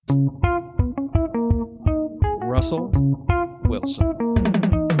Russell Wilson.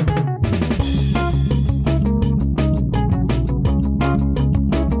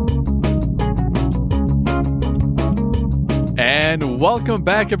 And welcome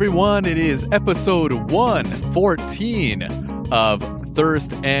back, everyone. It is episode 114 of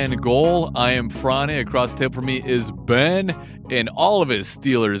Thirst and Goal. I am Franny. Across the table from me is Ben in all of his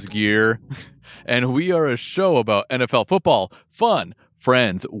Steelers gear. And we are a show about NFL football, fun,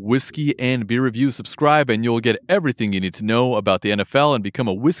 friends, whiskey, and beer reviews. Subscribe and you'll get everything you need to know about the NFL and become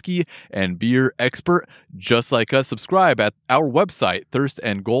a whiskey and beer expert just like us. Subscribe at our website,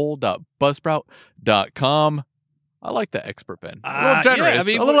 thirstandgoal.buzzsprout.com. I like that expert, Ben. A little generous. Yeah, I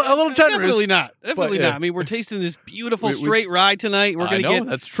mean, a little generous. Definitely not. Definitely But, yeah. not. I mean, we're tasting this beautiful straight rye tonight. We're going to get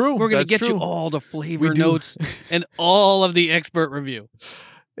that's true. We're going to That's get true. you all the flavor We do. notes and all of the expert review.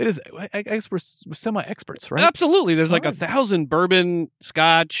 It is. I guess we're semi-experts, right? Absolutely. There's like All right. 1,000 bourbon,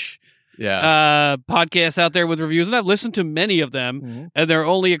 scotch Yeah. podcasts out there with reviews, and I've listened to many of them. Mhm. And there are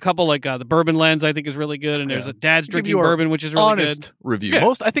only a couple, like the Bourbon Lens, I think is really good, and there's Yeah. a Dad's Give Drinking you our Bourbon, which is really Honest good. review.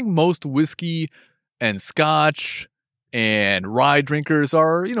 Yeah. I think most whiskey and scotch and rye drinkers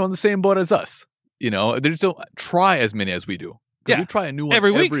are, in the same boat as us. They just don't try as many as we do. 'Cause Yeah. we try a new one Every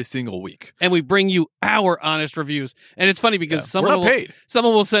week. every single week. And we bring you our honest reviews. And it's funny because Yeah. someone We're not paid.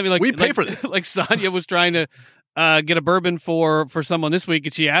 someone will send me We pay for this. Like Sonia was trying to get a bourbon for someone this week,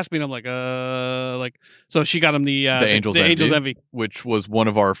 and she asked me, and I'm like, so she got him the Angel's Envy. Which was one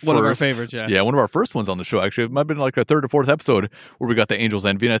of our favorites, yeah. Yeah, one of our first ones on the show, actually. It might have been like our third or fourth episode where we got the Angel's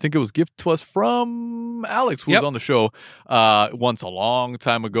Envy, and I think it was gifted to us from Alex, who was on the show once a long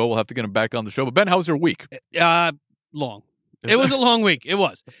time ago. We'll have to get him back on the show. But Ben, how's your week? Long. It was a long week. It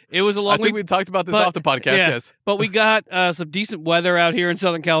was a long I think week. we talked about this but- off the podcast, yeah. yes. But we got some decent weather out here in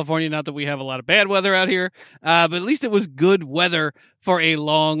Southern California. Not that we have a lot of bad weather out here, but at least it was good weather for a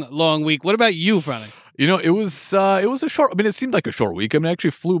long, long week. What about you, Franny? It was a short. I mean, it seemed like a short week. I mean, it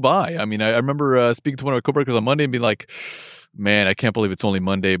actually flew by. I mean, I remember speaking to one of my coworkers on Monday and being like, "Man, I can't believe it's only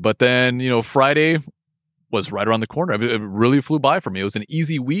Monday." But then, Friday was right around the corner. I mean, it really flew by for me. It was an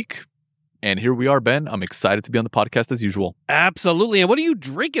easy week, and here we are, Ben. I'm excited to be on the podcast as usual. Absolutely. And what are you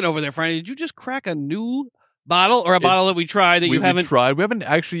drinking over there, Franny? Did you just crack a new bottle or a bottle that we tried that you haven't We tried. We haven't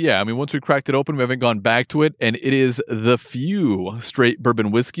actually. Yeah, I mean, once we cracked it open, we haven't gone back to it, and it is the Few straight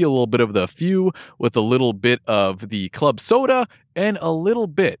bourbon whiskey. A little bit of the Few with a little bit of the club soda and a little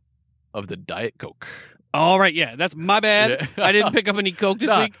bit of the Diet Coke. All right, yeah, that's my bad. Yeah. I didn't pick up any Coke this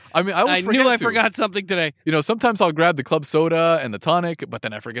Nah, week. I mean, I knew I forgot something today. Sometimes I'll grab the club soda and the tonic, but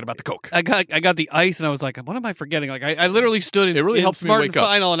then I forget about the Coke. I got the ice, and I was like, what am I forgetting? Like, I literally stood in, It really in helps me Smart wake and up.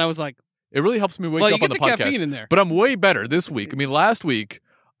 Final, and I was like, It really helps me wake well, you up on get the the podcast. caffeine in there. But I'm way better this week. I mean, last week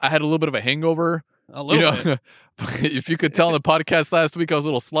I had a little bit of a hangover. A little bit. If you could tell in the podcast last week, I was a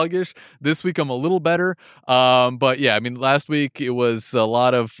little sluggish. This week, I'm a little better. But yeah, I mean, last week it was a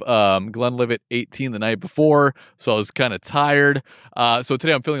lot of Glenlivet 18 the night before, so I was kind of tired. So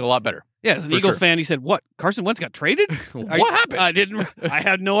today I'm feeling a lot better. Yeah, as an For Eagles sure. fan, he said, "What? Carson Wentz got traded? What happened? I didn't. I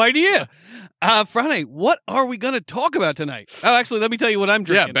had no idea." Friday, what are we going to talk about tonight? Oh, actually, let me tell you what I'm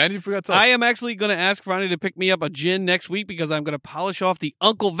drinking. Yeah, Ben, you forgot to. I am actually going to ask Friday to pick me up a gin next week because I'm going to polish off the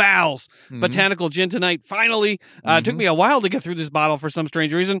Uncle Val's Mhm. botanical gin tonight. Finally, it took me a while to get through this bottle for some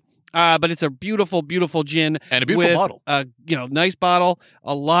strange reason. But it's a beautiful, beautiful gin. And a beautiful with, bottle. Nice bottle.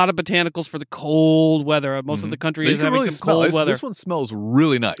 A lot of botanicals for the cold weather. Most of the country You is can having really some smell. cold weather. This one smells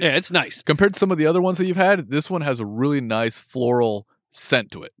really nice. Yeah, it's nice. Compared to some of the other ones that you've had, this one has a really nice floral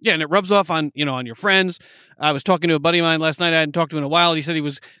scent to it. Yeah, and it rubs off on your friends. I was talking to a buddy of mine last night I hadn't talked to in a while. He said he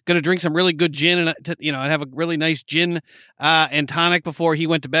was going to drink some really good gin and and have a really nice gin and tonic before he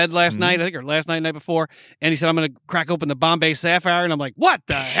went to bed last night, I think, or last night before. And he said, I'm going to crack open the Bombay Sapphire. And I'm like, what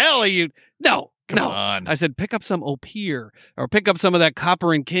the hell are you? No. Come on. I said, pick up some Opier or pick up some of that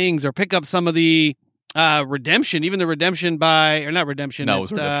Copper and Kings or pick up some of the Redemption, even the Redemption not Redemption. No, it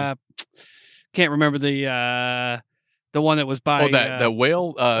was Redemption. Can't remember the one that was by that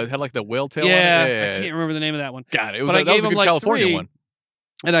whale had like the whale tail yeah, on it. I can't remember the name of that one. God, it was But I that was gave a him good like California 3, one.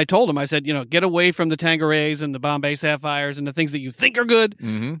 And I told him, I said, get away from the Tanquerays and the Bombay Sapphires and the things that you think are good.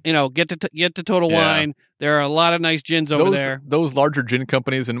 Mm-hmm. Get to Total Yeah. Wine. There are a lot of nice gins over there. Those larger gin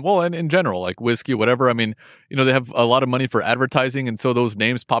companies and in general, like whiskey, whatever. I mean, they have a lot of money for advertising, and so those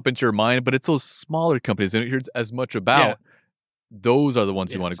names pop into your mind. But it's those smaller companies, and here's as much about. Yeah. Those are the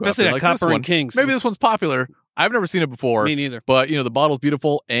ones you want to go after. Especially that like Copper this one. and Kings. Maybe this one's popular, I've never seen it before. Me neither. But, the bottle's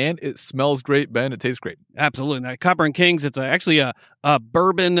beautiful, and it smells great, Ben. It tastes great. Absolutely. Now, Copper and Kings, it's actually a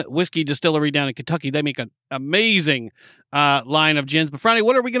bourbon whiskey distillery down in Kentucky. They make an amazing line of gins. But Friday,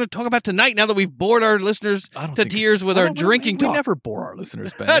 what are we going to talk about tonight now that we've bored our listeners to tears with our drinking talk? We never bore our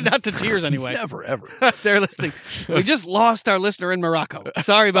listeners, Ben. Not to tears, anyway. Never, ever. They're listening. We just lost our listener in Morocco.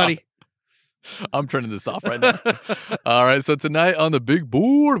 Sorry, buddy. I'm turning this off right now. All right, so tonight on the big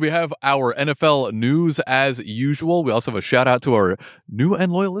board, we have our NFL news as usual. We also have a shout out to our new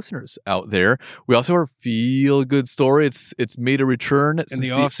and loyal listeners out there. We also have our feel good story. It's made a return in the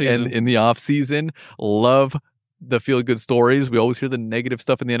off season. In the off season, love the feel good stories. We always hear the negative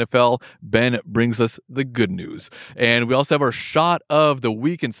stuff in the NFL. Ben brings us the good news. And we also have our shot of the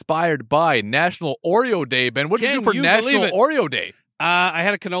week inspired by National Oreo Day. Ben, what did you do for National Oreo Day? I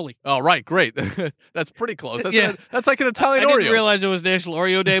had a cannoli. Oh, right. Great. That's pretty close. That's like an Italian Oreo. I didn't realize it was National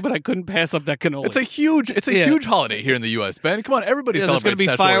Oreo Day, but I couldn't pass up that cannoli. It's a huge holiday here in the U.S., Ben. Come on, everybody celebrates. There's going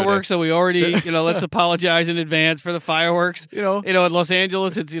to be fireworks, so we already, let's apologize in advance for the fireworks. In Los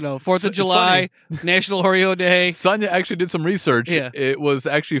Angeles, it's, 4th of July, National Oreo Day. Sonia actually did some research. Yeah. It was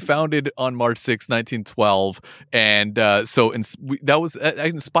actually founded on March 6, 1912. And that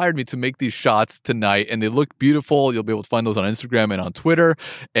inspired me to make these shots tonight, and they look beautiful. You'll be able to find those on Instagram and on Twitter.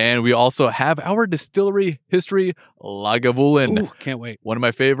 And we also have our distillery history, Lagavulin. Ooh, can't wait. One of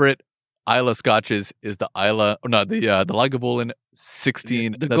my favorite Islay scotches is the Lagavulin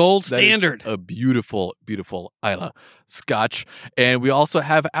 16. The gold standard. A beautiful, beautiful Islay scotch. And we also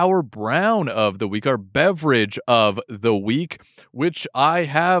have our brown of the week, our beverage of the week, which I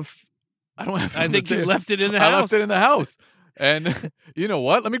don't have. I think you left it in the house. I left it in the house. And you know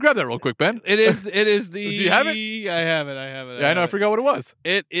what? Let me grab that real quick, Ben. It is the... Do you have it? I have it. Yeah, I know. I forgot what it was.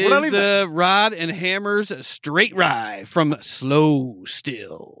 It is the Rod and Hammer's Straight Rye from Slow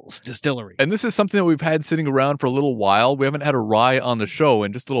Stills Distillery. And this is something that we've had sitting around for a little while. We haven't had a rye on the show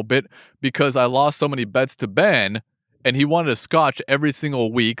in just a little bit because I lost so many bets to Ben. And he wanted a scotch every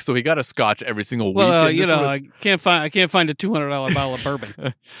single week, so he got a scotch every single week. Well, I can't find a $200 bottle of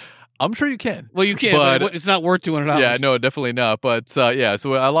bourbon. I'm sure you can. Well, you can, but it's not worth $200. Yeah, no, definitely not. But so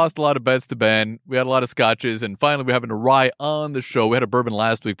I lost a lot of bets to Ben. We had a lot of scotches, and finally we're having a rye on the show. We had a bourbon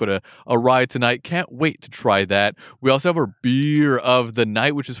last week, but a rye tonight. Can't wait to try that. We also have our beer of the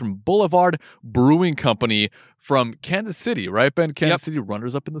night, which is from Boulevard Brewing Company from Kansas City, right, Ben? Kansas City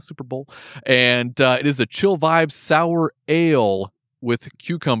runners up in the Super Bowl. And it is the Chill Vibes Sour Ale with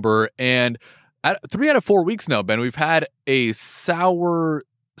cucumber. And 3 out of 4 weeks now, Ben, we've had a sour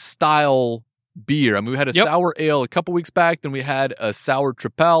style beer. I mean, we had a sour ale a couple weeks back, then we had a sour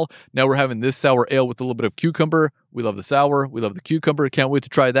tripel. Now we're having this sour ale with a little bit of cucumber. We love the sour. We love the cucumber. Can't wait to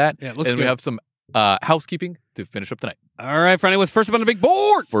try that. Yeah, it looks good. We have some housekeeping to finish up tonight. All right, Friday, what's first up on the big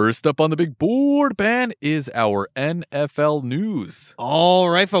board? First up on the big board, Ben, is our NFL news. All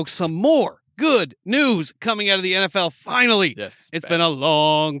right, folks, some more good news coming out of the NFL finally. Yes. It's been a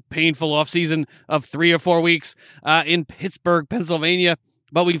long, painful offseason of 3 or 4 weeks in Pittsburgh, Pennsylvania.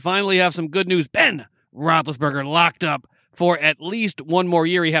 But we finally have some good news. Ben Roethlisberger locked up for at least one more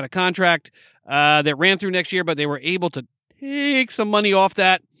year. He had a contract that ran through next year, but they were able to take some money off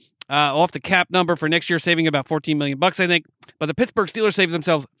that, off the cap number for next year, saving about $14 million, I think. But the Pittsburgh Steelers saved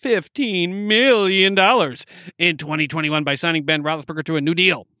themselves $15 million in 2021 by signing Ben Roethlisberger to a new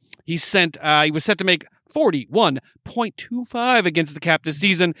deal. He was set to make $41.25 against the cap this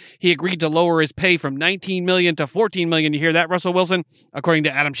season. He agreed to lower his pay from $19 million to $14 million. You hear that, Russell Wilson? According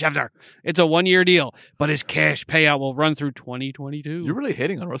to Adam Schefter. It's a 1-year deal, but his cash payout will run through 2022. You're really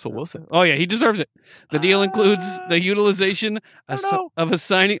hating on Russell Wilson. Oh, yeah, he deserves it. The deal includes the utilization of a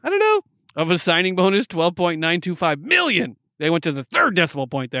signing bonus, $12.925 million. They went to the third decimal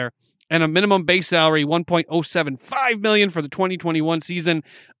point there. And a minimum base salary, $1.075 million for the 2021 season.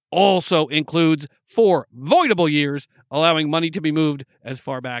 Also includes 4 voidable years, allowing money to be moved as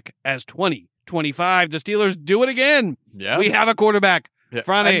far back as 2025. The Steelers do it again. Yeah. We have a quarterback. Yeah.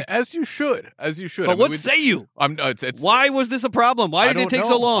 Friday. As you should. But what say you? Why was this a problem? Why did it take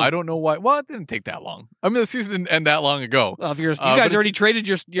so long? I don't know why. Well, it didn't take that long. I mean, the season didn't end that long ago. Well, if you guys already traded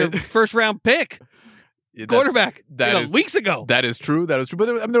your first round pick. Quarterback weeks ago. That is true. But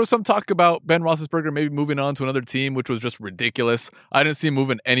there was some talk about Ben Roethlisberger maybe moving on to another team, which was just ridiculous. I didn't see him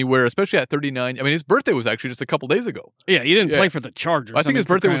moving anywhere, especially at 39. I mean, his birthday was actually just a couple days ago. Yeah, he didn't play for the Chargers. I think his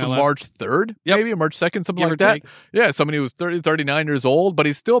birthday was March 3rd, maybe, or March 2nd, something like that. Yeah, somebody who was 39 years old, but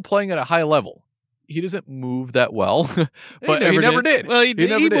he's still playing at a high level. He doesn't move that well, but he never did. Well,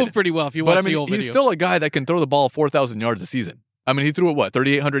 he moved pretty well if you watch the old video. He's still a guy that can throw the ball 4,000 yards a season. I mean, he threw it,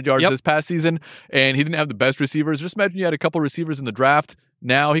 3,800 yards this past season, and he didn't have the best receivers. Just imagine you had a couple receivers in the draft.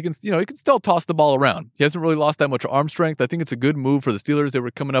 Now he can still toss the ball around. He hasn't really lost that much arm strength. I think it's a good move for the Steelers. They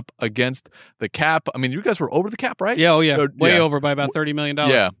were coming up against the cap. I mean, you guys were over the cap, right? Yeah, way over by about $30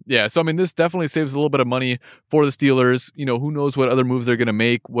 million. Yeah. So I mean, this definitely saves a little bit of money for the Steelers. Who knows what other moves they're going to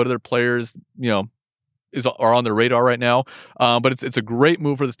make? What other players are on their radar right now? But it's a great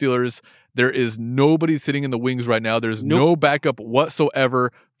move for the Steelers. There is nobody sitting in the wings right now. There's no backup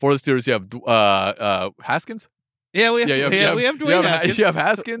whatsoever for the Steelers. You have Haskins. Yeah, we have Dwayne Haskins. You have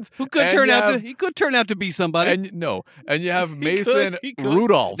Haskins, who could turn out to be somebody. And you have Mason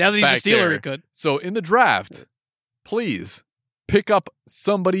Rudolph. Now that he's a Steeler, there. he could. So in the draft, please pick up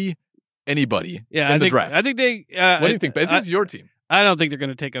anybody. Yeah, in the draft. I think they. What do you think? This is your team. I don't think they're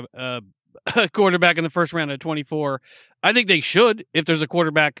going to take a quarterback in the first round at 24. I think they should if there's a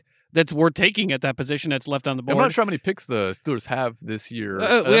quarterback that's worth taking at that position that's left on the board. I'm not sure how many picks the Steelers have this year.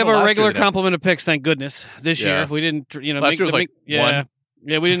 We have a regular complement of picks, thank goodness. This year, if we didn't, last year was one. Yeah,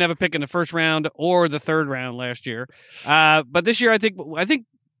 we didn't have a pick in the first round or the third round last year. But this year, I think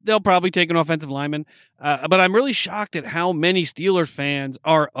they'll probably take an offensive lineman. But I'm really shocked at how many Steelers fans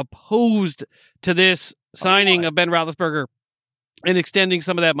are opposed to this signing of Ben Roethlisberger and extending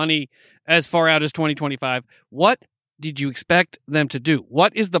some of that money as far out as 2025. What did you expect them to do?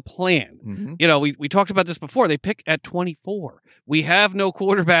 What is the plan? Mm-hmm. We talked about this before. They pick at 24. We have no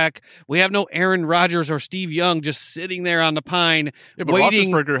quarterback. We have no Aaron Rodgers or Steve Young just sitting there on the pine but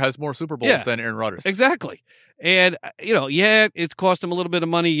waiting. Roethlisberger has more Super Bowls than Aaron Rodgers. Exactly. And, it's cost them a little bit of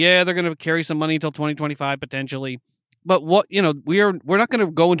money. Yeah, they're going to carry some money until 2025 potentially. But we're not going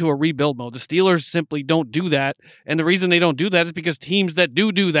to go into a rebuild mode. The Steelers simply don't do that, and the reason they don't do that is because teams that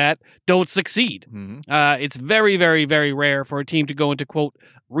do that don't succeed. Mm-hmm. It's very, very, very rare for a team to go into quote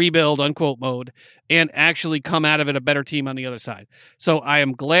rebuild unquote mode and actually come out of it a better team on the other side. So I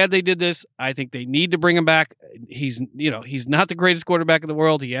am glad they did this. I think they need to bring him back. He's not the greatest quarterback in the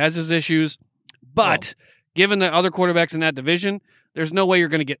world. He has his issues, but given the other quarterbacks in that division, there's no way you're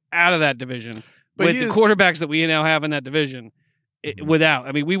going to get out of that division. But with the quarterbacks that we now have in that division,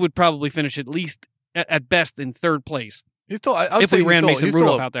 we would probably finish at least at best in third place. He's still, if we ran Mason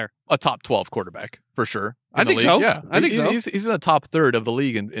Rudolph out there, a top 12 quarterback for sure. I think so. Yeah, I think so. He's in the top third of the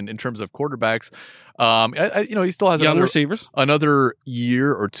league in terms of quarterbacks. He still has young receivers, another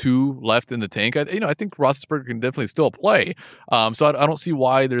year or two left in the tank. I think Roethlisberger can definitely still play. So I don't see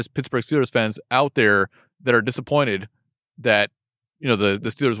why there's Pittsburgh Steelers fans out there that are disappointed that the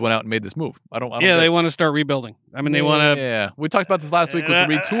Steelers went out and made this move. They want to start rebuilding. I mean, they want to. Yeah, we talked about this last week with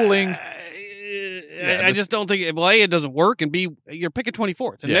the retooling. I just don't think A, it doesn't work, and B, you're picking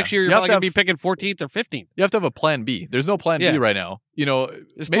 24th, and next year you're probably going to be picking 14th or 15th. You have to have a plan B. There's no plan B right now.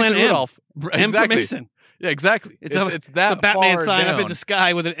 There's Mason plan Rudolph. M for Mason. Yeah, exactly. It's a Batman sign up in the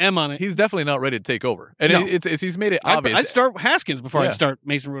sky with an M on it. He's definitely not ready to take over, and he's made it obvious. I'd start Haskins before I'd start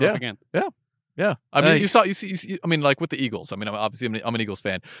Mason Rudolph again. Yeah. I mean, you see, I mean, like with the Eagles. I mean, obviously, I'm an Eagles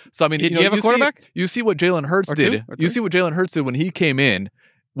fan. So, I mean, do you have a quarterback? You see what Jalen Hurts did. You see what Jalen Hurts did when he came in,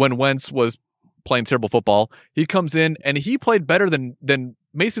 when Wentz was playing terrible football. He comes in and he played better than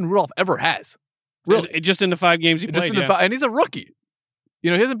Mason Rudolph ever has. Really, just in the 5 games he played. And he's a rookie. He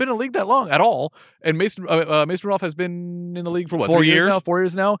hasn't been in the league that long at all. And Mason Rudolph has been in the league for what, 4 years? 4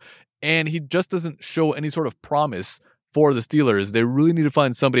 years now, and he just doesn't show any sort of promise for the Steelers. They really need to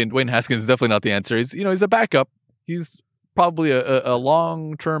find somebody, and Dwayne Haskins is definitely not the answer. He's a backup. He's probably a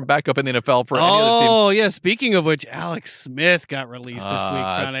long-term backup in the NFL for any other team. Oh, yeah. Speaking of which, Alex Smith got released this week.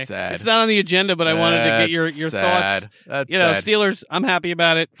 That's sad. It's not on the agenda, but I wanted to get your sad. thoughts. That's sad. Steelers, I'm happy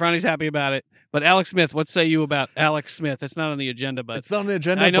about it. Franny's happy about it. But Alex Smith, what say you about Alex Smith? It's not on the agenda, but it's not on the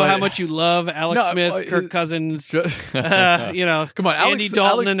agenda. I know how much you love Alex Smith, Kirk Cousins, come on, Andy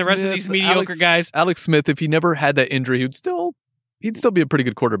Dalton, and the rest of these mediocre guys. Alex Smith, if he never had that injury, he'd still be a pretty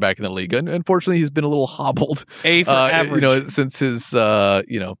good quarterback in the league. And unfortunately, he's been a little hobbled. A for average. Since his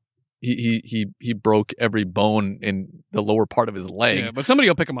he broke every bone in the lower part of his leg. Yeah, but somebody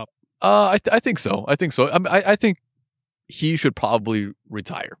will pick him up. I think so. I think he should probably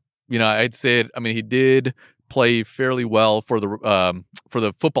retire. I'd say it. I mean, he did play fairly well for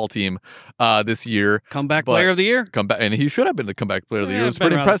the football team this year. Comeback player of the year. And he should have been the comeback player of the year. It was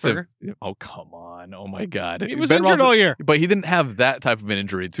pretty impressive. Oh, come on. Oh, my God. He was injured all year. But he didn't have that type of an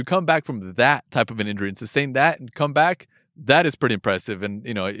injury. To come back from that type of an injury and sustain that and come back, that is pretty impressive. And,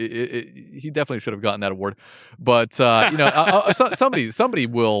 he definitely should have gotten that award. But, somebody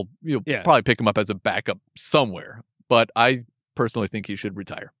will probably pick him up as a backup somewhere. But I personally think he should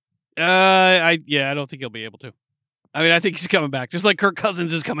retire. I don't think he'll be able to. I mean, I think he's coming back, just like Kirk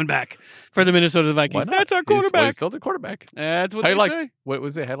Cousins is coming back for the Minnesota Vikings. Why not? That's our He's quarterback. still the quarterback. That's what How they you like? say. What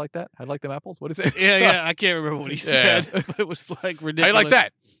was it? How you like that? How you like them apples? What is it? Yeah. I can't remember what he said, but it was like ridiculous. How you like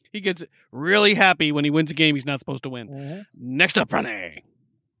that? He gets really happy when he wins a game he's not supposed to win. Next up, Ronnie.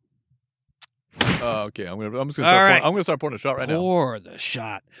 Okay, I'm gonna start pouring a shot right now. Pour the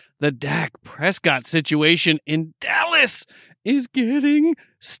shot. The Dak Prescott situation in Dallas is getting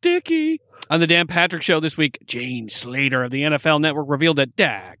sticky. On the Dan Patrick Show this week, Jane Slater of the NFL Network revealed that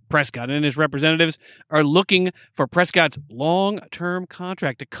Dak Prescott and his representatives are looking for Prescott's long-term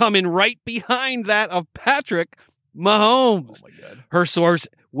contract to come in right behind that of Patrick Mahomes. Oh my God. Her source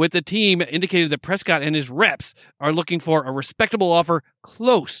with the team indicated that Prescott and his reps are looking for a respectable offer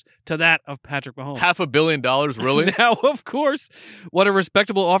close to that of Patrick Mahomes. $500 million, really? Now, of course, what a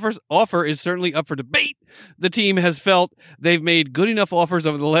respectable offer is certainly up for debate. The team has felt they've made good enough offers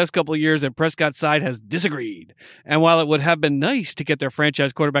over the last couple of years, and Prescott's side has disagreed. And while it would have been nice to get their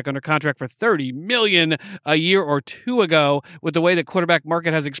franchise quarterback under contract for $30 million a year or two ago, with the way the quarterback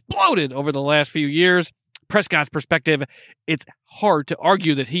market has exploded over the last few years, Prescott's perspective, it's hard to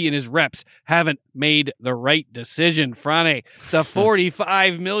argue that he and his reps haven't made the right decision. Franny, the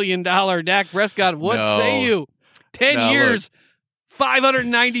 $45 million Dak Prescott, what say you? 10 years,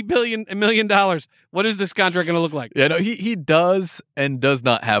 $590 million. What is this contract going to look like? Yeah, no, he does and does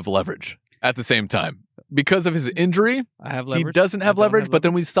not have leverage at the same time. Because of his injury, I have leverage. He doesn't have leverage, but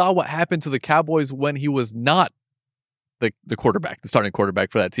then we saw what happened to the Cowboys when he was not the quarterback, the starting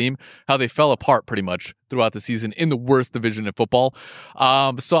quarterback for that team, how they fell apart pretty much throughout the season in the worst division in football.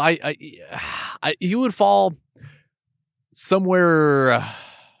 So I he would fall somewhere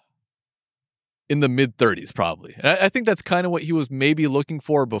in the mid-30s probably. And I think that's kind of what he was maybe looking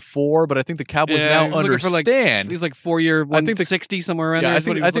for before, but I think the Cowboys now understand. He's like 4-year, 160 somewhere around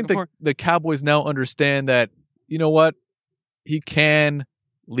there. I think the Cowboys now understand that, you know what, he can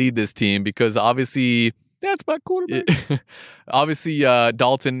lead this team because obviously that's my quarterback. Obviously,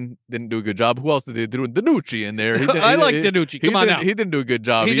 Dalton didn't do a good job. Who else did they do? DiNucci in there. I like DiNucci. Come on now. He didn't do a good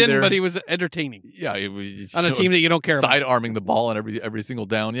job. He didn't, but he was entertaining. Yeah, on a team that you don't care about. Side arming the ball on every single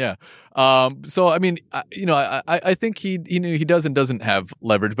down. Yeah. So I mean, I think he does and doesn't have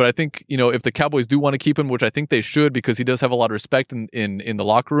leverage, but I think if the Cowboys do want to keep him, which I think they should because he does have a lot of respect in the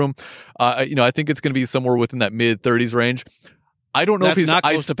locker room. I think it's going to be somewhere within that mid-30s range. I don't know if he's not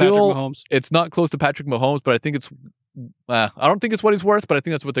close to Patrick Mahomes. It's not close to Patrick Mahomes, but I think it's. I don't think it's what he's worth, but I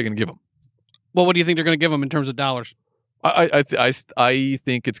think that's what they're going to give him. Well, what do you think they're going to give him in terms of dollars? I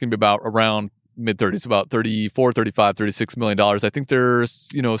think it's going to be about around mid-30s, about 34, 35, $36 million. I think they're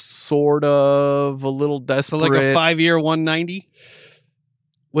sort of a little desperate. So like a 5-year 190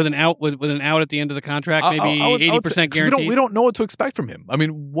 with an out with an out at the end of the contract, maybe 80% guaranteed. We don't know what to expect from him. I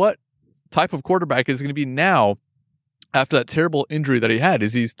mean, what type of quarterback is going to be now? After that terrible injury that he had,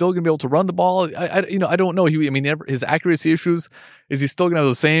 is he still going to be able to run the ball? I don't know. His accuracy issues, is he still going to have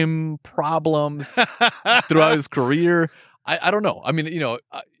the same problems throughout his career? I don't know. I mean,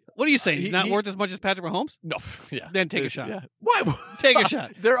 what are you saying? He's not worth as much as Patrick Mahomes? No. Yeah. Then take a shot. Yeah. Why? Take a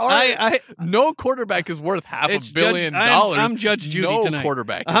shot. There are no quarterback is worth $500 million. I'm Judge Judy tonight.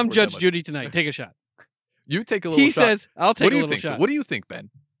 Quarterback. I'm Judge Judy tonight. Take a shot. You take a little shot. He says, I'll take a little shot. What do you think, Ben?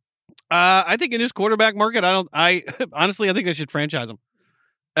 I think in his quarterback market, honestly, I think they should franchise him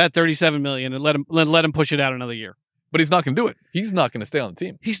at $37 million and let him push it out another year. But he's not going to do it. He's not going to stay on the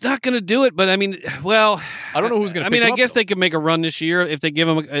team. He's not going to do it. But I mean, well, I don't know who's going to. I guess they could make a run this year if they give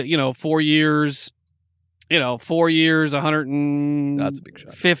him, 4 years. 4 years, That's a big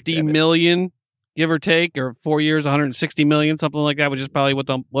shot. $50 million, give or take, or 4 years, $160 million, something like that, which is probably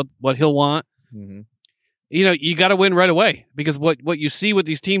what he'll want. Mm-hmm. You got to win right away because what you see with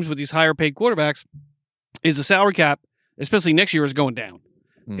these teams with these higher paid quarterbacks is the salary cap, especially next year, is going down.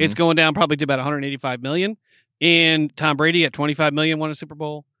 Mm-hmm. It's going down probably to about $185 million. And Tom Brady at $25 million won a Super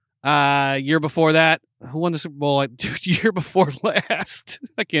Bowl. Year before that, who won the Super Bowl? Year before last,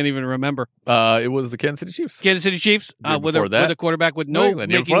 I can't even remember. It was the Kansas City Chiefs. With a quarterback with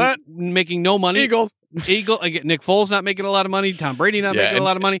making no money. Eagles. Nick Foles not making a lot of money. Tom Brady not making a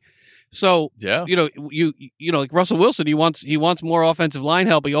lot of money. So like Russell Wilson, he wants more offensive line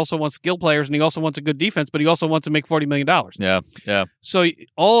help. He also wants skill players, and he also wants a good defense. But he also wants to make $40 million. Yeah. So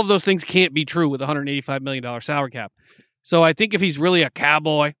all of those things can't be true with a $185 million salary cap. So I think if he's really a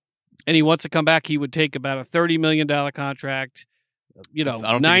cowboy and he wants to come back, he would take about a $30 million contract.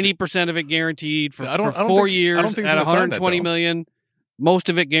 90% of it guaranteed for 4 years at $120 million. Most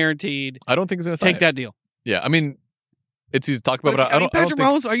of it guaranteed. I don't think he's going to take that deal. Yeah, I mean. It's easy to talk about, but Patrick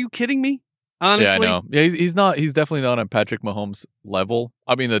Mahomes, are you kidding me? Honestly, Yeah, I know. Yeah, he's not. He's definitely not on Patrick Mahomes' level.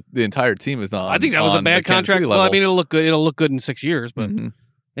 I mean, the entire team is not. I think that was a bad contract. Well, I mean, it'll look good. It'll look good in 6 years, but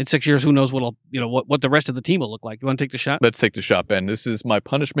in 6 years, who knows what the rest of the team will look like? You want to take the shot? Let's take the shot, Ben. This is my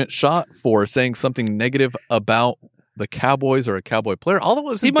punishment shot for saying something negative about the Cowboys or a Cowboy player.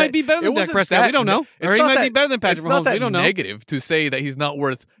 Although he might be better than Dak Prescott. We don't know. Or he might be better than Patrick Mahomes. We don't know. Negative to say that he's not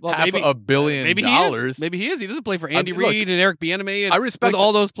worth $500 million. Maybe he is. Maybe he is. He doesn't play for Andy Reid and Eric Bieniemy. And I respect with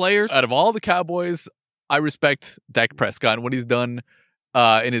all those players. Out of all the Cowboys, I respect Dak Prescott and what he's done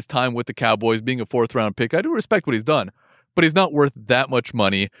in his time with the Cowboys, being a 4th-round pick. I do respect what he's done. But he's not worth that much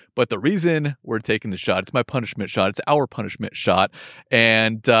money. But the reason we're taking the shot, it's my punishment shot. It's our punishment shot.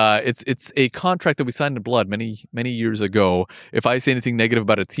 And it's a contract that we signed in blood many, many years ago. If I say anything negative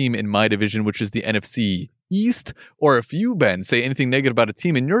about a team in my division, which is the NFC East, or if you, Ben, say anything negative about a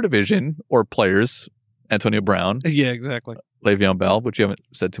team in your division or players, Antonio Brown. Yeah, exactly. Le'Veon Bell, which you haven't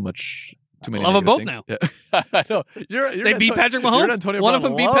said too much. Too many. Love them both things. now. Yeah. I know. They beat Patrick Mahomes. One of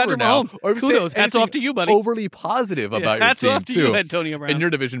them beat Patrick Mahomes. Kudos. Hats off to you, buddy. Overly positive about your team. Hats off to too. you, Antonio Brown. In your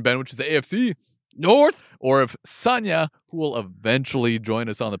division, Ben, which is the AFC North. Or if Sonia, who will eventually join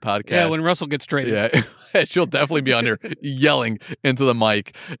us on the podcast. Yeah, when Russell gets traded. Yeah, she'll definitely be on here yelling into the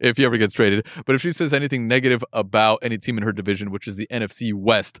mic if he ever gets traded. But if she says anything negative about any team in her division, which is the NFC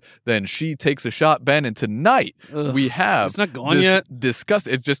West, then she takes a shot, Ben. And tonight we have it's not gone yet. Disgust.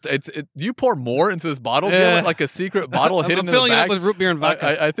 Do you pour more into this bottle? Do you have like a secret bottle hidden in the back? I'm filling it up with root beer and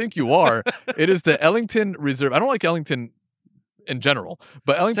vodka. I think you are. It is the Ellington Reserve. I don't like Ellington in general,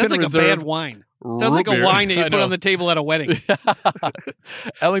 but Ellington Sounds like Reserve. a bad wine. Sounds like a wine that you put on the table at a wedding.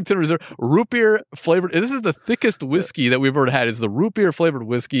 Ellington Reserve root beer flavored. This is the thickest whiskey that we've ever had. It's the root beer flavored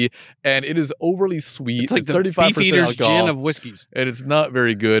whiskey, and it is overly sweet. It's like the 35% Beefeater's gin of whiskeys, and it's not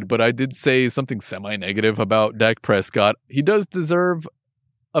very good. But I did say something semi-negative about Dak Prescott. He does deserve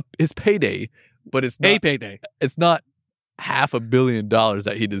his payday, but it's not a payday. It's not $500 million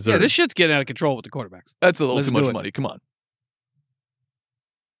that he deserves. Yeah, this shit's getting out of control with the quarterbacks. That's a little too much money. Come on.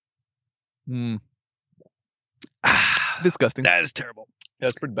 Disgusting. That is terrible.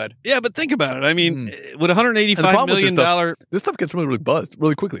 That's pretty bad. Yeah, but think about it. I mean, with $185 million, this stuff gets really buzzed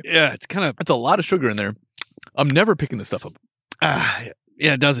really quickly. Yeah, it's a lot of sugar in there. I'm never picking this stuff up.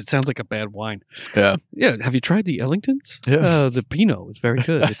 Yeah, it does. It sounds like a bad wine. Yeah. Yeah. Have you tried the Ellingtons? Yeah. The Pinot is very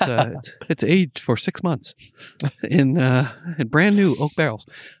good. It's aged for 6 months in brand new oak barrels.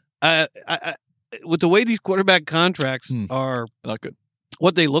 With the way these quarterback contracts are not good,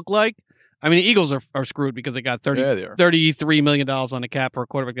 what they look like. I mean, the Eagles are screwed because they got $33 million on the cap for a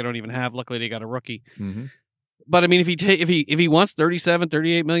quarterback they don't even have. Luckily, they got a rookie. Mm-hmm. But I mean, if he wants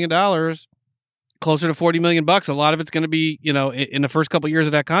 $38 million, closer to $40 million, a lot of it's going to be, in the first couple of years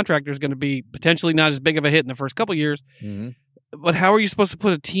of that contract, there's going to be potentially not as big of a hit in the first couple of years. Mm-hmm. But how are you supposed to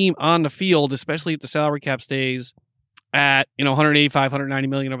put a team on the field, especially if the salary cap stays at 185, 190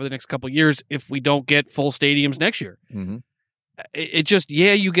 million over the next couple of years if we don't get full stadiums next year? Mm-hmm. It just,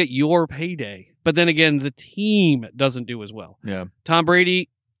 you get your payday. But then again, the team doesn't do as well. Yeah. Tom Brady,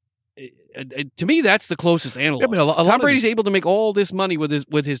 to me, that's the closest analog. Yeah, I mean, Tom Brady's able to make all this money with his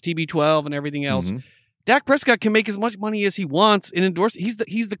TB12 and everything else. Mm-hmm. Dak Prescott can make as much money as he wants in endorsement.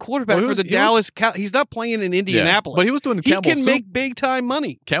 He's the quarterback for the Dallas. He's not playing in Indianapolis. But he was doing Campbell Soup. He can make big time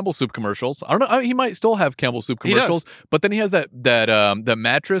money. Campbell Soup commercials. I don't know. He might still have Campbell Soup commercials. But then he has that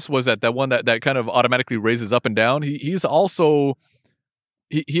mattress. Was that one that kind of automatically raises up and down? He's also.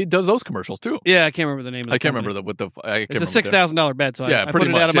 He does those commercials too. Yeah, I can't remember the name of the I can't company. remember It's a $6,000 bed, so I put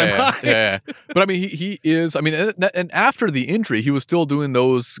it out of my mind. Yeah. But I mean, he is. I mean, and after the injury, he was still doing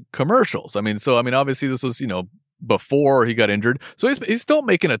those commercials. I mean, obviously this was before he got injured, so he's still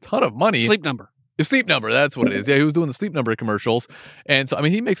making a ton of money. Sleep Number. His Sleep Number, that's what it is. Yeah, he was doing the Sleep Number commercials, and so I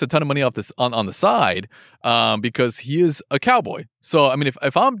mean, he makes a ton of money off this on the side because he is a cowboy. So I mean,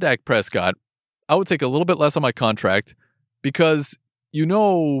 if I'm Dak Prescott, I would take a little bit less on my contract because. A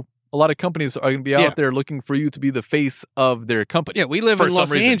lot of companies are going to be out there looking for you to be the face of their company. Yeah, we live in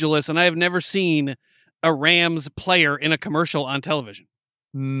Los Angeles, and I have never seen a Rams player in a commercial on television.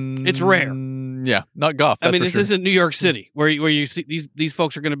 It's rare. Yeah, not Goff. I mean, this isn't New York City, where you see these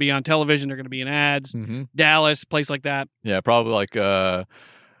folks are going to be on television. They're going to be in ads. Mm-hmm. Dallas, place like that. Yeah, probably like come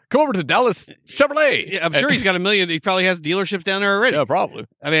over to Dallas Chevrolet. Yeah, I'm sure he's got $1 million. He probably has dealerships down there already. Yeah, probably.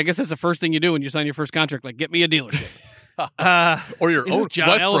 I mean, I guess that's the first thing you do when you sign your first contract. Like, get me a dealership. Or your own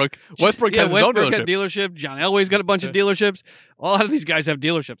Westbrook. Westbrook has his own dealership. Had dealership. John Elway's got a bunch of dealerships. A lot of these guys have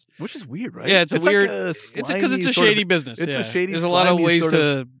dealerships, which is weird, right? Yeah, it's weird. It's because it's a shady business. It's a shady. There's a lot of ways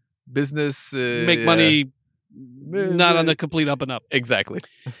to business make money, not on the complete up and up. Exactly.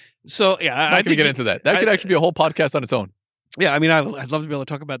 So I think get into that. That could actually be a whole podcast on its own. Yeah, I mean, I'd love to be able to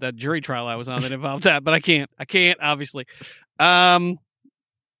talk about that jury trial I was on that involved that, but I can't. I can't, obviously.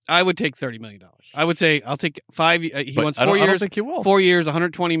 I would take $30 million. I would say I'll take 5. He wants 4 years. I don't think he will. 4 years,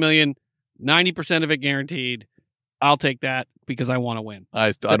 $120 million, 90% of it guaranteed. I'll take that because I want to win.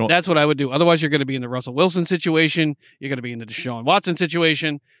 I don't. That's what I would do. Otherwise, you're going to be in the Russell Wilson situation. You're going to be in the Deshaun Watson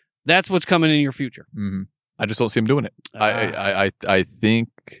situation. That's what's coming in your future. Mm-hmm. I just don't see him doing it. I think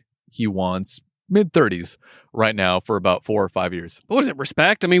he wants mid-30s right now for about 4 or 5 years. But what is it?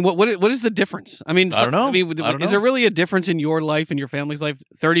 Respect? I mean, what is the difference? I mean, I don't know. I mean, is there really a difference in your life and your family's life?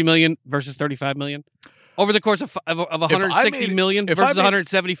 30 million versus 35 million over the course of 160 million versus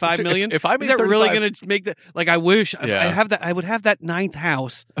 175 million. If I made is that 35, really going to make that? Like, I wish Yeah. I have that. I would have that 9th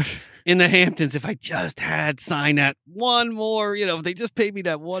house in the Hamptons if I just had signed that one more. You know, if they just paid me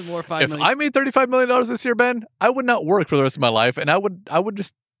that one more $5 million. If I made $35 million this year, Ben, I would not work for the rest of my life, and I would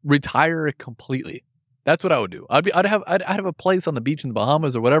just retire completely. That's what I would do. I'd have a place on the beach in the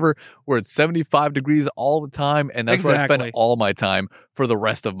Bahamas or whatever where it's 75 degrees all the time, and that's where I spend all my time for the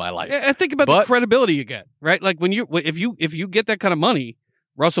rest of my life. Yeah, I think about the credibility you get, right? Like when if you get that kind of money,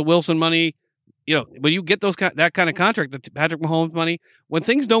 Russell Wilson money, you know, when you get that kind of contract, the Patrick Mahomes money, when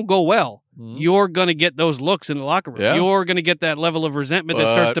things don't go well, you're going to get those looks in the locker room. Yeah. You're going to get that level of resentment that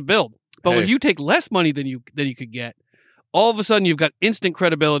starts to build. But if you take less money than you could get, all of a sudden you've got instant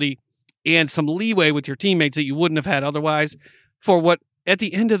credibility and some leeway with your teammates that you wouldn't have had otherwise for what, at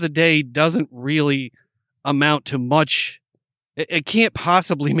the end of the day, doesn't really amount to much. It can't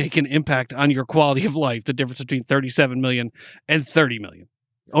possibly make an impact on your quality of life, the difference between 37 million and 30 million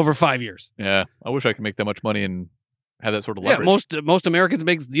over 5 years. Yeah, I wish I could make that much money and have that sort of leverage. Yeah, most Americans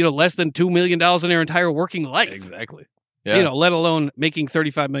make less than $2 million in their entire working life. Exactly. Yeah. You know, let alone making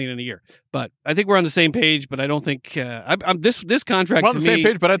 35 million in a year. But I think we're on the same page. But I don't think this contract. We're on the same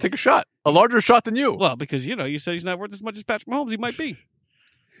page, but I'd take a shot, a larger shot than you. Well, because you said he's not worth as much as Patrick Mahomes. He might be.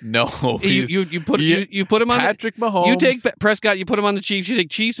 No, you put him on Patrick Mahomes. You take Prescott. You put him on the Chiefs. You take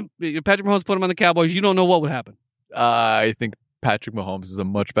Chiefs. Patrick Mahomes. Put him on the Cowboys. You don't know what would happen. I think Patrick Mahomes is a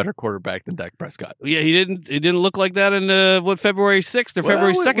much better quarterback than Dak Prescott. Yeah, it didn't look like that in February 6th or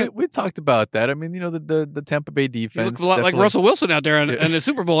February 2nd. We talked about that. I mean, the Tampa Bay defense. He looked a lot like Russell Wilson out there in the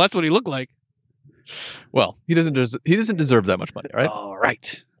Super Bowl. That's what he looked like. Well, he doesn't deserve that much money, right? All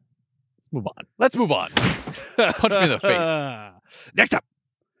right. Let's move on. Punch me in the face. Next up,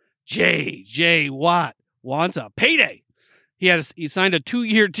 J.J. Watt wants a payday. He signed a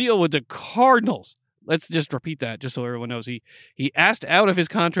 2-year deal with the Cardinals. Let's just repeat that just so everyone knows. He asked out of his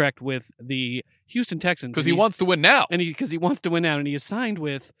contract with the Houston Texans because he wants to win now. Because he wants to win now, and he is signed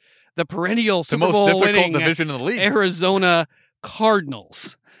with the perennial Super most Bowl difficult winning division in the league, Arizona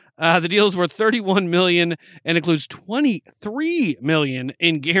Cardinals. The deal is worth $31 million and includes $23 million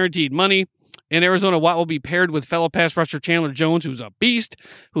in guaranteed money. In Arizona, Watt will be paired with fellow pass rusher Chandler Jones, who's a beast,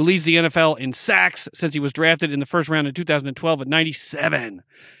 who leads the NFL in sacks since he was drafted in the first round in 2012 at 97.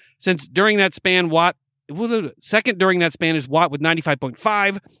 Since during that span, second during that span is Watt with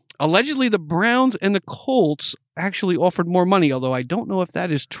 95.5. Allegedly, the Browns and the Colts actually offered more money, although I don't know if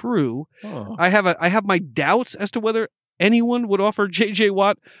that is true. Oh. I have my doubts as to whether anyone would offer J.J.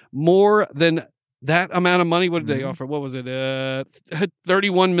 Watt more than that amount of money. What did they offer? What was it?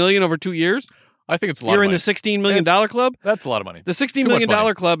 $31 million over 2 years? I think it's a lot You're of money. in the $16 million club? That's a lot of money. The $16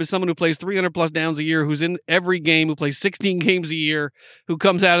 million club is someone who plays 300-plus downs a year, who's in every game, who plays 16 games a year, who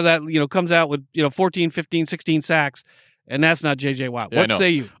comes out of that, comes out with 14, 15, 16 sacks, and that's not J.J. Watt. Yeah, what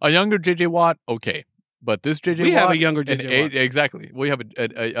say you? A younger J.J. Watt, okay. But this J.J. Watt... We have a younger J.J. Watt. Exactly. We have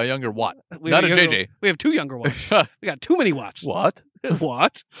a younger Watt. Not a J.J. We have 2 younger Watts. We got too many Watts. What?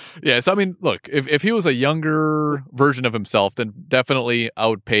 What? Yeah, so I mean, look, if he was a younger version of himself, then definitely I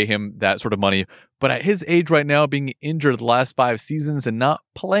would pay him that sort of money. But at his age right now, being injured the last 5 seasons and not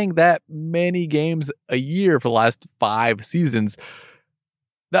playing that many games a year for the last 5 seasons,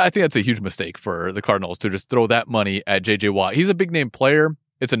 I think that's a huge mistake for the Cardinals to just throw that money at J.J. Watt. He's a big name player.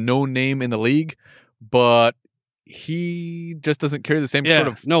 It's a known name in the league, but he just doesn't carry the same sort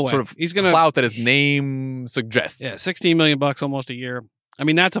of He's gonna, clout that his name suggests. Yeah, $16 million almost a year. I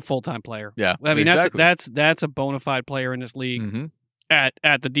mean, that's a full-time player. Yeah, I mean, exactly. that's a bona fide player in this league at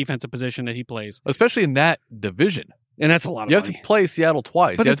the defensive position that he plays, especially in that division. And that's a lot of money. You have to play Seattle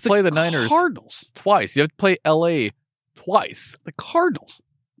twice. But you have to play the Niners Cardinals twice. You have to play LA twice. The Cardinals.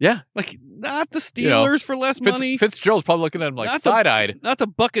 Yeah. Like, not the Steelers for less money. Fitzgerald's probably looking at him like side-eyed. Not the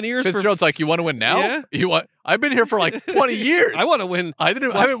Buccaneers. Fitzgerald's like, you want to win now? Yeah. I've been here for like 20 years. I want to win. I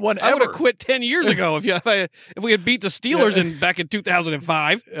haven't won ever. I would have quit 10 years ago if we had beat the Steelers back in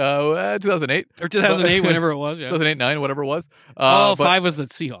 2005. 2008. Or 2008, whenever it was. Yeah. 2008, 9, whatever it was. 5 was the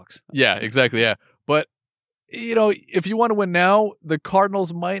Seahawks. Yeah, exactly, yeah. But if you want to win now, the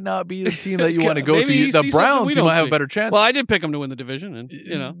Cardinals might not be the team that you want to go Maybe to. you The see something Browns, we you don't might have a see. better chance. Well, I did pick them to win the division, and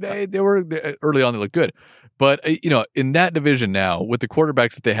they were early on. They looked good, but in that division now, with the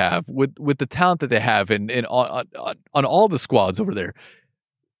quarterbacks that they have, with the talent that they have, and on all the squads over there,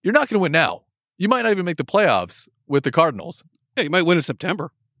 you're not going to win now. You might not even make the playoffs with the Cardinals. yeah, you might win in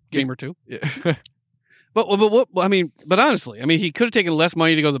September, game or two. Yeah. But honestly, he could have taken less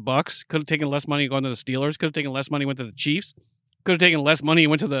money to go to the Bucks. Could have taken less money going to the Steelers. Could have taken less money and went to the Chiefs. Could have taken less money and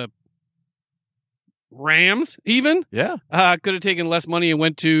went to the Rams. Even Yeah. could have taken less money and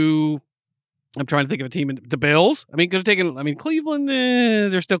went to. I'm trying to think of a team. The Bills. Could have taken. Cleveland.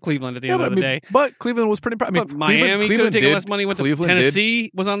 They're still Cleveland at the end of the day. But Cleveland was pretty. But Miami could have taken less money. Went to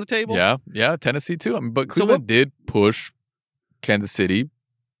Tennessee was on the table. Yeah, Tennessee too. But Cleveland did push Kansas City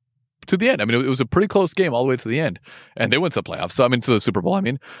to the end. It was a pretty close game all the way to the end, and they went to the playoffs. So to the Super Bowl. It's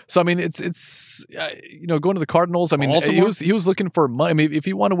going to the Cardinals. Baltimore? He was looking for money. If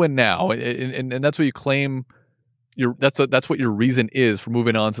you want to win now, and that's what you claim. That's what your reason is for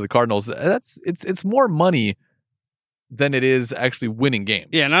moving on to the Cardinals. It's more money than it is actually winning games.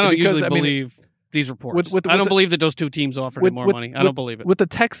 Yeah, and I don't usually believe these reports. I don't believe that those two teams offered him more money. I don't believe it. With the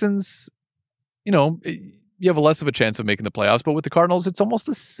Texans, you have less of a chance of making the playoffs, but with the Cardinals, it's almost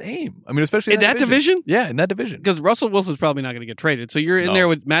the same. Especially in that division? Yeah, in that division. Because Russell Wilson's probably not going to get traded. So you're in there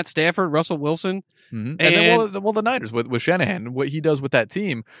with Matt Stafford, Russell Wilson. Mm-hmm. And then, the Niners with Shanahan, what he does with that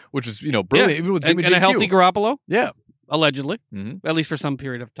team, which is, brilliant. Yeah. Even with Jimmy and a healthy Garoppolo. Yeah. Allegedly. Mm-hmm. At least for some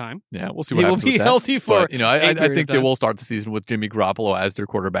period of time. Yeah, we'll see what happens with that. He will be healthy for but, I think they will start the season with Jimmy Garoppolo as their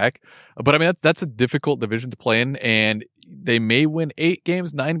quarterback. But, that's a difficult division to play in, and they may win 8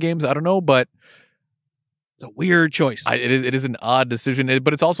 games, 9 games, I don't know, but it's a weird choice. It is an odd decision,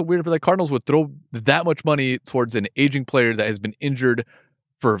 but it's also weird for the Cardinals would throw that much money towards an aging player that has been injured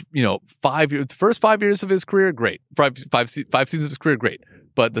for 5 years. The first 5 years of his career, great. Five seasons of his career, great.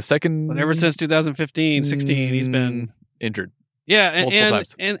 But the second, but ever since 2015, 16, he's been injured. Yeah, multiple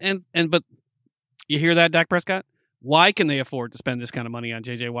times. But you hear that, Dak Prescott? Why can they afford to spend this kind of money on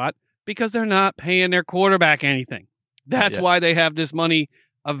J.J. Watt? Because they're not paying their quarterback anything. That's why they have this money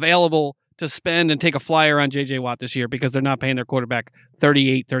available to spend and take a flyer on J.J. Watt this year, because they're not paying their quarterback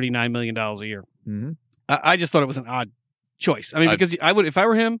 $38, $39 million a year. Mm-hmm. I just thought it was an odd choice. Because I would, if I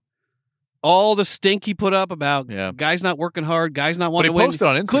were him, all the stink he put up about guys not working hard, guys not wanting to win, posted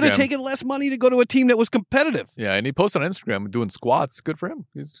on Instagram, could have taken less money to go to a team that was competitive. Yeah, and he posted on Instagram doing squats. Good for him.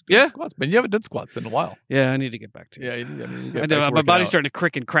 He's doing squats. But you haven't done squats in a while. Yeah, I need to get back to it. Yeah, you get back know, to my body's out. starting to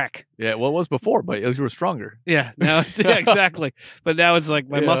crick and crack. Yeah, well, it was before, but you were stronger. Yeah, now exactly. But now it's like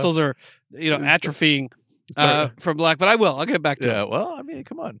my muscles are, atrophying from black. But I'll get back to it. Yeah, well,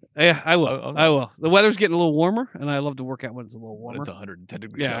 come on. Yeah, I will. I will. The weather's getting a little warmer, and I love to work out when it's a little warmer. When it's 110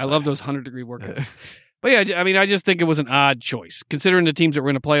 degrees. Yeah, outside. I love those 100-degree workouts. But yeah, I just think it was an odd choice, considering the teams that were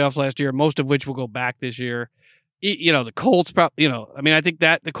in the playoffs last year, most of which will go back this year. The Colts, I think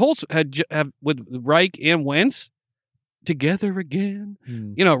that the Colts have with Reich and Wentz together again,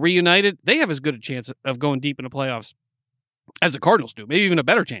 reunited, they have as good a chance of going deep in the playoffs as the Cardinals do, maybe even a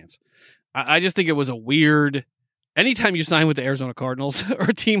better chance. I just think it was a weird. Anytime you sign with the Arizona Cardinals or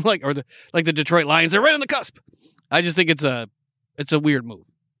a team like the Detroit Lions, they're right on the cusp. I just think it's a weird move.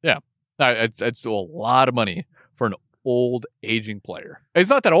 Yeah. It's a lot of money for an old, aging player. He's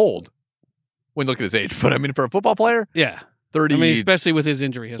not that old when you look at his age, but for a football player, 30. Especially with his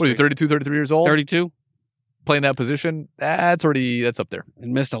injury history. What is he, 32, 33 years old? 32. Playing that position, that's up there.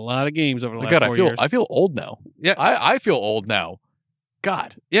 And missed a lot of games over the last 4 years. I feel old now. Yeah. I feel old now.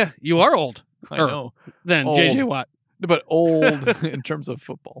 God. Yeah, you are old. I know. Then old. J.J. Watt. But old in terms of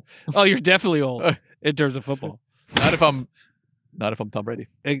football. Oh, you're definitely old in terms of football. Not if I'm Tom Brady.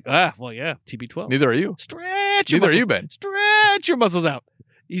 Well, yeah, TB12. Neither are you. Stretch your Neither muscles. are you, Ben. Stretch your muscles out.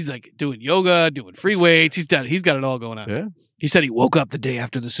 He's like doing yoga, doing free weights. He's got it all going on. Yeah. He said he woke up the day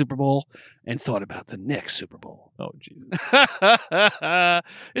after the Super Bowl and thought about the next Super Bowl. Oh, Jesus. And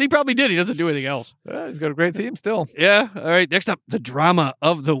he probably did. He doesn't do anything else. Yeah, he's got a great team still. Yeah. All right. Next up, the drama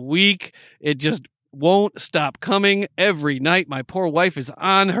of the week. It just won't stop coming every night. My poor wife is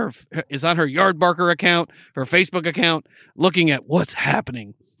on her Yardbarker account, her Facebook account, looking at what's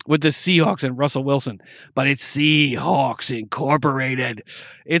happening with the Seahawks and Russell Wilson. But it's Seahawks Incorporated.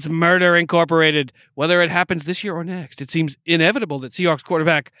 It's Murder Incorporated. Whether it happens this year or next, it seems inevitable that Seahawks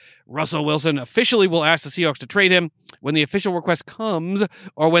quarterback Russell Wilson officially will ask the Seahawks to trade him when the official request comes,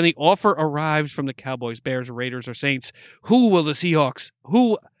 or when the offer arrives from the Cowboys, Bears, Raiders, or Saints. Who with the Seahawks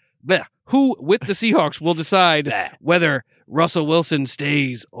will decide whether Russell Wilson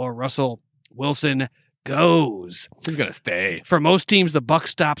stays or Russell Wilson goes? He's going to stay. For most teams, the buck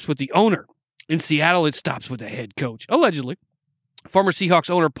stops with the owner. In Seattle, it stops with the head coach, allegedly. Former Seahawks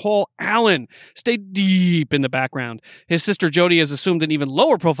owner Paul Allen stayed deep in the background. His sister Jody has assumed an even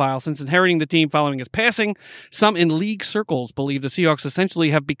lower profile since inheriting the team following his passing. Some in league circles believe the Seahawks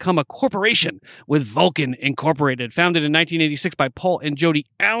essentially have become a corporation with Vulcan Incorporated, founded in 1986 by Paul and Jody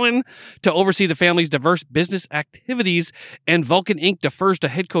Allen to oversee the family's diverse business activities, and Vulcan Inc. defers to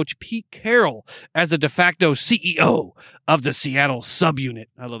head coach Pete Carroll as the de facto CEO of the Seattle subunit.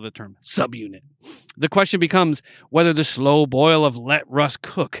 I love the term, subunit. The question becomes whether the slow boil of let Russ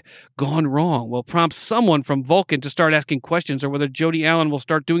cook gone wrong will prompt someone from Vulcan to start asking questions, or whether Jody Allen will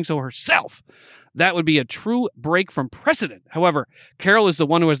start doing so herself. That would be a true break from precedent. However, Carroll is the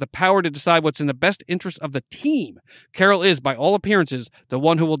one who has the power to decide what's in the best interest of the team. Carroll is, by all appearances, the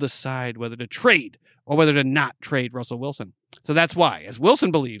one who will decide whether to trade or whether to not trade Russell Wilson. So that's why, as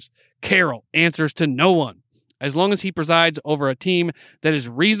Wilson believes, Carroll answers to no one. As long as he presides over a team that is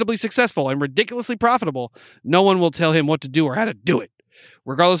reasonably successful and ridiculously profitable, no one will tell him what to do or how to do it.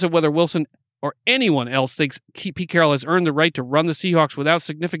 Regardless of whether Wilson or anyone else thinks Pete Carroll has earned the right to run the Seahawks without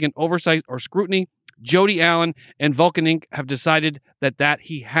significant oversight or scrutiny, Jody Allen and Vulcan Inc. have decided that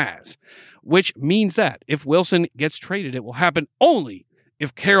he has. Which means that if Wilson gets traded, it will happen only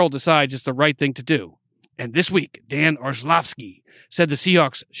if Carroll decides it's the right thing to do. And this week, Dan Orlovsky said the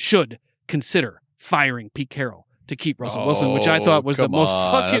Seahawks should consider firing Pete Carroll to keep Russell Wilson, which I thought was the most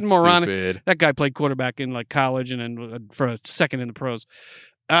fucking moronic. Stupid. That guy played quarterback in like college and then for a second in the pros.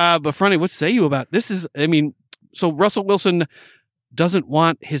 But Franny, what say you about this? So Russell Wilson doesn't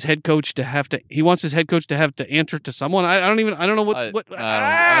want his head coach to have to. He wants his head coach to have to answer to someone. I don't know what.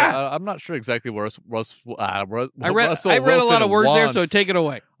 I'm not sure exactly where I read a lot of words there, so take it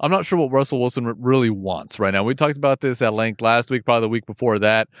away. I'm not sure what Russell Wilson really wants right now. We talked about this at length last week, probably the week before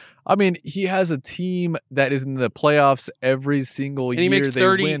that. I mean, he has a team that is in the playoffs every single year. He makes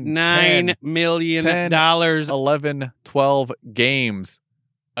 $39 million, 11, 12 games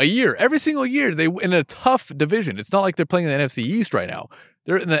a year. Every single year, they in a tough division. It's not like they're playing in the NFC East right now.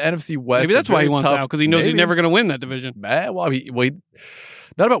 They're in the NFC West. Maybe that's why he wants out, because he knows he's never going to win that division. Not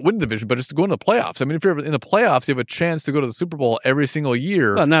about winning the division, but just to go into the playoffs. I mean, if you're in the playoffs, you have a chance to go to the Super Bowl every single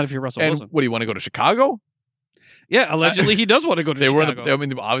year. Well, not if you're Russell Wilson. What, do you want to go to Chicago? Yeah, allegedly he does want to go to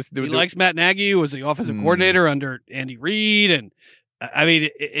Chicago. Obviously, he likes Matt Nagy, who was the offensive coordinator under Andy Reid, and I mean,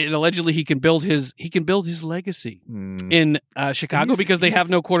 allegedly he can build his legacy in Chicago because they have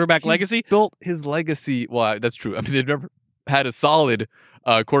no quarterback legacy. Built his legacy. Well, that's true. I mean, they've never had a solid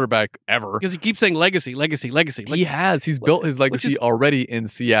quarterback ever because he keeps saying legacy. He has. He's built his legacy already in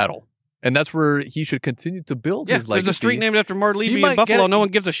Seattle. And that's where he should continue to build his legacy. There's a street named after Mark Levy in Buffalo. No one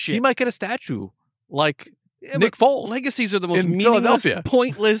gives a shit. He might get a statue like Nick Foles. Legacies are the most meaningless,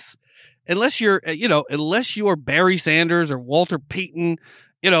 pointless. Unless you're Barry Sanders or Walter Payton,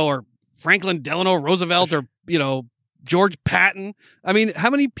 or Franklin Delano Roosevelt or, George Patton. I mean, how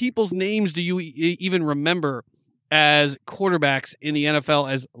many people's names do you even remember as quarterbacks in the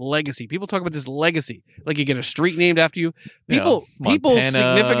NFL as legacy? People talk about this legacy, like you get a street named after you. People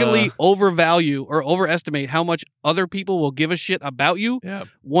significantly overvalue or overestimate how much other people will give a shit about you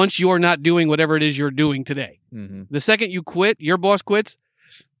once you're not doing whatever it is you're doing today. Mm-hmm. The second you quit, your boss quits,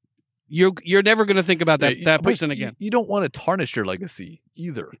 you're never going to think about that person again. You don't want to tarnish your legacy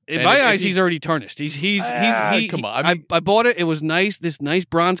either. In my eyes, he's already tarnished. Come on. I bought it. It was nice, this nice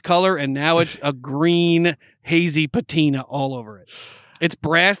bronze color, and now it's a green, hazy patina all over it. It's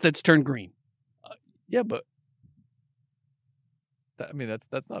brass that's turned green. But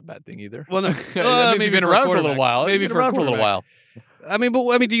that's not a bad thing either. Well, no. That means you've been around for a little while. Maybe for a little while.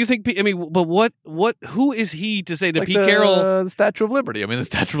 Do you think? Who is he to say that Pete Carroll? The Statue of Liberty. The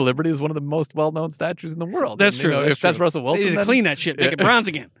Statue of Liberty is one of the most well-known statues in the world. That's true. That's Russell Wilson, they need to clean that shit, make it bronze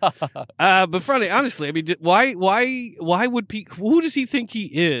again. But Friday, honestly, why would Pete? Who does he think he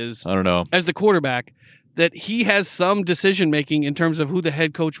is? I don't know. As the quarterback, that he has some decision making in terms of who the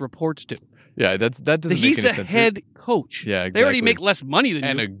head coach reports to. Yeah, that doesn't make any sense. He's the head coach. Yeah, exactly. They already make less money than you.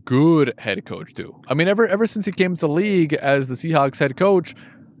 And a good head coach, too. Ever since he came to the league as the Seahawks head coach,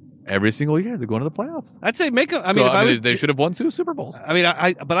 every single year they're going to the playoffs. I'd say they should have won 2 Super Bowls.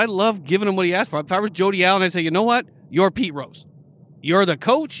 But I love giving him what he asked for. If I was Jody Allen, I'd say, you know what? You're Pete Rose. You're the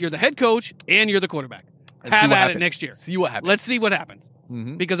coach, you're the head coach, and you're the quarterback. Have at it next year. See what happens. Let's see what happens.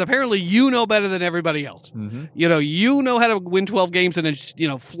 Mm-hmm. Because apparently you know better than everybody else. Mm-hmm. You know how to win 12 games and then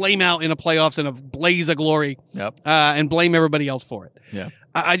flame out in the playoffs in a blaze of glory. Yep. And blame everybody else for it. Yeah.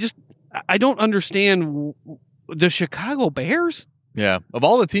 I don't understand the Chicago Bears. Yeah, of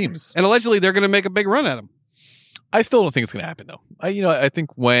all the teams, and allegedly they're going to make a big run at them. I still don't think it's going to happen though. I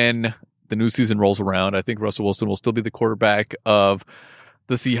think when the new season rolls around, I think Russell Wilson will still be the quarterback of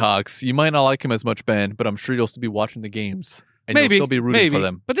the Seahawks. You might not like him as much, Ben, but I'm sure you'll still be watching the games. And Maybe you'll still be rooting for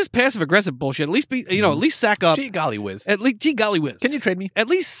them. But this passive aggressive bullshit, at least at least sack up. Gee golly whiz. Gee golly whiz. Can you trade me? At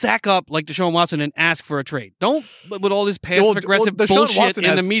least sack up like Deshaun Watson and ask for a trade. Don't with all this passive aggressive bullshit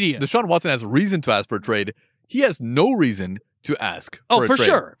in the media. Deshaun Watson has reason to ask for a trade. He has no reason to ask.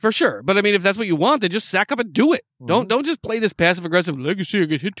 For sure. But I mean, if that's what you want, then just sack up and do it. Mm-hmm. Don't just play this passive aggressive legacy. I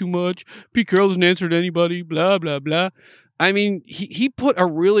get hit too much. Pete Carroll doesn't answer to anybody. Blah blah blah. I mean, he put a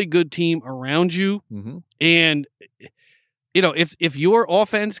really good team around you, and if your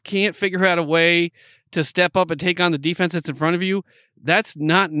offense can't figure out a way to step up and take on the defense that's in front of you, that's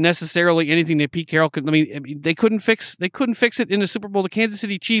not necessarily anything that Pete Carroll could. I mean, they couldn't fix it in the Super Bowl. The Kansas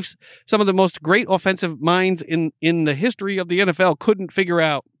City Chiefs, some of the most great offensive minds in the history of the NFL, couldn't figure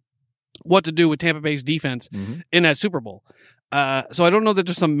out what to do with Tampa Bay's defense in that Super Bowl. So I don't know that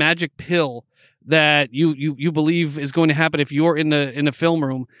there's some magic pill that you believe is going to happen if you're in the film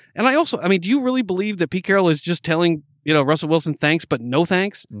room. And do you really believe that Pete Carroll is just telling Russell Wilson thanks but no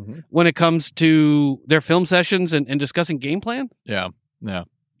thanks when it comes to their film sessions and discussing game plan? Yeah.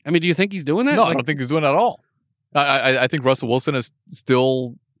 I mean, do you think he's doing that? No, I don't think he's doing that at all. I think Russell Wilson is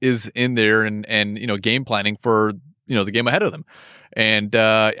still in there and game planning for the game ahead of them. And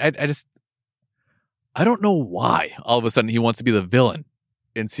I don't know why all of a sudden he wants to be the villain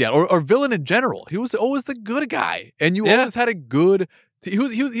in Seattle or villain in general. He was always the good guy, and you always had a good.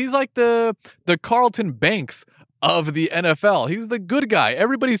 He's like the Carlton Banks of the NFL. He's the good guy.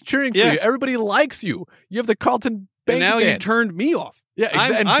 Everybody's cheering for you. Everybody likes you. You have the Carlton Banks. And now dance. you've turned me off. Yeah,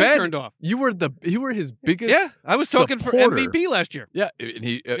 exactly. I'm Ben, turned off. You were his biggest. Yeah, I was talking for MVP last year. Yeah, and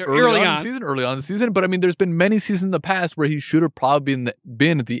he early on in the season. But I mean, there's been many seasons in the past where he should have probably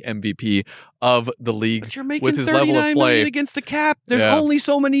been the MVP of the league. But you're making with his level of $39 play million against the cap. There's only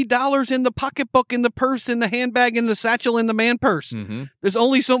so many dollars in the pocketbook, in the purse, in the handbag, in the satchel, in the man purse. There's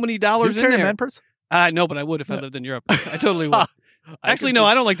only so many dollars in there. Do you carry a man purse? No, but I would if I lived in Europe. I totally would. Actually, no,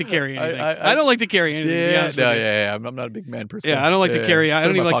 I don't like to carry anything. I don't like to carry anything. Yeah. I'm not a big man person. Yeah, I don't like to carry. I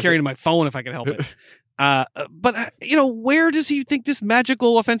don't even like carrying my phone if I can help it. But where does he think this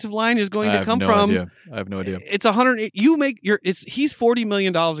magical offensive line is going to come from? I have no idea. It's 100. He's $40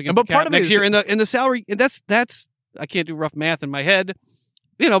 million against the cap next year, and the salary. And that's I can't do rough math in my head.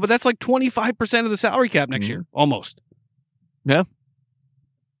 But that's like 25% of the salary cap next year, almost. Yeah.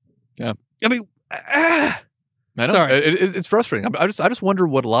 I mean. I know. Sorry. It's frustrating. I just wonder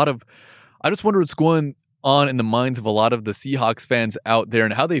what's going on in the minds of a lot of the Seahawks fans out there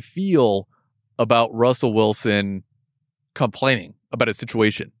and how they feel about Russell Wilson complaining about his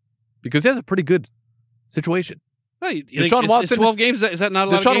situation, because he has a pretty good situation. Hey, Deshaun Watson, 12 games. Is that not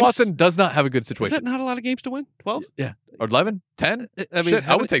a lot of games? Deshaun Watson does not have a good situation. Is that not a lot of games to win? 12? Yeah. Or 11? 10? I mean,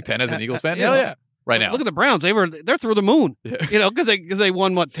 I would take 10 as an Eagles fan. Hell yeah. Right now. Look at the Browns. They're through the moon. Yeah. Because they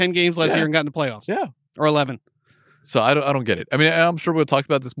won 10 games last year and got in the playoffs. Yeah. Or 11. So I don't get it. I mean, I'm sure we'll talk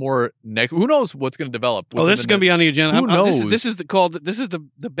about this more next. Who knows what's going to develop? This is going to be on the agenda. Who knows? This is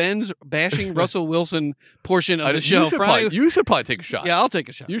the Ben's bashing Russell Wilson portion of the show. You should probably take a shot. Yeah, I'll take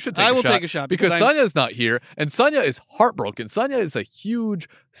a shot. You should take a shot. I will take a shot. Because Sonya's not here, and Sonya is heartbroken. Sonya is a huge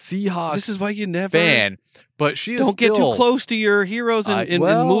Seahawks This is why you never fan, but she is don't get too close to your heroes in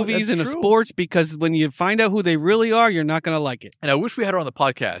movies and in sports, because when you find out who they really are, you're not going to like it. And I wish we had her on the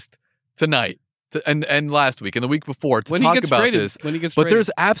podcast tonight. And last week and the week before to talk about this, but there's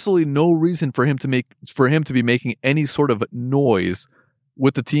absolutely no reason for him to be making any sort of noise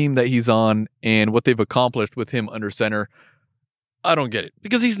with the team that he's on and what they've accomplished with him under center. I don't get it,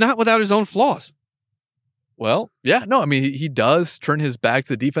 because he's not without his own flaws. Well, yeah, no, I mean he does turn his back to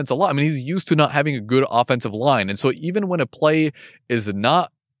the defense a lot. I mean, he's used to not having a good offensive line, and so even when a play is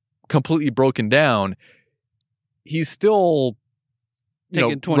not completely broken down, he's still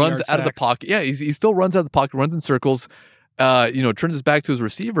runs out of the pocket. Yeah, he still runs out of the pocket, runs in circles, turns his back to his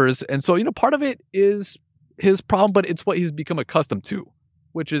receivers. And so, part of it is his problem, but it's what he's become accustomed to,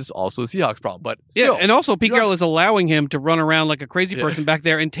 which is also the Seahawks' problem. But still, and also Pete Carroll is allowing him to run around like a crazy person back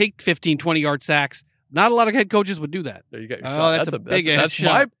there and take 15, 20-yard sacks. Not a lot of head coaches would do that. There you go. That's a big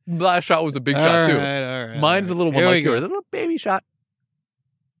shot. My last shot was a big shot, too. All right. Mine's a little one like yours. A little baby shot.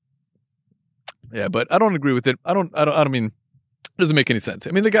 Yeah, but I don't agree with it. I don't mean... It doesn't make any sense.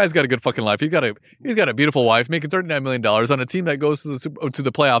 I mean, the guy's got a good fucking life. He's got a beautiful wife, making $39 million on a team that goes to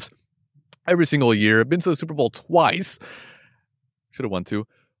the playoffs every single year. Been to the Super Bowl twice. Should have won 2,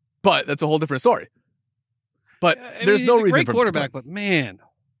 but that's a whole different story. But there's no reason for him. Great quarterback, but man,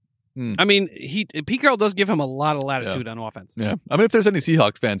 I mean, Pete Carroll does give him a lot of latitude on offense. Yeah, I mean, if there's any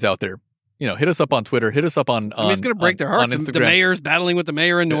Seahawks fans out there, hit us up on Twitter. Hit us up on. He's going to break their hearts. The mayor's battling with the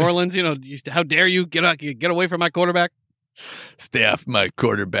mayor in New Orleans. How dare you get away from my quarterback? Stay off my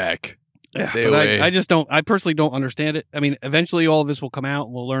quarterback. Yeah, Stay but away. I personally don't understand it. I mean, eventually all of this will come out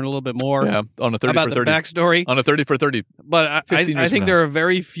and we'll learn a little bit more Yeah, on a 30 about for the 30. backstory. On a 30 for 30. But 15 I years think from there are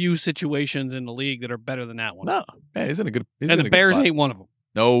very few situations in the league that are better than that one. No, man, he's in a good. He's And in the a good Bears spot. ain't one of them.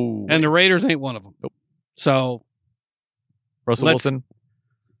 No, And the Raiders ain't one of them. Nope. So Russell let's- Wilson.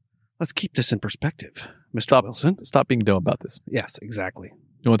 let's keep this in perspective, Mr. Stop. Wilson. Stop being dumb about this. Yes, exactly.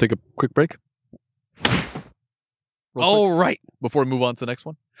 You want to take a quick break? Real All quick, right. before we move on to the next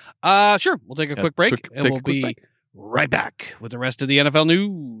one. Sure. We'll take a Yeah, quick break take and a we'll quick be break. right back with the rest of the NFL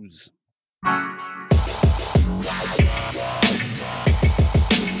news.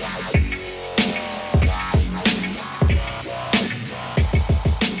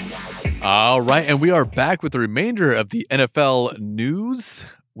 All right, and we are back with the remainder of the NFL news.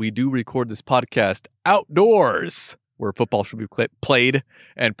 We do record this podcast outdoors, where football should be played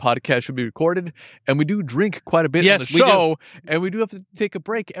and podcast should be recorded. And we do drink quite a bit Yes, on the we do. show, and we do have to take a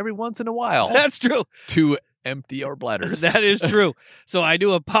break every once in a while That's true. to empty our bladders. That is true. So I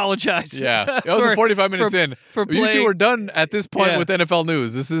do apologize. Yeah, it was 45 minutes in. for Usually playing. we're done at this point Yeah. with NFL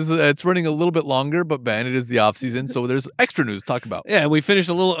news. This is it's running a little bit longer, but man, it is the off season, so there's extra news to talk about. Yeah, we finished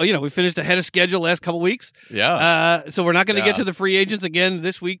we finished ahead of schedule last couple weeks. Yeah, So we're not going to Yeah. get to the free agents again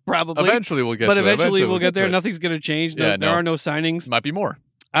this week, probably. eventually we'll get. But to it. eventually we'll get to there. it. Nothing's going to change. No, Yeah, there no. are no signings. Might be more.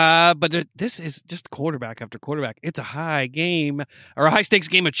 This is just quarterback after quarterback. It's a high stakes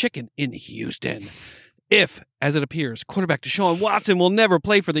game of chicken in Houston. If, as it appears, quarterback Deshaun Watson will never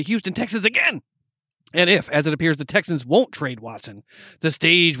play for the Houston Texans again. And if, as it appears, the Texans won't trade Watson, the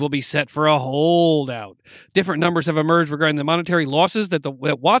stage will be set for a holdout. Different numbers have emerged regarding the monetary losses that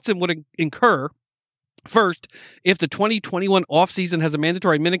Watson would incur. First, if the 2021 offseason has a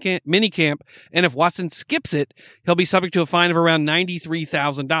mandatory minicamp, and if Watson skips it, he'll be subject to a fine of around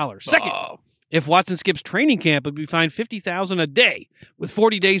 $93,000. Second, if Watson skips training camp, he'll be fined $50,000 a day, with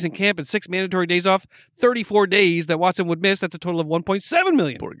 40 days in camp and 6 mandatory days off, 34 days that Watson would miss. That's a total of $1.7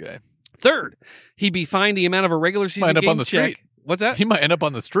 million. Poor guy. Third, he'd be fined the amount of a regular season Might end up game on the check. street. What's that? He might end up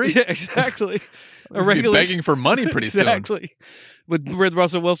on the street. Yeah, exactly. He's gonna be begging for money pretty soon. Exactly. With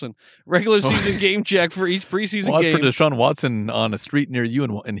Russell Wilson. Regular season game check for each preseason Watch game. for Deshaun Watson on a street near you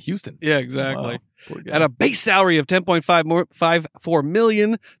in Houston. Yeah, exactly. Wow. Poor guy. At a base salary of $10.54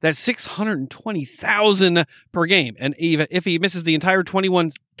 million, that's $620,000 per game. And even if he misses the entire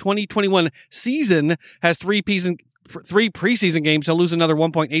 2021 season, has three preseason games, he'll lose another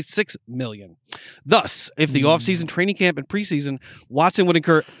 $1.86 million. Thus, if the offseason training camp and preseason, Watson would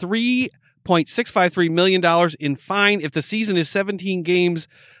incur $3.653 million in fine. If the season is 17 games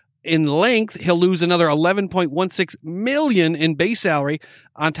in length, he'll lose another $11.16 million in base salary.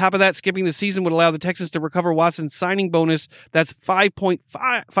 On top of that, skipping the season would allow the Texans to recover Watson's signing bonus. That's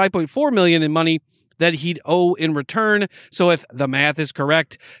 $5.4 million in money that he'd owe in return. So if the math is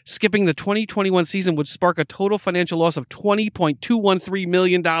correct, skipping the 2021 season would spark a total financial loss of $20.213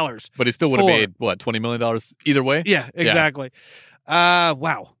 million. But he still would have made, what, $20 million either way? Yeah, exactly.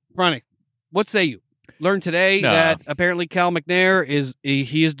 Wow. Ronnie, what say you? Learned today that apparently Cal McNair is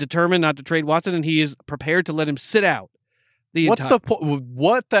determined not to trade Watson, and he is prepared to let him sit out. What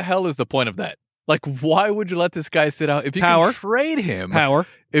the hell is the point of that? Like, why would you let this guy sit out? If you can trade him,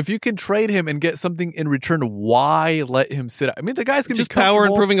 if you can trade him and get something in return, why let him sit out? I mean, the guy's going to be power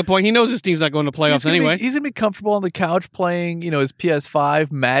and proving a point. He knows his team's not going to playoffs anyway. He's going to be comfortable on the couch playing, his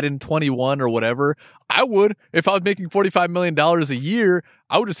PS5, Madden 21 or whatever. I would, if I was making $45 million a year,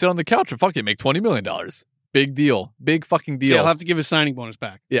 I would just sit on the couch and fucking make $20 million. Big deal. Big fucking deal. Yeah, he'll have to give his signing bonus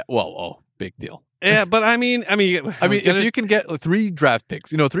back. Yeah, well, big deal. Yeah, but I mean, if you can get 3 draft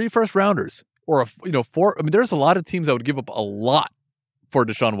picks, 3 first rounders, or 4. I mean, there's a lot of teams that would give up a lot for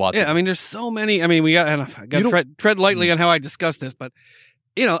Deshaun Watson. Yeah, I mean, there's so many. I mean, I got to tread lightly on how I discuss this, but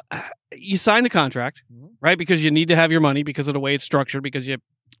you sign the contract, right? Because you need to have your money because of the way it's structured. Because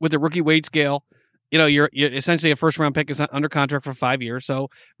with the rookie wage scale, you're essentially a first round pick is under contract for 5 years. So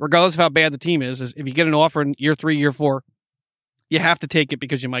regardless of how bad the team is if you get an offer in year 3, year 4, you have to take it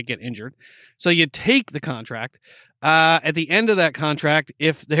because you might get injured. So you take the contract. At the end of that contract,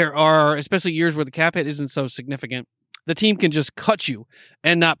 if there are, especially years where the cap hit isn't so significant, the team can just cut you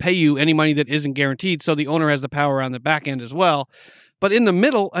and not pay you any money that isn't guaranteed. So the owner has the power on the back end as well. But in the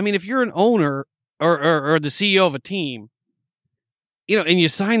middle, I mean, if you're an owner or the CEO of a team, and you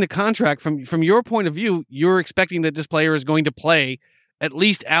sign the contract from your point of view, you're expecting that this player is going to play at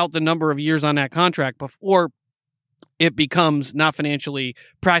least out the number of years on that contract before it becomes not financially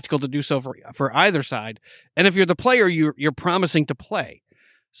practical to do so for either side. And if you're the player, you're promising to play.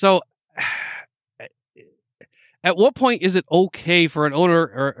 So at what point is it okay for an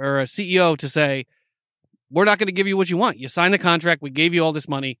owner or a CEO to say, we're not going to give you what you want. You signed the contract. We gave you all this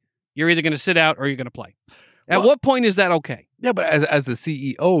money. You're either going to sit out or you're going to play. At what point is that okay? Yeah, but as the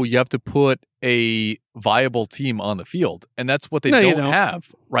CEO, you have to put a viable team on the field, and that's what they don't have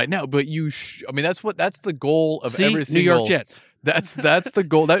right now. But that's the goal of every single New York Jets. That's the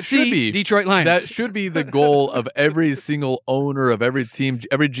goal. That should be Detroit Lions. That should be the goal of every single owner of every team,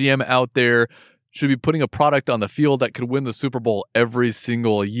 every GM out there should be putting a product on the field that could win the Super Bowl every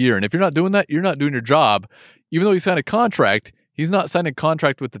single year. And if you're not doing that, you're not doing your job. Even though you signed a contract, he's not signing a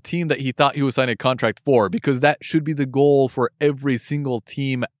contract with the team that he thought he was signing a contract for, because that should be the goal for every single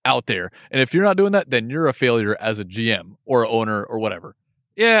team out there. And if you're not doing that, then you're a failure as a GM or owner or whatever.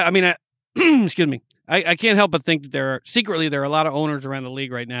 Yeah, I mean, excuse me. I can't help but think that there are a lot of owners around the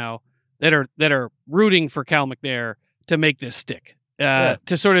league right now that are rooting for Cal McNair to make this stick,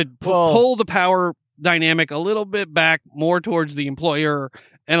 to sort of pull the power dynamic a little bit back more towards the employer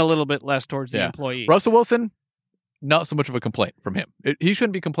and a little bit less towards the employee. Russell Wilson, not so much of a complaint from him. He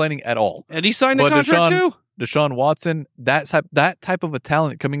shouldn't be complaining at all. And he signed a contract too? Deshaun Watson, that type of a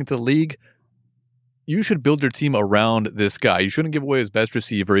talent coming into the league, you should build your team around this guy. You shouldn't give away his best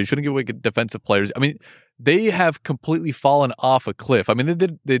receiver. You shouldn't give away defensive players. I mean, they have completely fallen off a cliff. I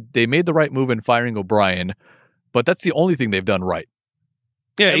mean, they made the right move in firing O'Brien, but that's the only thing they've done right.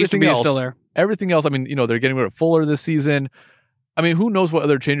 Yeah, everything else is still there. Everything else, I mean, they're getting rid of Fuller this season. I mean, who knows what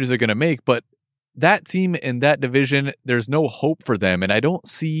other changes they're going to make, but that team in that division, there's no hope for them, and I don't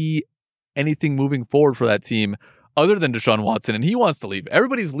see anything moving forward for that team other than Deshaun Watson, and he wants to leave.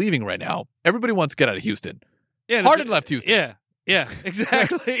 Everybody's leaving right now. Everybody wants to get out of Houston. Yeah, Harden left Houston. Yeah,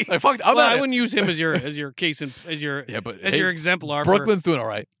 exactly. I wouldn't use him as your case and as your exemplar. Brooklyn's doing all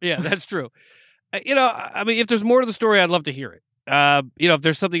right. Yeah, that's true. I mean, if there's more to the story, I'd love to hear it. If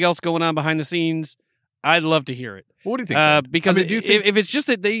there's something else going on behind the scenes, I'd love to hear it. What do you think? Because if it's just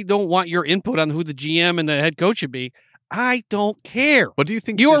that they don't want your input on who the GM and the head coach should be, I don't care. But do you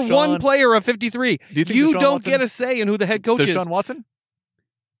think you're one player of 53? You don't get a say in who the head coach is. Deshaun Watson?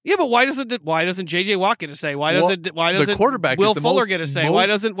 Yeah, but why doesn't JJ Watt get a say? Why doesn't the quarterback Will Fuller get a say? Why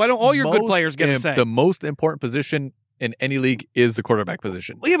don't all your good players get a say? The most important position in any league is the quarterback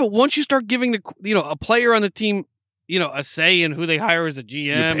position. Well, yeah, but once you start giving a player on the team, a say in who they hire as the GM,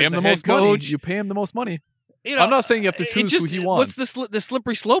 you pay him the most coach, money. You pay him the most money. I'm not saying you have to choose who he wants. What's the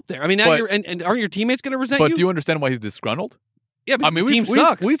slippery slope there? I mean, now and aren't your teammates going to resent you? But do you understand why he's disgruntled? Yeah, but the team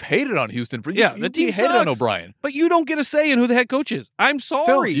sucks. We've hated on Houston for years. The team hated sucks. on O'Brien. But you don't get a say in who the head coach is. I'm sorry.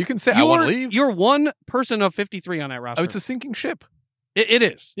 Still, you can say I want to leave. You're one person of 53 on that roster. I mean, it's a sinking ship. It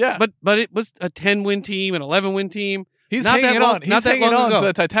is. Yeah. But it was a 10-win team, an 11-win team. He's hanging on. He's hanging on to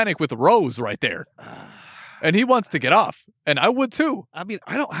the Titanic with Rose right there. And he wants to get off. And I would too. I mean,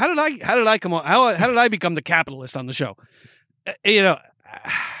 how did I come on? How did I become the capitalist on the show? It's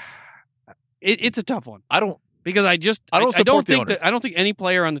a tough one. I don't think any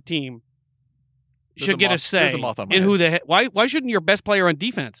player on the team should get a say in who the why shouldn't your best player on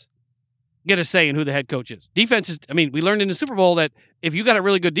defense get a say in who the head coach is? Defense is, I mean, we learned in the Super Bowl that if you got a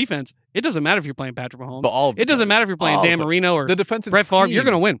really good defense, it doesn't matter if you're playing Patrick Mahomes. It doesn't matter if you're playing Dan Marino or Brett Favre, you're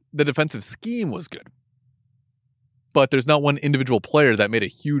going to win. The defensive scheme was good. But there's not one individual player that made a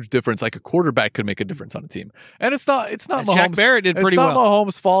huge difference. Like a quarterback could make a difference on a team, and it's not Mahomes. Shaq Barrett did pretty well. It's not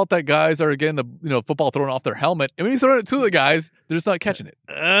Mahomes' fault that guys are getting the football thrown off their helmet. And when you throw it to the guys, they're just not catching it.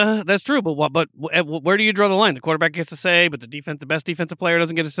 That's true. But where do you draw the line? The quarterback gets a say, but the best defensive player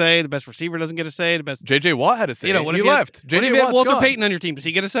doesn't get a say. The best receiver doesn't get a say. The best JJ Watt had a say. What he if left? What if you had Walter Payton on your team? Does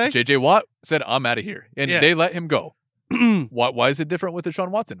he get a say? JJ Watt said, "I'm out of here," and they let him go. Why is it different with Deshaun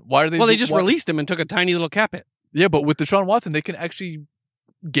Watson? Why are they? Well, they just released him and took a tiny little cap hit. Yeah, but with Deshaun Watson, they can actually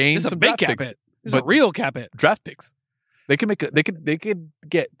gain some big draft cap picks. hit. It's a real cap hit. Draft picks. They can could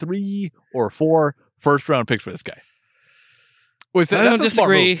get 3 or 4 first-round picks for this guy. I don't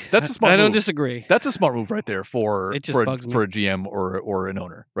disagree. That's a smart move. I don't disagree. That's a smart move right there for a GM or an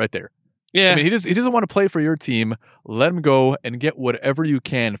owner right there. Yeah, I mean, he doesn't want to play for your team. Let him go and get whatever you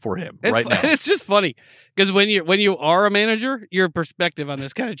can for him right now. It's just funny because when you are a manager, your perspective on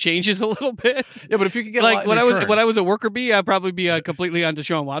this kind of changes a little bit. Yeah, but if you could get when I was a worker bee, I'd probably be completely on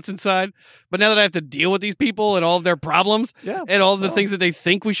Deshaun Watson's side. But now that I have to deal with these people and all of their problems, and all of the things that they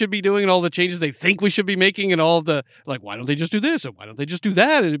think we should be doing, and all the changes they think we should be making, and all of the why don't they just do this and why don't they just do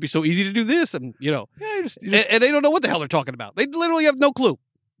that? And it'd be so easy to do this, and and they don't know what the hell they're talking about. They literally have no clue.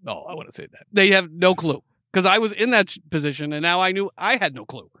 No, I wouldn't say that. They have no clue because I was in that position and now I knew I had no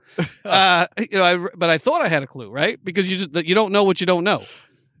clue. But I thought I had a clue, right? Because you don't know what you don't know.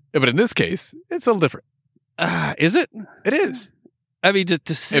 Yeah, but in this case, it's a little different. Is it? It is. I mean,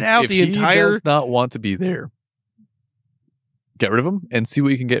 to sit out the entire. If he does not want to be there, get rid of him and see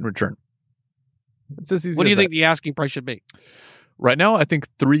what you can get in return. It's as easy What do as you that. think the asking price should be? Right now, I think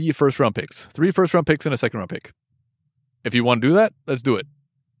 3 first-round picks. 3 first-round picks and a second-round pick. If you want to do that, let's do it.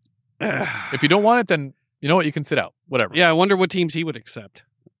 If you don't want it, then you know what? You can sit out. Whatever. Yeah, I wonder what teams he would accept.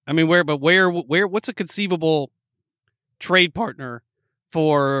 I mean, what's a conceivable trade partner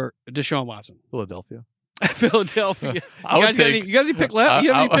for Deshaun Watson? Philadelphia. Philadelphia. I would take. You got any pick left?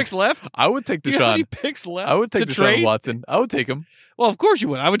 You have any picks left? I would take You have any Deshaun. picks left? I would take to Deshaun trade? Watson. I would take him. Well, of course you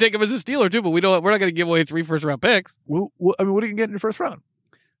would. I would take him as a Steeler too, but we're not going to give away 3 first-round picks. Well, I mean, what do you get in your first round?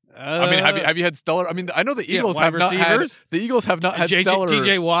 I mean, have you had stellar? I mean, I know the Eagles wide have not had. receivers. The Eagles have not had stellar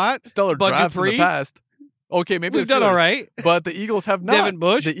T.J. Watt, stellar Bud drafts in Dupree. the past. Okay, maybe we've the done all Steelers, right. but the Eagles have not. Devin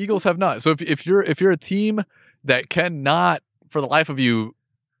Bush. The Eagles have not. So if you're a team that cannot, for the life of you,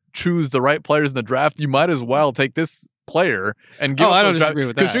 choose the right players in the draft, you might as well take this player and give. I don't disagree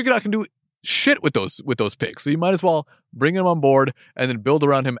with that because you're not going to do shit with those picks. So you might as well bring him on board and then build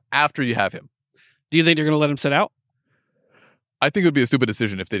around him after you have him. Do you think they're going to let him sit out? I think it would be a stupid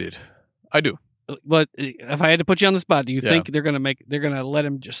decision if they did. I do. But if I had to put you on the spot, do you think they're going to let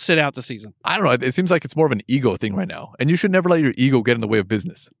him just sit out the season? I don't know. It seems like it's more of an ego thing right now, and you should never let your ego get in the way of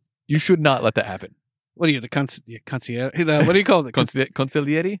business. You should not let that happen. What are you, the conciliere? What do you call it?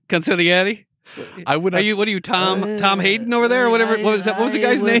 Consigliere? Conciliere? I would. What are you, Tom Hayden over there, or whatever? What was the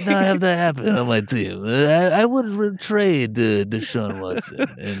guy's name? I would not have that happen on my team. I would trade Deshaun Watson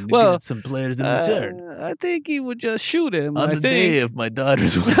and get some players in return. I think he would just shoot him. On the day of my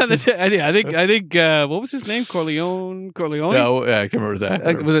daughter's wedding. I think. What was his name? Corleone. Yeah, I can't remember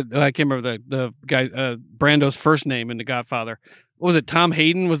that. I can't remember the guy. Brando's first name in The Godfather. What was it? Tom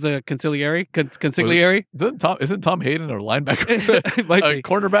Hayden was the consigliere. Isn't Tom Hayden our linebacker? It might be.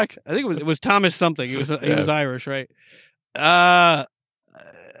 Cornerback? I think it was Thomas something. He was Irish, right? I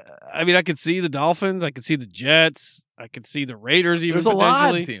mean, I could see the Dolphins. I could see the Jets. I could see the Raiders. Even there's a potentially.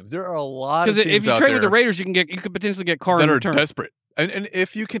 lot of teams. There are a lot of teams Because if you out trade with there the Raiders, you could potentially get Carr that in are return. desperate. And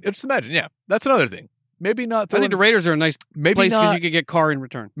if you can, just imagine. Yeah, that's another thing. Maybe not. I think the Raiders are a nice place because you could get Carr in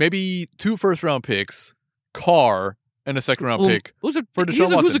return. Maybe 2 first-round picks, Carr, and a second-round pick for Deshaun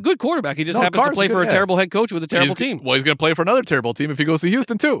Watson. Who's a good quarterback. He just happens to play for a terrible head coach with a terrible team. Well, he's going to play for another terrible team if he goes to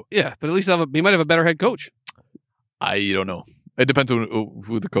Houston, too. Yeah, but at least he might have a better head coach. I don't know. It depends on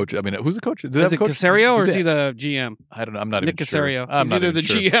who the coach is. I mean, who's the coach? Is it Caserio or is he the GM? I don't know. I'm not Nick even sure. Caserio. I'm He's not either even the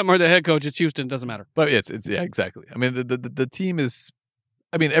sure. GM or the head coach. It's Houston. Doesn't matter. But it's yeah, exactly. I mean, the team is.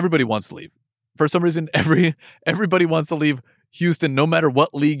 I mean, everybody wants to leave. For some reason, everybody wants to leave Houston, no matter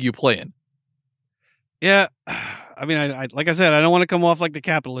what league you play in. Yeah, I mean, I like I said, I don't want to come off like the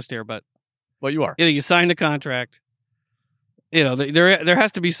capitalist here, but Well, you are. You sign the contract. There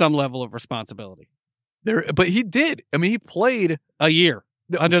has to be some level of responsibility. But he did. I mean, he played a year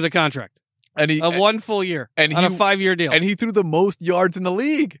under the contract, and one full year, and on a 5-year deal, and he threw the most yards in the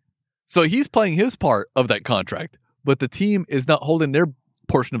league. So he's playing his part of that contract, but the team is not holding their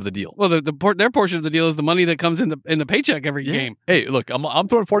portion of the deal. Well, their portion of the deal is the money that comes in the paycheck every game. Hey, look, I'm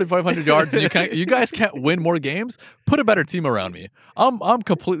throwing 4,500 yards, and you guys can't win more games. Put a better team around me. I'm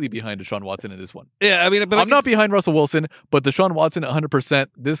completely behind Deshaun Watson in this one. Yeah, I mean, but I'm not behind Russell Wilson, but Deshaun Watson 100%.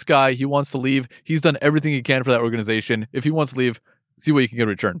 This guy, he wants to leave. He's done everything he can for that organization. If he wants to leave, see what you can get in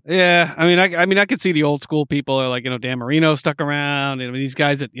return. Yeah, I mean, I could see the old school people are like, Dan Marino stuck around, and these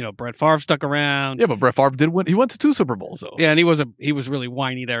guys that Brett Favre stuck around. Yeah, but Brett Favre did win. He went to 2 Super Bowls though. Yeah, and he was really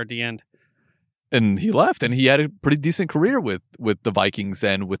whiny there at the end. And he left, and he had a pretty decent career with the Vikings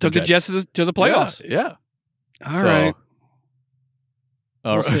and with the Jets to the playoffs. Yeah. All right.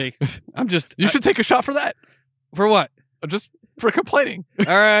 We'll see. You should take a shot for that. For what? Just for complaining. All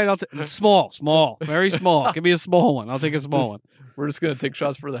right, I'll small, very small. Give me a small one. I'll take a small one. We're just gonna take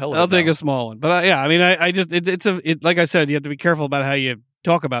shots for the hell of it. I'll take a small one, but yeah, I mean, I just like I said, you have to be careful about how you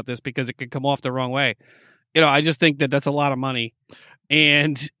talk about this because it could come off the wrong way. I just think that's a lot of money,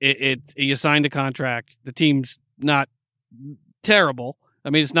 and you signed a contract. The team's not terrible. I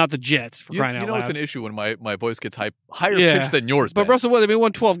mean, it's not the Jets for crying out loud. It's an issue when my voice gets higher pitched than yours. But Russell Wilson, they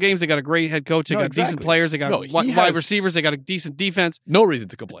won 12 games. They got a great head coach. They got decent players. They got wide receivers. They got a decent defense. No reason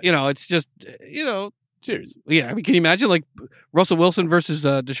to complain. It's just Cheers. Yeah, I mean, can you imagine like Russell Wilson versus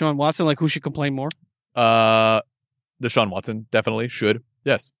Deshaun Watson? Like, who should complain more? Deshaun Watson definitely should.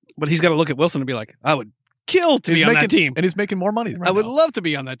 Yes, but he's got to look at Wilson and be like, I would kill to be on that team, and he's making more money. I would love to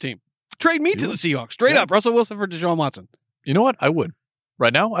be on that team. Trade me to the Seahawks, straight up. Russell Wilson for Deshaun Watson. You know what? I would.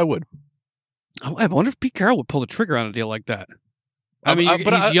 Right now, I would. I wonder if Pete Carroll would pull the trigger on a deal like that. I mean,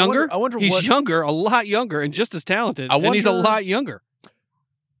 he's younger. I wonder he's younger, a lot younger, and just as talented. And he's a lot younger.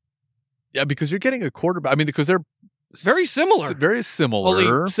 Yeah, because you're getting a quarterback. I mean, because they're very similar. Very similar.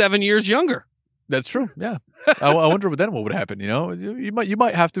 Only 7 years younger. That's true. Yeah. I wonder then what would happen. You know, you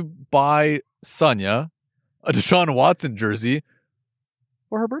might have to buy Sonya a Deshaun Watson jersey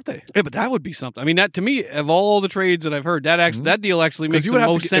for her birthday. Yeah, but that would be something. I mean, that to me, of all the trades that I've heard, that deal actually makes the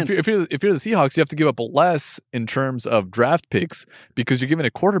most sense. If you're the Seahawks, you have to give up less in terms of draft picks because you're giving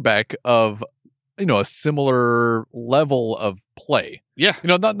a quarterback of, you know, a similar level of play. Yeah. You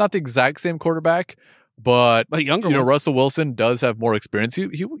know, not the exact same quarterback, but a younger you know, one. Russell Wilson does have more experience.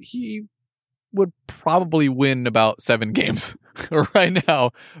 He would probably win about 7 games right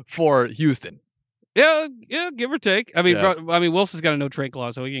now for Houston. Yeah, give or take. I mean, Wilson's got a no trade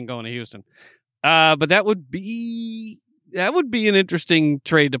clause, so he can go into Houston. But that would be an interesting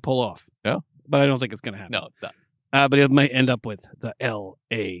trade to pull off. Yeah, but I don't think it's going to happen. No, it's not. But it might end up with the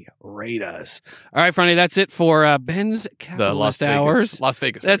L.A. Raiders. All right, Franny, that's it for Ben's Capitalist Hours. Las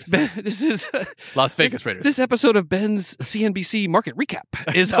Vegas. That's Ben. This is Las Vegas Raiders. This episode of Ben's CNBC Market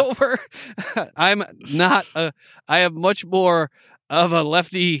Recap is over. I am much more of a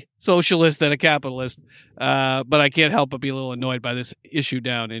lefty socialist than a capitalist, but I can't help but be a little annoyed by this issue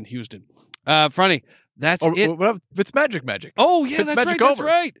down in Houston. Franny, that's it. Fitzmagic. Oh yeah, that's right. That's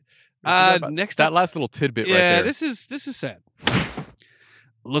right. Next that up, last little tidbit right there. Yeah, this is sad.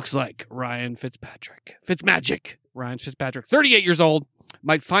 Looks like Ryan Fitzpatrick, 38 years old,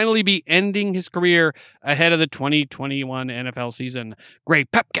 might finally be ending his career ahead of the 2021 NFL season.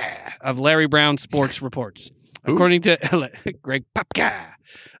 Greg Pepka of Larry Brown Sports reports. According to Greg Pepka.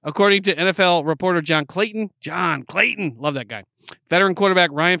 According to NFL reporter John Clayton, love that guy. Veteran quarterback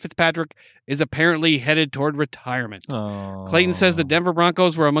Ryan Fitzpatrick is apparently headed toward retirement. Oh. Clayton says the Denver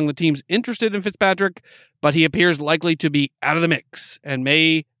Broncos were among the teams interested in Fitzpatrick, but he appears likely to be out of the mix and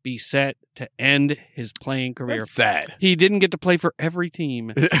may be set to end his playing career. That's sad. He didn't get to play for every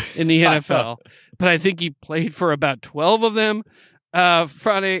team in the NFL, but I think he played for about 12 of them.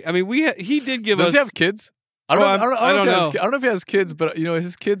 Friday, I mean, he did give us. Does he have kids? I don't know if he has kids, but you know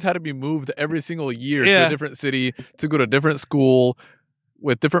his kids had to be moved every single year to a different city to go to a different school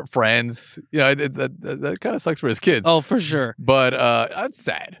with different friends. You know, that kind of sucks for his kids. Oh, for sure. But I'm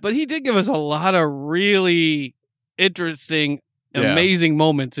sad. But he did give us a lot of really interesting, amazing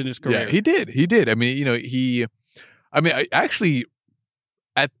moments in his career. Yeah, he did. I mean, you know, I actually.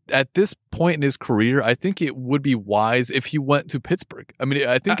 At this point in his career, I think it would be wise if he went to Pittsburgh. I mean,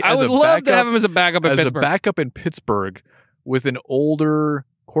 I think I would love to have him as a backup in Pittsburgh. As a backup in Pittsburgh with an older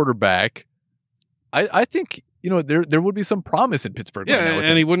quarterback, I think, you know, there would be some promise in Pittsburgh. Yeah, right now with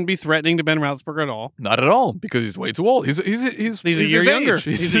and him. he wouldn't be threatening to Ben Roethlisberger at all. Not at all, because he's way too old. He's a year younger.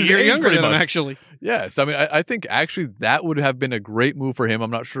 He's a year younger than him, actually. Yes, I mean, I think actually that would have been a great move for him. I'm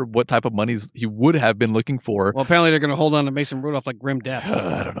not sure what type of money he would have been looking for. Well, apparently they're going to hold on to Mason Rudolph like grim death.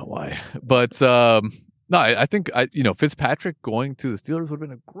 I don't know why, but no, I think Fitzpatrick going to the Steelers would have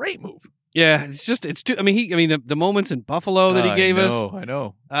been a great move. Yeah, it's too. I mean, the moments in Buffalo that he gave us. I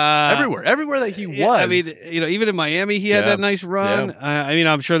know. Everywhere that he was. I mean, you know, even in Miami, he had that nice run. Yeah. I mean,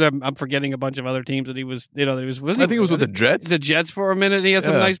 I'm sure that I'm forgetting a bunch of other teams that he was. You know, I think he was with the Jets. The Jets for a minute. He had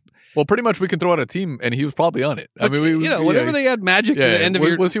some nice. Well, pretty much we can throw out a team, and he was probably on it. But, I mean, whenever they had Magic to the end of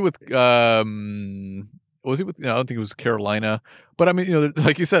your. Was he with? Was he with? I don't think it was Carolina. But I mean, you know,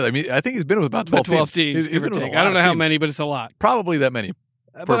 like you said, I mean, I think he's been with about 12 teams. He's been with I don't know how many, but it's a lot. Probably that many.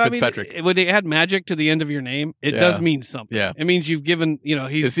 For Fitzpatrick. I mean, when they add Magic to the end of your name, it does mean something. Yeah. It means you've given, you know,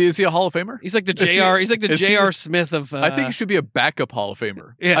 is he a Hall of Famer? He's like the JR. He's like the J.R. Smith of. I think he should be a backup Hall of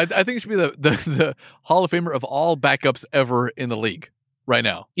Famer. Yeah. I think he should be the Hall of Famer of all backups ever in the league right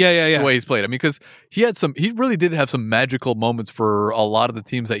now. Yeah. The way he's played. I mean, because he really did have some magical moments for a lot of the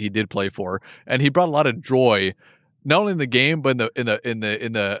teams that he did play for, and he brought a lot of joy, not only in the game but in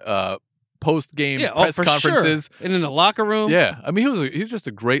the post-game press conferences. Sure. And in the locker room. Yeah. I mean, he's just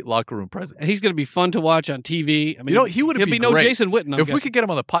a great locker room presence. And he's going to be fun to watch on TV. I mean, you know, he'll be no Jason Witten. If we could get him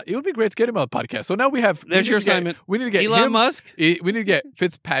on the pod, it would be great to get him on the podcast. So now we have... There's your assignment. We need to get Elon Musk. We need to get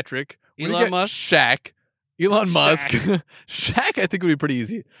Fitzpatrick. Elon Musk. Shaq. Elon Musk. Shaq, I think, would be pretty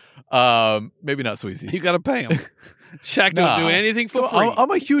easy. Maybe not so easy. You got to pay him. Shaq don't do anything for free.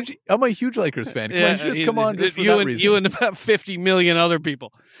 I'm a huge Lakers fan. Come on, just for that reason. You and about 50 million other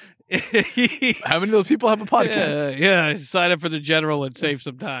people. How many of those people have a podcast? Yeah, sign up for the General and save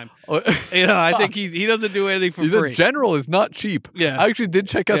some time. You know, I think he doesn't do anything for free. The General is not cheap. Yeah, I actually did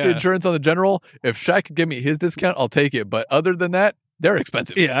check out the insurance on the General. If Shaq could give me his discount, I'll take it. But other than that, they're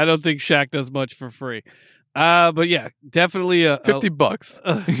expensive. Yeah, I don't think Shaq does much for free. But yeah, definitely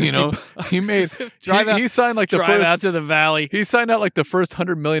 $50. You know, he made drive out, he signed like the drive first out to the valley. He signed out like the first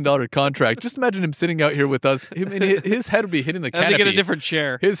 $100 million contract. Just imagine him sitting out here with us. His head would be hitting the I have canopy. to get a different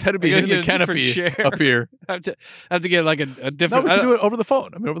chair. His head would be hitting the canopy up here. I have to get like a different. No, we can do it over the phone.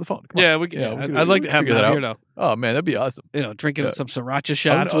 I mean, over the phone. Come on. Yeah, we can. I'd like to have him out here though. Oh man, that'd be awesome. You know, drinking some sriracha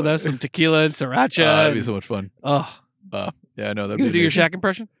shots with us, some tequila and sriracha. That'd be so much fun. Oh, yeah, I know. That'd you be gonna do your Shaq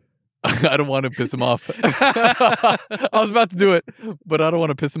impression? I don't want to piss him off. I was about to do it, but I don't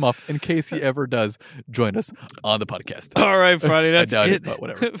want to piss him off in case he ever does join us on the podcast. All right, Friday. That's I doubt it, but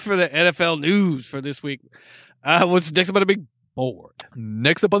whatever. For the NFL news for this week. What's next about a big board?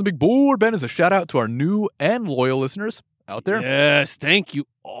 Next up on the big board, Ben, is a shout out to our new and loyal listeners out there. Yes, thank you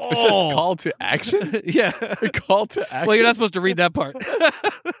all. It says call to action? Yeah. A call to action? Well, you're not supposed to read that part.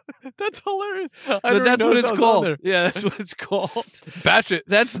 That's hilarious. But that's what it's called. Yeah, that's what it's called. Bash it.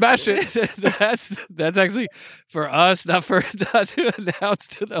 Smash it. That's actually for us, not to announce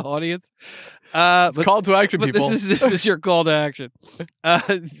to the audience. It's call to action, people. This is your call to action.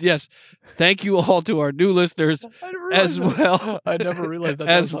 Yes, thank you all to our new listeners as well. I never realized that.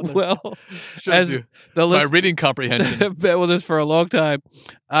 As well as my reading comprehension. Been with us for a long time.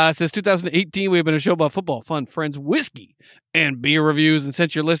 Since 2018, we've been a show about football, fun, friends, whiskey, and beer reviews. And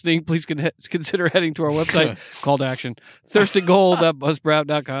since you're listening, please consider heading to our website, call to action,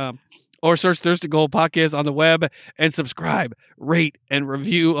 thirstandgold.buzzsprout.com. Or search Thirst and Gold Podcast on the web and subscribe, rate, and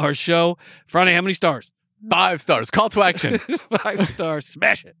review our show. Friday, how many stars? 5 stars. Call to action. 5 stars.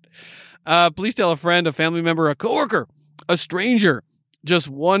 Smash it. Please tell a friend, a family member, a coworker, a stranger, just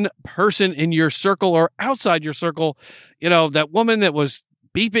one person in your circle or outside your circle. You know, that woman that was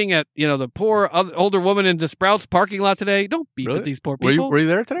beeping at, the poor older woman in the Sprouts parking lot today. Don't beep at these poor people. Were you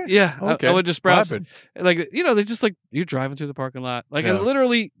there today? Yeah. Okay. I went to Sprouts. What happened? Like, they're just like, you're driving through the parking lot. Like, and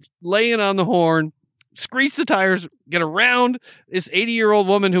literally laying on the horn, screech the tires, get around this 80-year-old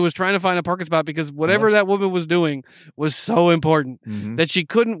woman who was trying to find a parking spot because whatever that woman was doing was so important that she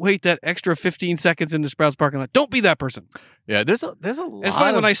couldn't wait that extra 15 seconds in the Sprouts parking lot. Don't be that person. Yeah, there's a lot. It's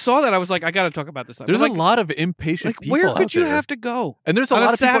funny when I saw that I was like, I got to talk about this. There's a lot of impatient people. Where could you there. have to go? And there's on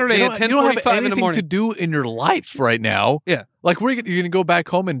lot a of people, Saturday at 10:45 you don't have anything in the morning to do in your life right now. Yeah, like you're gonna go back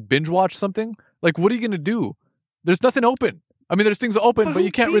home and binge watch something. Like, what are you gonna do? There's nothing open. I mean, there's things open, but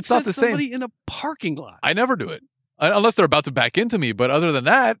you can't. It's not the same. Somebody in a parking lot. I never do it. Unless they're about to back into me, but other than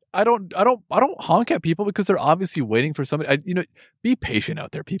that, I don't honk at people because they're obviously waiting for somebody. Be patient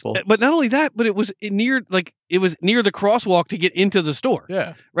out there, people. But not only that, but it was near the crosswalk to get into the store.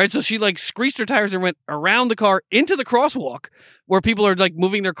 Yeah, right. So she screeched her tires and went around the car into the crosswalk where people are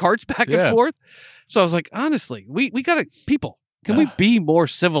moving their carts back and forth. So I was like, honestly, we gotta people. Can we be more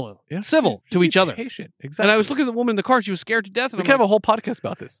civil to each other? Patient, exactly. And I was looking at the woman in the car; she was scared to death. And we can have a whole podcast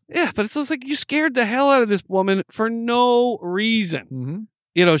about this. Yeah, but it's just like you scared the hell out of this woman for no reason.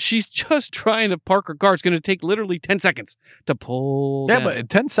 Mm-hmm. She's just trying to park her car. It's going to take literally 10 seconds to pull. Yeah, down. but in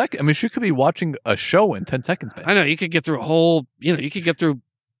 10 seconds, I mean, she could be watching a show in 10 seconds. Man. I know you could get through a whole. You could get through.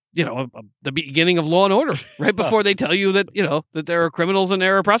 The beginning of Law and Order right before they tell you that that there are criminals and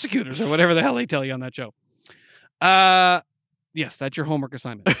there are prosecutors or whatever the hell they tell you on that show. Yes, that's your homework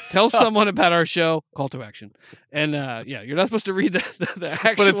assignment. Tell someone about our show. Call to action. And you're not supposed to read the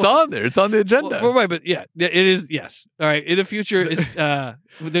actual. But it's on there. It's on the agenda. Well, right, but yeah, it is. Yes. All right. In the future,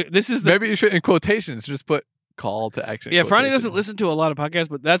 this is maybe you should in quotations just put call to action. Yeah, Franny doesn't listen to a lot of podcasts,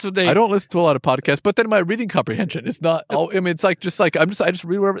 but that's what I don't listen to a lot of podcasts, but then my reading comprehension is not. It's I just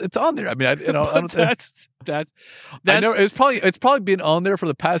read wherever it's on there. I mean, I don't. That's. It's probably been on there for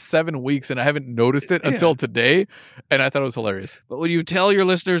the past 7 weeks, and I haven't noticed it until today, and I thought it was hilarious. But when you tell your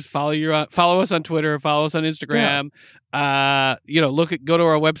listeners, follow us on Twitter, follow us on Instagram, go to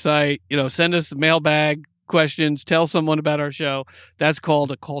our website, send us mailbag questions, tell someone about our show. That's called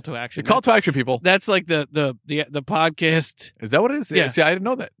a call to action. Call to action, people. That's like the podcast. Is that what it is? Yeah. See, I didn't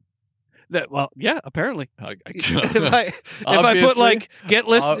know that. Apparently. If I put get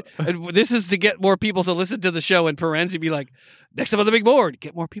listen, this is to get more people to listen to the show. In parentheses, be like, next up on the big board,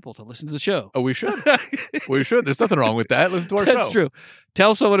 get more people to listen to the show. Oh, we should. We should. There's nothing wrong with that. Listen to our show. That's true.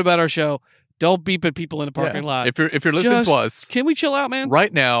 Tell someone about our show. Don't beep at people in a parking lot. If you're listening to us, can we chill out, man?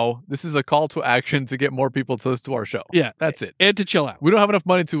 Right now, this is a call to action to get more people to listen to our show. Yeah, that's it. And to chill out. We don't have enough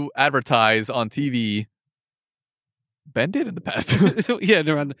money to advertise on TV. Ben did in the past. Yeah,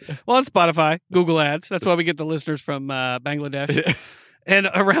 on Spotify, Google Ads. That's why we get the listeners from Bangladesh. And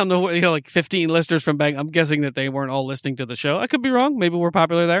around the 15 listeners from I'm guessing that they weren't all listening to the show. I could be wrong. Maybe we're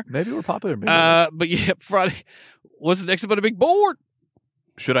popular there. Maybe we're popular. But yeah, Friday. What's next up on a big board?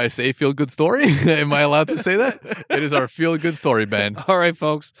 Should I say feel good story? Am I allowed to say that? It is our feel good story, Ben. All right,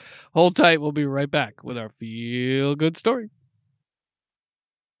 folks. Hold tight. We'll be right back with our feel good story.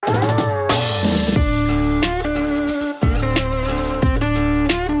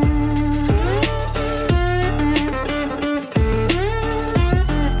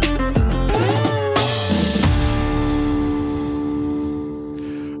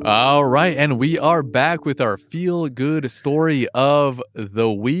 All right, and we are back with our feel-good story of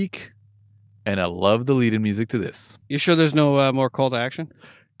the week. And I love the lead-in music to this. You sure there's no more call to action?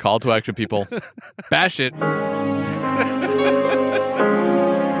 Call to action, people. Bash it. All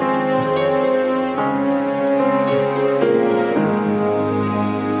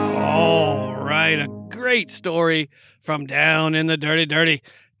right, a great story from down in the dirty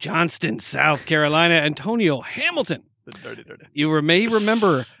Johnston, South Carolina. Antonio Hamilton. The dirty. You may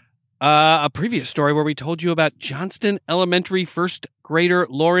remember a previous story where we told you about Johnston Elementary first grader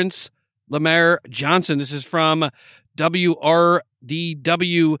Lawrence Lemaire Johnson. This is from WRDW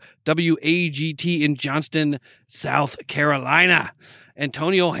WAGT in Johnston, South Carolina.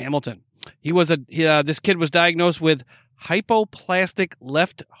 Antonio Hamilton. This kid was diagnosed with hypoplastic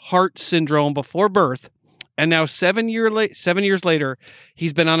left heart syndrome before birth, and now 7 years later,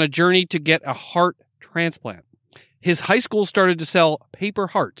 he's been on a journey to get a heart transplant. His high school started to sell paper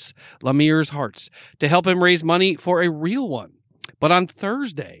hearts, Lemaire's hearts, to help him raise money for a real one. But on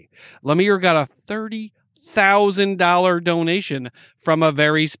Thursday, Lemaire got a $30,000 donation from a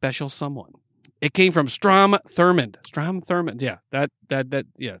very special someone. It came from Strom Thurmond. Yeah, that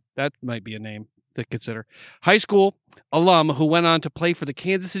might be a name to consider. High school alum who went on to play for the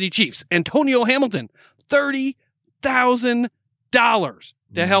Kansas City Chiefs. Antonio Hamilton, $30,000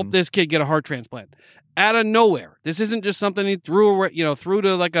 to help this kid get a heart transplant. Out of nowhere. This isn't just something he threw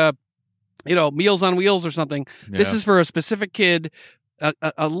to like a, Meals on Wheels or something. Yeah. This is for a specific kid,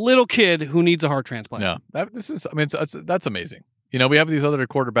 a little kid who needs a heart transplant. Yeah, that's amazing. We have these other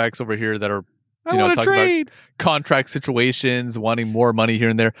quarterbacks over here that are, talking about contract situations, wanting more money here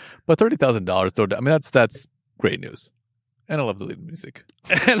and there, but $30,000. That's great news. And I love the lead music.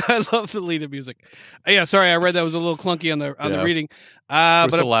 Yeah, sorry, I read that was a little clunky on the reading. We're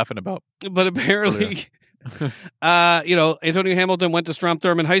still laughing about. But apparently, Antonio Hamilton went to Strom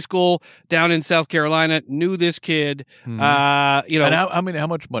Thurmond High School down in South Carolina. Knew this kid. And how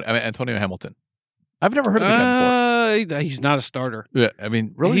much money? Antonio Hamilton. I've never heard of him before. He's not a starter. Yeah,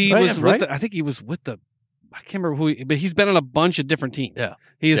 really, he was right? I think he was with the. I can't remember but he's been on a bunch of different teams. Yeah.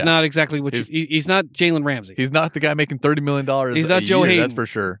 He is not exactly he's not Jalen Ramsey. He's not the guy making $30 million He's not Joe Hayden. That's for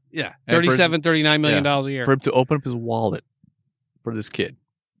sure. Yeah. $39 million a year. For him to open up his wallet for this kid.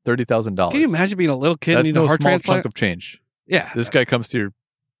 $30,000. Can you imagine being a little kid and needing a heart transplant? Chunk of change. Yeah. This guy comes to your,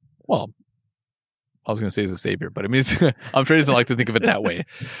 I was going to say he's a savior, but I'm sure he doesn't like to think of it that way.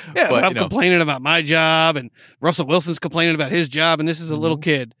 Yeah, but I'm complaining about my job, and Russell Wilson's complaining about his job, and this is a little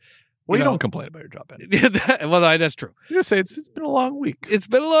kid. Well, you don't complain about your job, Ben. That's true. You just say it's been a long week. It's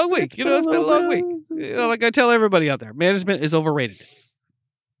been a long week. It's been a long week. Like I tell everybody out there, management is overrated.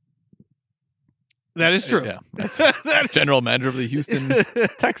 That is true. Yeah. That's general manager of the Houston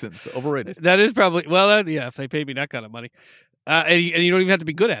Texans. Overrated. That is probably, if they paid me that kind of money. And you don't even have to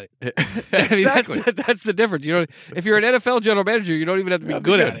be good at it. Exactly. That's the difference. If you're an NFL general manager, you don't even have to be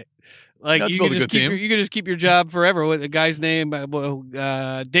good at it. Like you can just keep your job forever. With a guy's name, Dave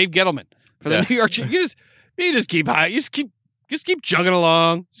Gettleman for the New York Jets. You just keep high. You just keep chugging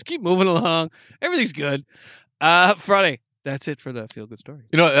along. Just keep moving along. Everything's good. Friday. That's it for the feel good story.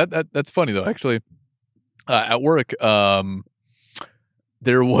 That's funny though. Actually, at work,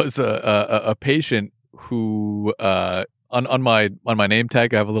 there was a patient who on my name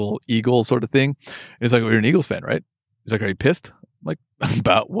tag I have a little eagle sort of thing. And he's like, "Oh, you're an Eagles fan, right?" He's like, "Are you pissed?" I'm like,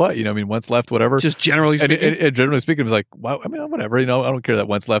 "About what? Wentz left, whatever." Just generally speaking. And generally speaking, he's like, "Wow, whatever. I don't care that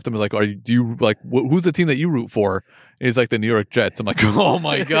Wentz left." I'm like, "Do you like who's the team that you root for?" And he's like, "The New York Jets." I'm like, "Oh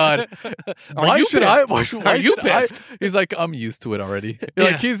my god, Are you pissed? He's like, "I'm used to it already."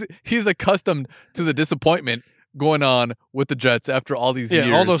 Like he's accustomed to the disappointment going on with the Jets after all these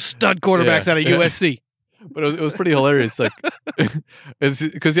years. All those stud quarterbacks out of USC. But it was pretty hilarious. Like,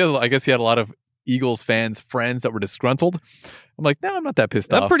 because I guess he had a lot of Eagles friends that were disgruntled. I'm like, no, I'm not that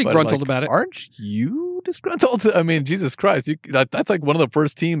pissed off. I'm pretty gruntled about it. Aren't you disgruntled? Jesus Christ. That's like one of the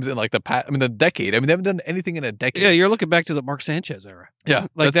first teams in like the decade. They haven't done anything in a decade. Yeah, you're looking back to the Mark Sanchez era. Yeah.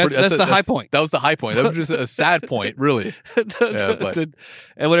 Like that's the high point. That was the high point. That was just a sad point, really. And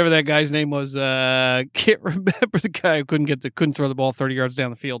whatever that guy's name was, can't remember the guy who couldn't throw the ball 30 yards down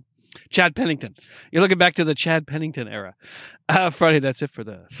the field. Chad Pennington. You're looking back to the Chad Pennington era. Friday, that's it for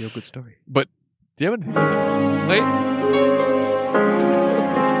the feel good story. But do you have anything? Wait.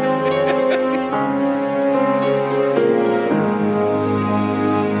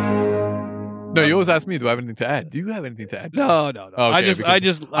 No, you always ask me, do I have anything to add? Do you have anything to add? No. Okay, I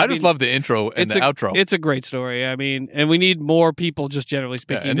just mean, love the intro and the outro. It's a great story. I mean, and we need more people, just generally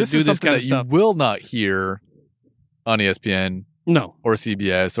speaking, and to this do is this something kind that of stuff. you will not hear on ESPN No, or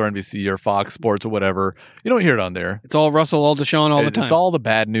CBS or NBC or Fox Sports or whatever. You don't hear it on there. it's all Russell, all Deshaun, all the time. It's all the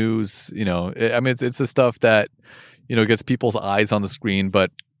bad news. I mean, it's the stuff that gets people's eyes on the screen.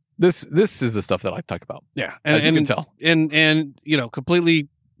 But this is the stuff that I talk about. Yeah, as you can tell, and completely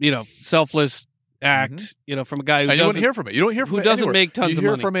selfless act. From a guy who and you doesn't don't hear from it. You don't hear from who it doesn't anywhere. make tons of You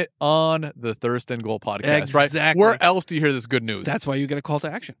money. hear from it on the Thirst and Goal podcast, right? Exactly. Where else do you hear this good news? That's why you get a call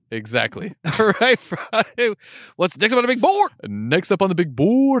to action. Exactly. All right, Friday. What's next up on the big board? Next up on the big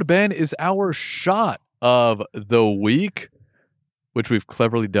board, Ben, is our shot of the week, which we've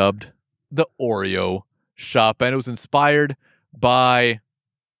cleverly dubbed the Oreo shot. Ben, it was inspired by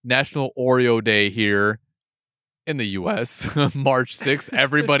National Oreo Day here in the U.S. March 6th.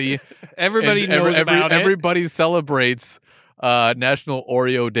 Everybody knows about it. Everybody celebrates National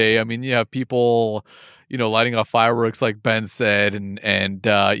Oreo Day. I mean, you have people, lighting off fireworks, like Ben said, and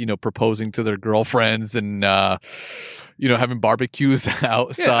proposing to their girlfriends, and having barbecues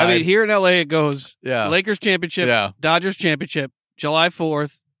outside. Yeah, I mean, here in LA, it goes Lakers championship, Yeah. Dodgers championship, July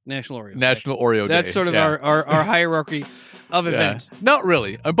 4th, National Oreo Day. National Oreo Day. That's sort of our hierarchy of events. Not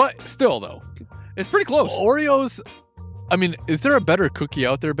really, but still, though. It's pretty close. Oreos. I mean, is there a better cookie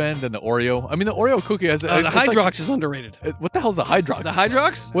out there, Ben, than the Oreo? I mean, the Oreo cookie has The Hydrox is underrated. What the hell's the Hydrox? The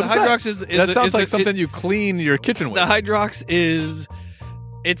Hydrox? What is the Hydrox that? is That sounds like something you clean your kitchen with. The Hydrox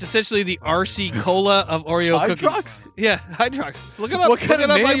it's essentially the RC Cola of Oreo cookies. Hydrox? Yeah, Hydrox. Look it up. What kind Look it of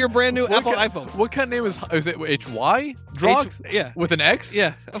up on name? your brand new Apple kind- iPhone. What kind of name is it? HY? Drox? Yeah. With an X?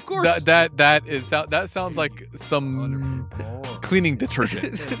 Yeah, of course. That sounds like some cleaning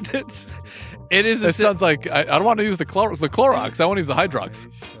detergent. It is. It sounds like I don't want to use the Clorox. I want to use the Hydrox.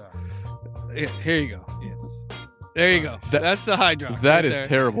 Here you go. There you go. That's the Hydrox. That right is there.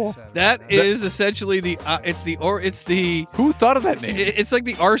 terrible. That is essentially it's the Who thought of that name? it's like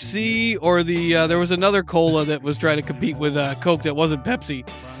the RC or the there was another cola that was trying to compete with Coke that wasn't Pepsi.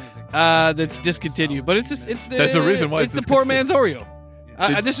 That's discontinued, but that's the reason why it's the poor man's Oreo.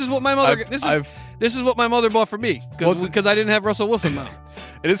 This is what my mother. This is what my mother bought for me because I didn't have Russell Wilson now.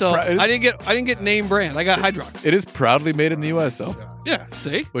 It is. So I didn't get name brand. I got Hydrox. It is proudly made in the U.S. though. Yeah.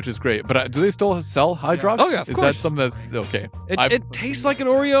 See. Which is great. But do they still sell Hydrox? Oh yeah, of is course. that something that's okay? It tastes like an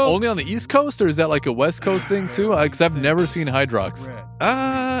Oreo. Only on the East Coast, or is that like a West Coast thing too? Because I've never seen Hydrox.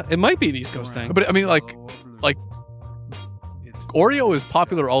 It might be an East Coast thing. But I mean, like Oreo is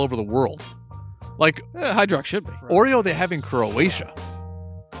popular all over the world. Like Hydrox should be. Oreo, they have in Croatia.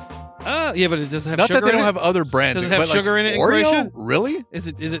 Yeah, but it doesn't have Not sugar that they in don't it? have other brands. Does it have but sugar in it in Oreo? Croatia? Really? Is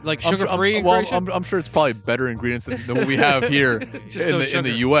it like sugar free in well, Croatia? I'm sure it's probably better ingredients than what we have here in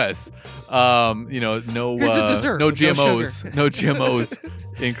the U.S. No Here's a dessert no with no GMOs, no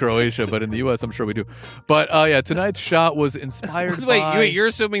GMOs in Croatia, but in the U.S. I'm sure we do. But tonight's shot was inspired. Wait, you're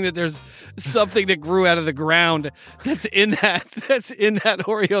assuming that there's something that grew out of the ground that's in that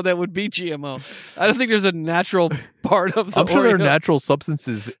Oreo that would be GMO. I don't think there's a natural part of the I'm sure Oreo. there are natural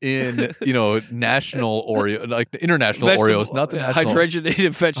substances in national Oreo, like the international Oreos, not the national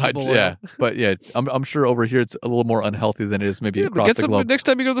hydrogenated vegetable oil. Yeah, but I'm sure over here it's a little more unhealthy than it is maybe across Get the some globe. next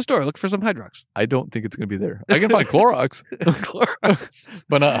time you go to the store. Look for some Hydrox. I don't think it's going to be there. I can find Clorox, Clorox.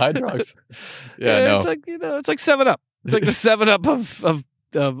 but not Hydrox. Yeah, no. It's like it's like 7-Up. It's like the 7-Up of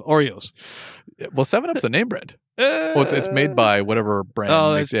Oreos. Well, 7-Up's a name brand. Well, it's made by whatever brand.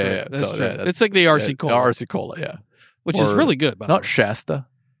 Oh, makes, that's true. yeah. That's So, true. yeah, It's like the RC Cola. RC Cola, yeah. Which is really good, by the Not way. Shasta.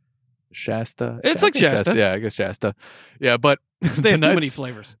 Shasta. It's like Shasta. Yeah, I guess Shasta. Yeah, but They have too many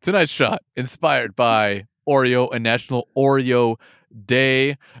flavors. Tonight's shot inspired by Oreo and National Oreo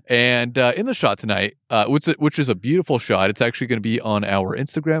Day, and in the shot tonight, which is a beautiful shot. It's actually going to be on our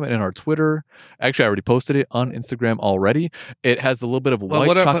Instagram and in our Twitter. Actually, I already posted it on Instagram already. It has a little bit of white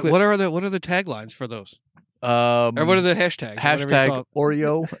chocolate. What are the taglines for those? Or what are the hashtags? Hashtag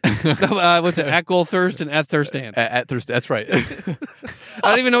Oreo. What's it? At Goal Thirst and at Thirstan. At Thirst. That's right.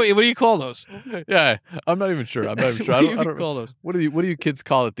 I don't even know. What do you call those? Yeah, I'm not even sure. What do you call those? What do you kids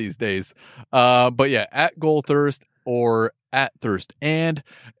call it these days? But yeah, at Goal Thirst or at Thirst and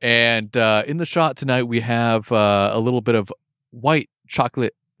in the shot tonight we have a little bit of white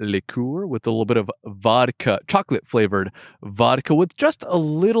chocolate liqueur with a little bit of vodka, chocolate flavored vodka with just a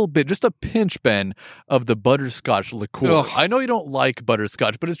little bit, just a pinch, Ben, of the butterscotch liqueur. Ugh. I know you don't like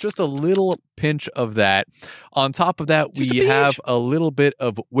butterscotch, but it's just a little pinch of that. On top of that, Just a we pinch. have a little bit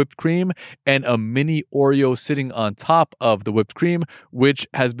of whipped cream and a mini Oreo sitting on top of the whipped cream, which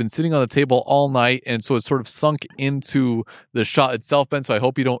has been sitting on the table all night. And so it's sort of sunk into the shot itself, Ben. So I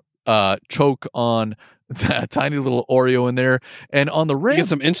hope you don't choke on that tiny little Oreo in there. And on the rim, You get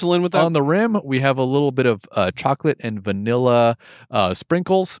some insulin with that. on the rim, we have a little bit of chocolate and vanilla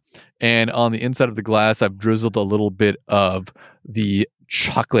sprinkles. And on the inside of the glass, I've drizzled a little bit of the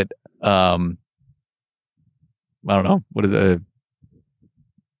chocolate. I don't know. What is it?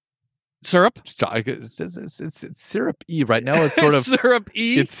 Syrup. It's syrup-y right now. It's sort of syrup-y.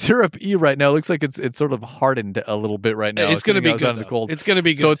 It's syrup-y right now. It looks like it's sort of hardened a little bit right now. It's going to be sitting outside good. in the cold. It's going to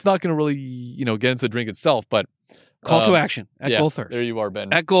be good. So it's not going to really, get into the drink itself. But call to action at Goal Thirst. There you are,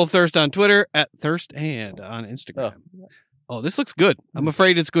 Ben. At Goal Thirst on Twitter, at Thirst and on Instagram. Oh, this looks good. I'm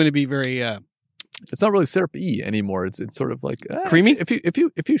afraid it's going to be very. It's not really syrup-y anymore. It's sort of like creamy. If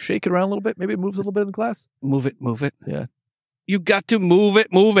you shake it around a little bit, maybe it moves a little bit in the glass. Move it. Yeah. You got to move it.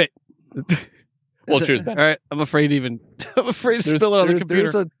 Well, cheers, Ben. All right, I'm afraid to spill it on the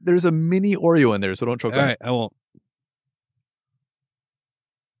computer. There's a mini Oreo in there, so don't choke on it. All right, I won't.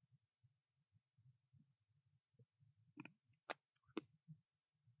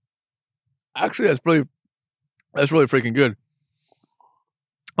 Actually, that's really freaking good.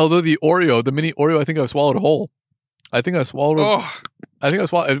 Although the mini Oreo, I think I swallowed whole. I think I swallowed.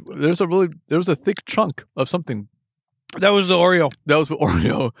 There was a thick chunk of something. That was the Oreo. That was the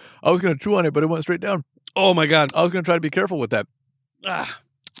Oreo. I was going to chew on it, but it went straight down. Oh my God. I was going to try to be careful with that.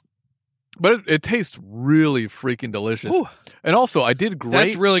 But it tastes really freaking delicious. Ooh. And also, I did grate.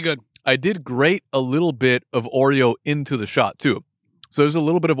 That's really good. I did grate a little bit of Oreo into the shot too. So there's a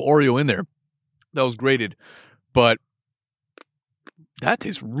little bit of Oreo in there that was grated. But that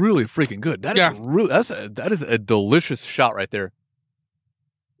tastes really freaking good. That is a delicious shot right there.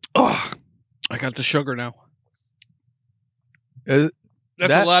 Oh, I got the sugar now. That's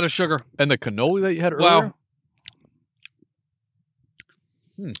a lot of sugar. And the cannoli that you had earlier?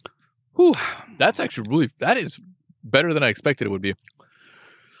 Wow. Whew. That's actually that is better than I expected it would be.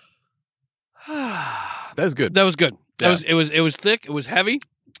 That was good. That was good. Yeah. It was thick. It was heavy.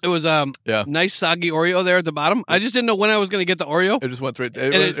 It was nice soggy Oreo there at the bottom. I just didn't know when I was going to get the Oreo. It just went straight.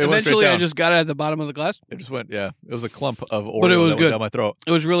 Eventually, I just got it at the bottom of the glass. It just went. Yeah, it was a clump of Oreo. But it was that good. Went down my throat.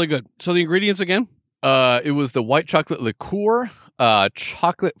 It was really good. So the ingredients again? It was the white chocolate liqueur,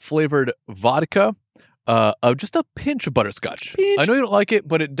 chocolate flavored vodka, just a pinch of butterscotch. I know you don't like it,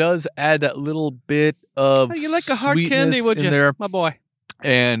 but it does add that little bit of you like a hard sweetness candy, would in you, there, my boy?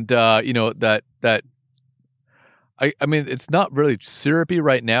 And that. I mean, it's not really syrupy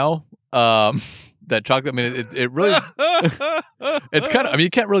right now. That chocolate. I mean, it really. It's kind of. I mean,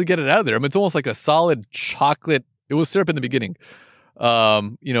 you can't really get it out of there. I mean, it's almost like a solid chocolate. It was syrup in the beginning.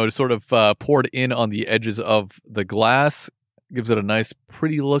 Just sort of poured in on the edges of the glass, gives it a nice,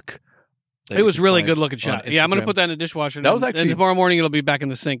 pretty look. It was really good looking shot. Yeah, I'm going to put that in the dishwasher. That was actually, and tomorrow morning it'll be back in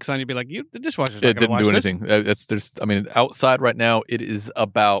the sink. Sonya will be like, the dishwasher's not going to wash this. It didn't do anything. I mean, outside right now it is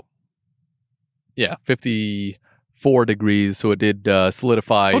about 54 degrees, so it did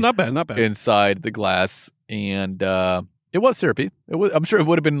solidify. Oh, not bad inside the glass, and it was syrupy. I'm sure it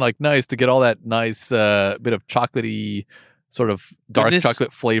would have been like nice to get all that nice bit of chocolatey, sort of dark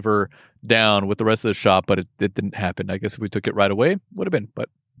chocolate flavor down with the rest of the shot, but it didn't happen. I guess if we took it right away, would have been, but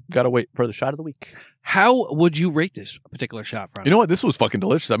gotta wait for the shot of the week. How would you rate this particular shot, Brian? You know what? This was fucking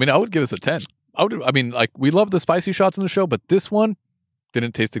delicious. I mean, I would give this a 10. We love the spicy shots in the show, but this one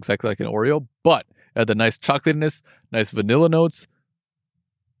didn't taste exactly like an Oreo, but it had the nice chocolatiness, nice vanilla notes.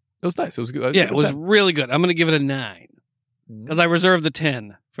 It was nice. It was good. Yeah, it was really good. I'm going to give it a 9 because I reserved the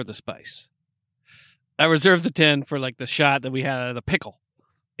 10 for the spice. I reserved the 10 for like the shot that we had out of the pickle.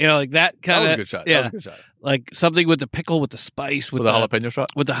 You know, like that kind of. That was a good shot. Yeah, that was a good shot. Like something with the pickle, with the spice, with the jalapeno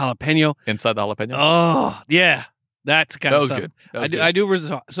shot, with the jalapeno inside the jalapeno. Oh yeah, that's the kind of stuff. Good. That was good. I do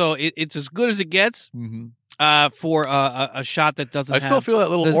resist. So it's as good as it gets for a shot that doesn't. I still feel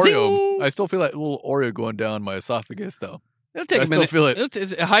that little Oreo. Zing! I still feel that little Oreo going down my esophagus, though. It'll take a minute. I still feel it.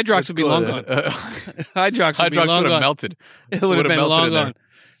 Hydrox would be long gone. Hydrox would be long gone. Melted. It would have been long gone.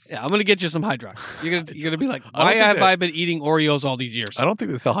 Yeah, I'm gonna get you some Hydrox. You're gonna be like, why have I been eating Oreos all these years? I don't think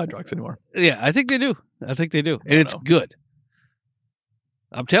they sell Hydrox anymore. Yeah, I think they do. And it's good.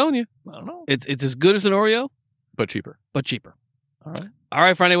 I'm telling you. I don't know. It's as good as an Oreo, but cheaper. All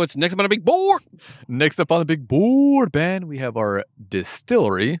right, Friday. What's next up on the big board? Next up on the big board, Ben, we have our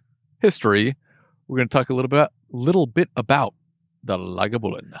distillery history. We're going to talk a little bit about the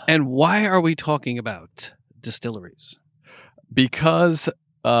Lagavulin. And why are we talking about distilleries? Because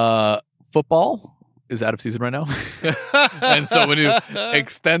football is out of season right now. And so we need to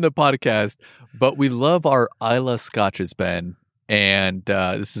extend the podcast. But we love our Islay Scotches, Ben. And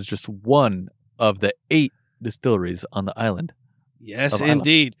this is just one of the 8 distilleries on the island. Yes,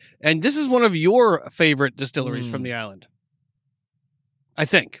 indeed. And this is one of your favorite distilleries from the island. I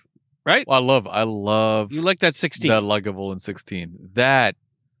think. right? Well, I love You like that 16. that Lagavulin 16. That,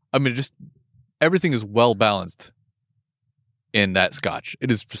 I mean, just everything is well balanced in that Scotch.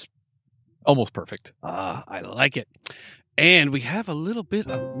 It is just almost perfect. I like it. And we have a little bit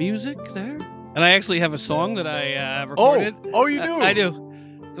of music there. And I actually have a song that I recorded. Oh, you do? I do.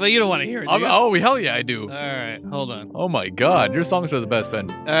 Well, you don't want to hear it, do you? Oh, hell yeah, I do. All right, hold on. Oh my God, your songs are the best,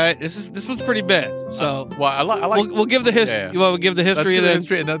 Ben. All right, this one's pretty bad. So Well, I like. we'll give the history. Yeah, yeah. You want to give the history Let's of give the this?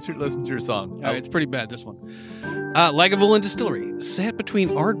 history and then listen to your song. All right, it's pretty bad, this one. Lagavulin Distillery sat between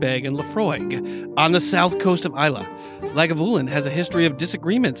Ardbeg and Laphroaig on the south coast of Islay. Lagavulin has a history of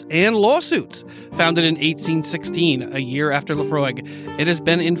disagreements and lawsuits. Founded in 1816, a year after Laphroaig, it has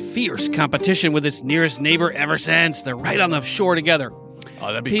been in fierce competition with its nearest neighbor ever since. They're right on the shore together. Oh,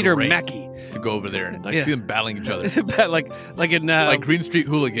 that'd be Peter great Mackey. to go over there and Yeah. see them battling each other. like in Like Green Street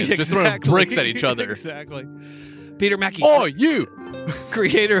hooligans, just throwing bricks at each other. Exactly. Peter Mackey. Oh, you!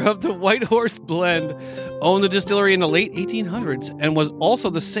 Creator of the White Horse Blend, owned the distillery in the late 1800s and was also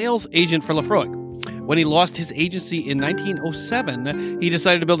the sales agent for Laphroaig. When he lost his agency in 1907, he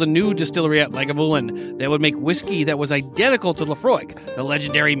decided to build a new distillery at Lagavulin that would make whiskey that was identical to Laphroaig, the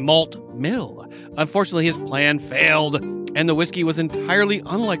legendary Malt Mill. Unfortunately, his plan failed, and the whiskey was entirely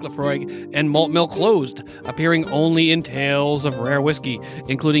unlike Laphroaig, and Malt Mill closed, appearing only in tales of rare whiskey,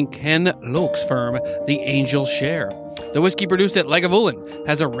 including Ken Loach's firm, the Angel Share. The whiskey produced at Lagavulin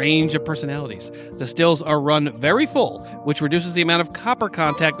has a range of personalities. The stills are run very full, which reduces the amount of copper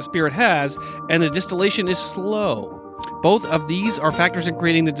contact the spirit has, and the distillation is slow. Both of these are factors in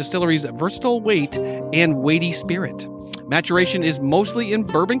creating the distillery's versatile weight and weighty spirit. Maturation is mostly in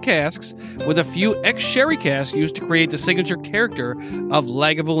bourbon casks, with a few ex-sherry casks used to create the signature character of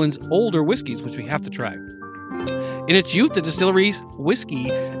Lagavulin's older whiskeys, which we have to try. In its youth, the distillery's whiskey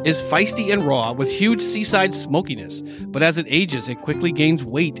is feisty and raw, with huge seaside smokiness. But as it ages, it quickly gains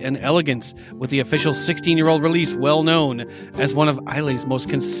weight and elegance, with the official 16-year-old release well known as one of Islay's most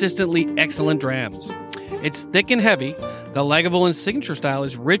consistently excellent drams. It's thick and heavy. The Lagavulin signature style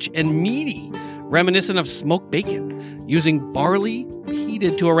is rich and meaty, reminiscent of smoked bacon, using barley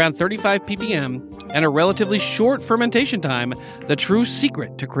heated to around 35 ppm and a relatively short fermentation time. The true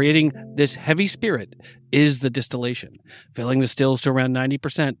secret to creating this heavy spirit is the distillation, filling the stills to around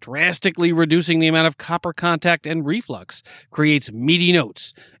 90%, drastically reducing the amount of copper contact and reflux, creates meaty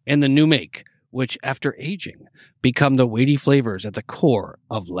notes in the new make, which, after aging, become the weighty flavors at the core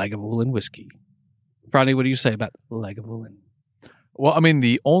of Lagavulin whiskey. Franny, what do you say about Lagavulin? Well, I mean,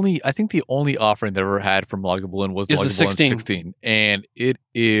 I think the only offering that I ever had from Lagavulin was the It's the Lagavulin 16. 16. And it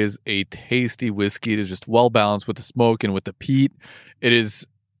is a tasty whiskey. It is just well balanced with the smoke and with the peat. It is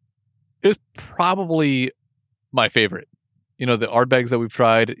probably my favorite. You know, the Ardbegs that we've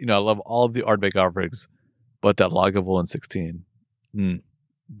tried, I love all of the Ardbeg Ardbegs, but that Lagavulin 16,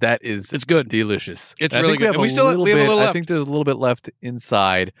 that is It's good. delicious. It's And I really think good. And we have still have a little I left. think there's a little bit left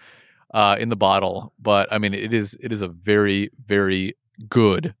inside in the bottle, but I mean, it is a very, very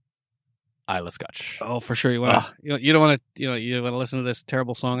good Islay Scotch. Oh, for sure. You want to? You don't want to? You want to listen to this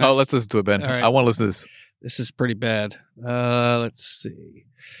terrible song? Oh, let's listen to it, Ben. All right. I want to listen to this. This is pretty bad. Let's see.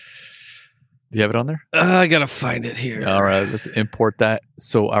 Do you have it on there? I gotta find it here. All right, let's import that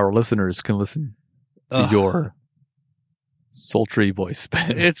so our listeners can listen to your sultry voice,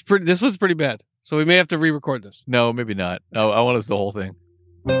 Ben. It's pretty. This one's pretty bad. So we may have to re-record this. No, maybe not. No, I want to listen to the whole thing.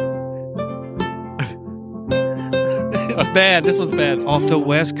 It's bad. This one's bad. Off the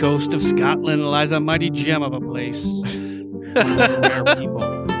west coast of Scotland lies a mighty gem of a place. Rare people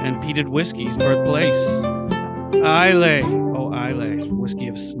and peated whiskey's birthplace. Islay, oh Islay, whiskey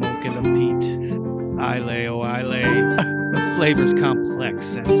of smoke and of peat. Islay, oh Islay, the flavor's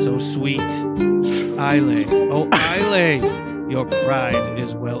complex and so sweet. Islay, oh Islay, your pride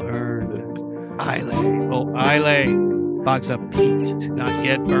is well earned. Islay, oh Islay, bogs of peat, not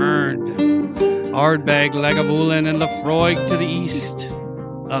yet burned. Ardbeg, Lagavulin, and Laphroaig to the east.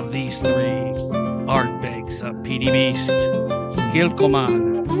 Of these three, Ardbeg's a peaty beast.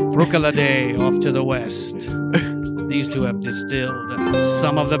 Kilcoman, Brucalade off to the west. These two have distilled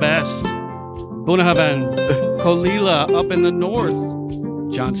some of the best. Bunnahabhain, Colilla up in the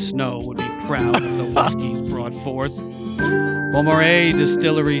north. Jon Snow would be proud of the whiskeys brought forth. Beaumarais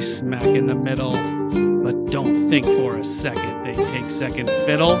Distillery smack in the middle. But don't think for a second they take second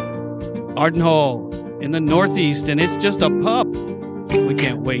fiddle. Ardenhall in the northeast, and it's just a pup. We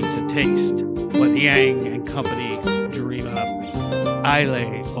can't wait to taste what Yang and company dream up.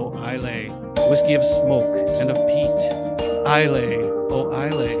 Islay, oh Islay, whiskey of smoke and of peat. Islay, oh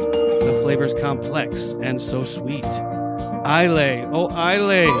Islay, the flavor's complex and so sweet. Islay, oh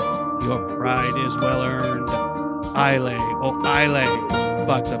Islay, your pride is well earned. Islay, oh Islay,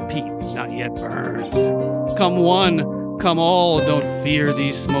 Box of peat, not yet burned. Come one, come all, don't fear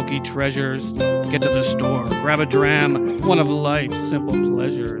these smoky treasures. Get to the store, grab a dram, one of life's simple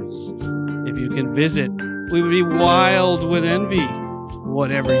pleasures. If you can visit, we would be wild with envy.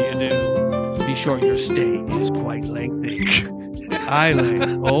 Whatever you do, be sure your stay is quite lengthy. Islay,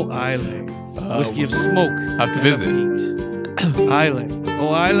 oh Islay, whiskey of smoke. Have to visit. Islay,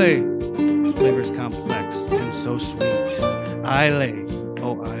 oh Islay, flavors complex and so sweet. Islay,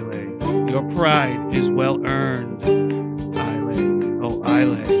 oh Islay, your pride is well earned. Islay, oh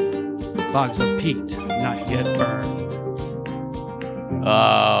Islay, bogs of peat not yet burned.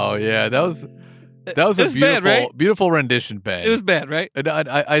 Oh yeah, that was a beautiful, bad, right? beautiful rendition, Ben. It was bad, right? And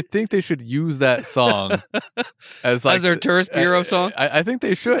I think they should use that song as like their tourist bureau song. I think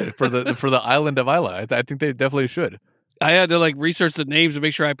they should for the island of Islay. I think they definitely should. I had to like research the names to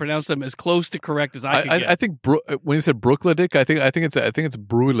make sure I pronounced them as close to correct as I could get. I think when you said Brookladick, I think it's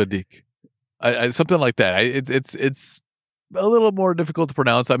Bruiladick, something like that. It's a little more difficult to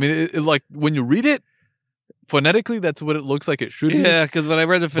pronounce. I mean, it like when you read it phonetically, that's what it looks like it should be. Yeah, because when I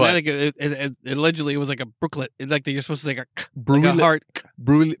read the phonetic, it allegedly it was like a Brooklet. Like you're supposed to say like a heart.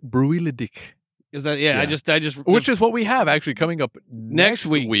 Bruiladick. Is that I just which is what we have actually coming up next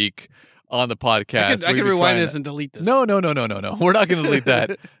week on the podcast. I can rewind this and delete this. No. We're not going to delete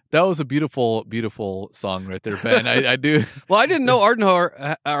that. That was a beautiful, beautiful song right there, Ben. I do. Well, I didn't know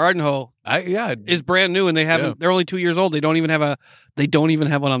Ardenho is brand new, and they haven't. Yeah. They're only 2 years old. They don't even have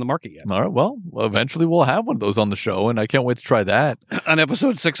one on the market yet. All right. Well, eventually we'll have one of those on the show, and I can't wait to try that on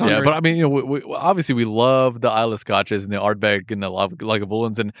episode 600. Yeah, but I mean, we obviously we love the Islay Scotches and the Ardbeg and the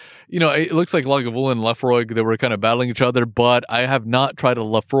Lagavulins, and it looks like Lagavulin and Laphroaig, they were kind of battling each other, but I have not tried a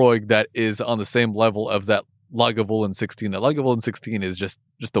Laphroaig that is on the same level of that Lagavulin 16. The Lagavulin 16 is just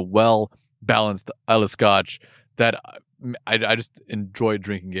a well-balanced Islay Scotch that I just enjoyed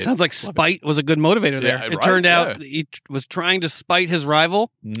drinking it. Sounds like spite was a good motivator there. Yeah, it turned out he was trying to spite his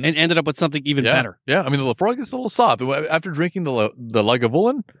rival and ended up with something even better. Yeah, I mean, the Laphroaig is a little soft. After drinking the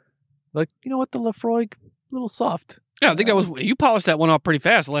Lagavulin, like, you know what, the Laphroaig, a little soft. Yeah, I think you polished that one off pretty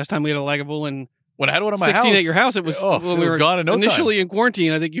fast the last time we had a Lagavulin. When I had one on my 16 house. at your house, it was when we were gone in no initially time. In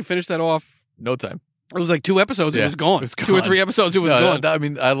quarantine. I think you finished that off. No time. It was like 2 episodes. It was gone. It was gone. 2 or 3 episodes. It was gone. I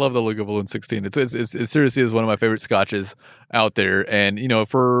mean, I love the Lagavulin 16. It seriously is one of my favorite scotches out there. And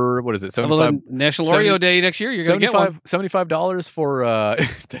for what is it? 75. Well, National Oreo Day next year. You're going to get one. $75 for.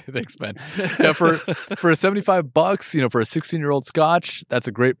 Thanks, Ben. Yeah, for $75, for a 16-year-old scotch, that's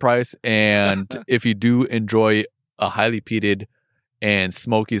a great price. And if you do enjoy a highly peated and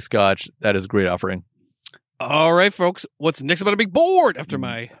smoky scotch, that is a great offering. All right, folks. What's next on a big board after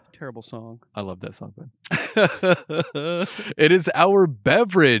my terrible song? I love that song, Ben. It is our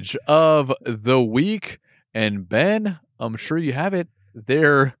beverage of the week. And Ben, I'm sure you have it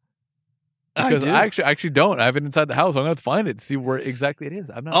there. Because I actually don't. I have it inside the house. I'm going to have to find it to see where exactly it is.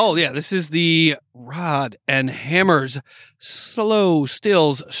 I'm not. Oh, yeah. This is the Rod and Hammer's Slow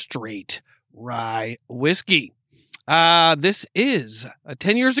Stills Straight Rye Whiskey. This is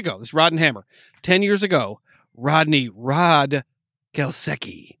 10 years ago. This Rod and Hammer. 10 years ago, Rod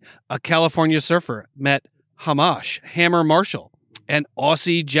Gelsecki, a California surfer, met Hamash Hammer Marshall, an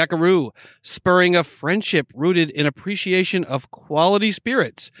Aussie jackaroo, spurring a friendship rooted in appreciation of quality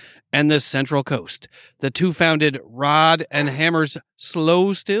spirits and the Central Coast. The two founded Rod and Hammer's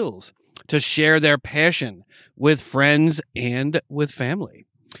Slow Stills to share their passion with friends and with family.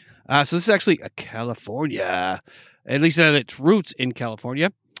 So this is actually a California, at least it had its roots in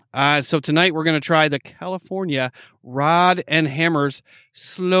California. So tonight we're going to try the California Rod and Hammer's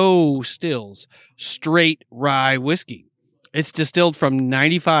Slow Stills Straight Rye Whiskey. It's distilled from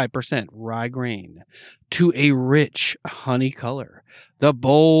 95% rye grain to a rich honey color. The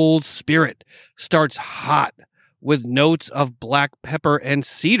bold spirit starts hot with notes of black pepper and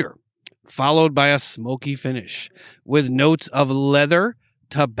cedar, followed by a smoky finish with notes of leather,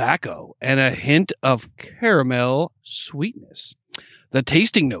 tobacco, and a hint of caramel sweetness. The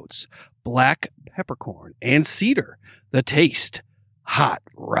tasting notes, black peppercorn and cedar. The taste, hot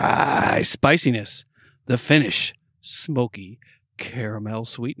rye spiciness. The finish, smoky caramel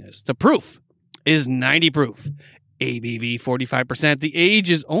sweetness. The proof is 90 proof. ABV 45%. The age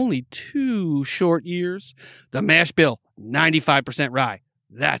is only 2 short years. The mash bill, 95% rye.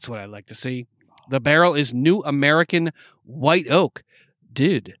 That's what I like to see. The barrel is New American White Oak.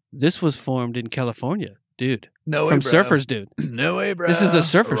 Dude, this was formed in California. Dude. No way, From bro. Surfers, dude. No way, bro. This is a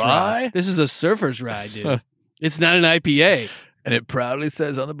surfer's rye. rye. This is a surfer's rye, dude. It's not an IPA. And it proudly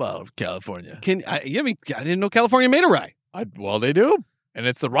says on the bottle of California. I didn't know California made a rye. Well, they do. And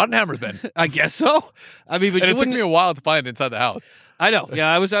it's the Rod and Hammer's, Ben. I guess so. I mean, but and it took me a while to find it inside the house. I know.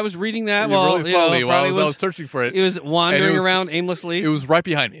 Yeah, I was reading that. You Well, really slowly while I Friday was searching for it. He was wandering it was- around aimlessly. It was right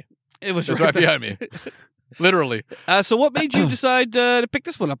behind me. It was It was right behind me. Literally. So what made you decide to pick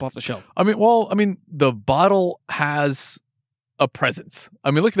this one up off the shelf? I mean, the bottle has a presence.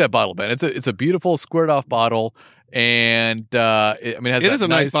 I mean, look at that bottle, Ben. It's a beautiful squared off bottle, and it has It is a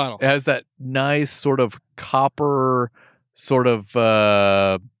nice bottle. It has that nice sort of copper, sort of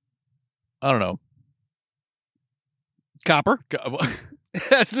I don't know, Copper.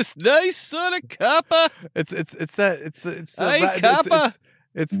 That's this nice sort of copper. It's the Hey, ra- copper.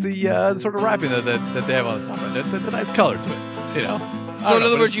 it's the sort of wrapping that they have on the top. It's a nice color to it, you know. So in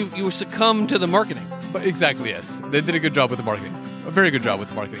other words, you succumbed to the marketing. But exactly, yes, they did a good job with the marketing. A very good job with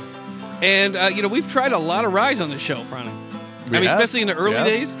the marketing. And we've tried a lot of ryes on this show, Franny. We have. Especially in the early Yeah.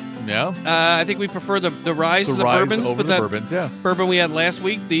 days. Yeah, I think we prefer the ryes to the ryes bourbons. over but the that bourbons. Yeah. bourbon we had last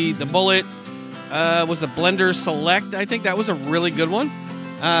week, the Bullet, was the Blender Select. I think that was a really good one.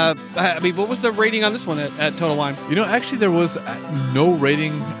 What was the rating on this one at Total Wine? You know, actually, there was no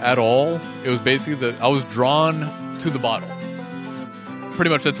rating at all. It was basically I was drawn to the bottle. Pretty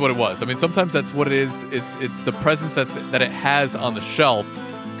much, that's what it was. I mean, sometimes that's what it is. It's the presence that it has on the shelf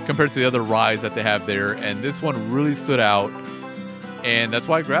compared to the other ryes that they have there, and this one really stood out, and that's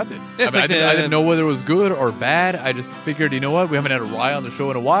why I grabbed it. It's I like didn't know whether it was good or bad. I just figured, you know what, we haven't had a rye on the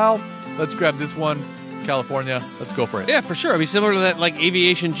show in a while. Let's grab this one, California. Let's go for it. Yeah, for sure. I mean, similar to that like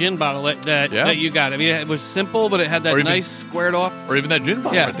aviation gin bottle that you got. I mean, it was simple, but it had that Or even- nice squared off. Or even that gin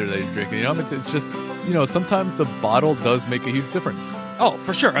bottle Yeah. right there that you're drinking. You know, it's just, you know, sometimes the bottle does make a huge difference. Oh,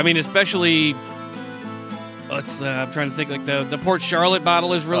 for sure. I mean, especially. I'm trying to think. Like the Port Charlotte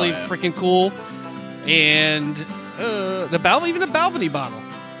bottle is really yeah. freaking cool, and even the Balvenie bottle.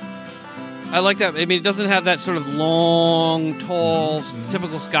 I like that. I mean, it doesn't have that sort of long, tall,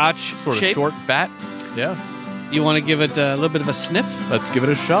 typical Scotch Sort of shape. short, fat. Yeah. You want to give it a little bit of a sniff? Let's give it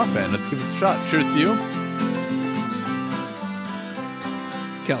a shot, man. Let's give this a shot. Cheers to you.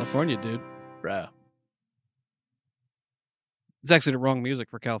 California, dude. Bruh. It's actually the wrong music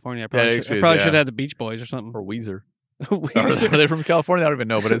for California. I Yeah, probably, it should, actually I is, probably yeah. should have had the Beach Boys or something. Or Weezer. Weezer. Are they from California? I don't even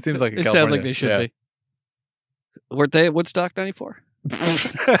know, but it seems like a It California. sounds like they should yeah. be. Weren't they at Woodstock 94?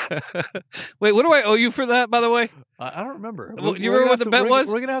 Wait, what do I owe you for that, by the way? I don't remember. Well, do you remember what the bet was?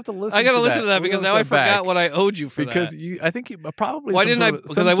 We're going to have to listen I got to to listen to that We're because gonna now I listen back. forgot what I owed you for Because that. I think you probably. Why some didn't I? sort of-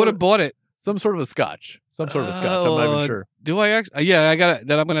 Because some I would sort have of- bought it. Some sort of a scotch. Some sort of a scotch. I'm not even sure. Do I actually? Yeah, I got it.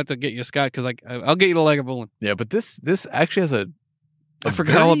 Then I'm going to have to get you a scotch because I'll get you the Lagavulin. Yeah, but this actually has a I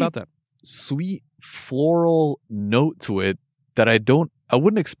forgot all very about that. sweet floral note to it that I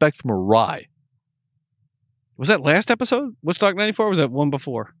wouldn't expect from a rye. Was that last episode? Woodstock 94? Or was that one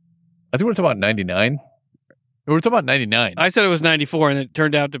before? I think we're talking about 99. We're talking about 99. I said it was 94 and it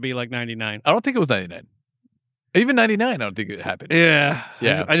turned out to be like 99. I don't think it was 99. Even 99, I don't think it happened. Yeah.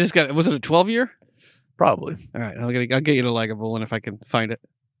 Yeah. I just got. Was it a 12 year? Probably. All right. I'll get you the Lagavulin if I can find it.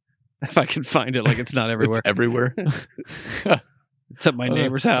 If I can find it, like it's not everywhere. It's everywhere. It's at my I'm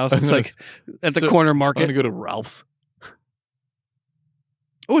neighbor's gonna- house. I'm It's gonna like at the so- corner I'm going market. to go to Ralph's.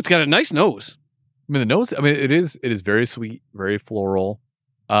 Oh, it's got a nice nose. I mean, the nose, it is very sweet, very floral.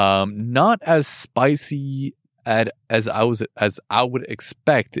 Not as spicy as I would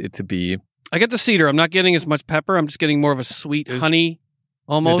expect it to be. I get the cedar. I'm not getting as much pepper. I'm just getting more of a sweet It's- honey,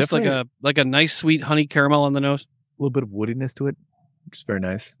 almost like definitely- a nice sweet honey caramel on the nose. A little bit of woodiness to it, which is very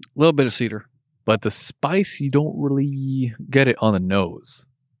nice. A little bit of cedar. But the spice, you don't really get it on the nose.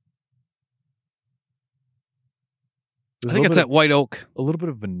 I think it's that white oak. A little bit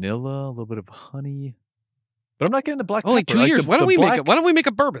of vanilla, a little bit of honey. But I'm not getting the black Only pepper. 2 Like years. the- Why don't the we make black- it? Why don't we make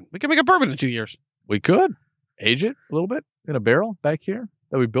a bourbon? We can make a bourbon in 2 years. We could age it a little bit in a barrel back here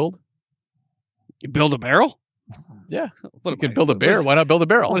that we build. You build a barrel? Yeah. What We am can I- build a what bear. is- Why not build a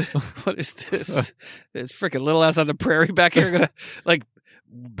barrel? What is this? It's freaking little ass on the prairie back here. Gonna like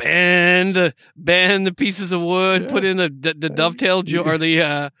bend the pieces of wood, Yeah. put in the dovetail or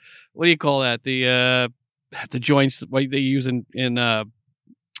the what do you call that? The joints what they use in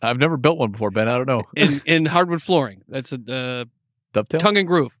I've never built one before, Ben. I don't know. in hardwood flooring. That's a Dovetail? tongue and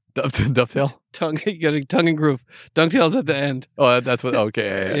groove. Dovetail? You got a tongue and groove. Dovetail's at the end. Oh, that's what. Okay.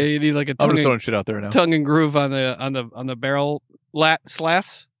 Yeah, Yeah. you need like a I'm tongue just and, throwing shit out there now. tongue and groove on the barrel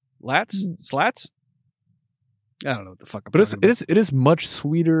slats. I don't know what the fuck. I'm But talking about. it is much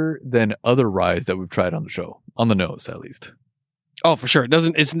sweeter than other ryes that we've tried on the show, on the nose at least. Oh, for sure. It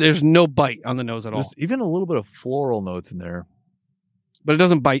doesn't. There's no bite on the nose at all. There's even a little bit of floral notes in there. But it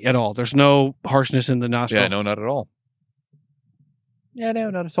doesn't bite at all. There's no harshness in the nostril. Yeah, no, not at all. Yeah, no,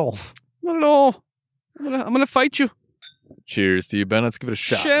 not at all. Not at all. I'm gonna fight you. Cheers to you, Ben. Let's give it a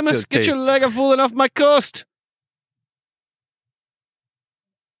shot. Seamus, See how it get your tastes. leg of fooling off my coast.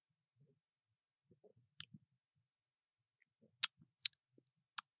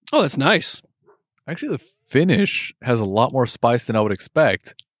 Oh, that's nice. Actually, the finish has a lot more spice than I would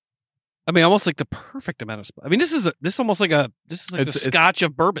expect. I mean, almost like the perfect amount of spice. I mean, this is almost like the Scotch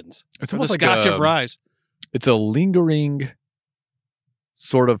of bourbons. It's or almost the like Scotch of rye. It's a lingering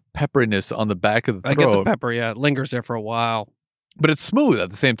sort of pepperiness on the back of the throat. I get the pepper. Yeah, it lingers there for a while. But it's smooth at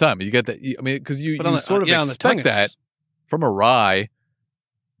the same time. You get that. I mean, because you sort of expect that from a rye,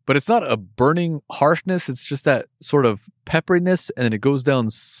 but it's not a burning harshness. It's just that sort of pepperiness, and then it goes down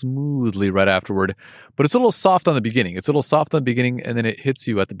smoothly right afterward. But it's a little soft on the beginning. And then it hits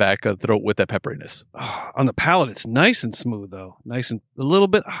you at the back of the throat with that pepperiness. Oh, on the palate, it's nice and smooth though. Nice and a little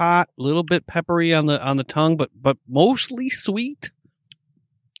bit hot, a little bit peppery on the tongue, but mostly sweet.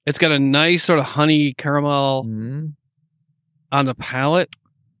 It's got a nice sort of honey caramel on the palate.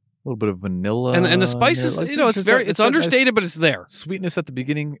 A little bit of vanilla. And the spices, like, it's understated, but it's there. Sweetness at the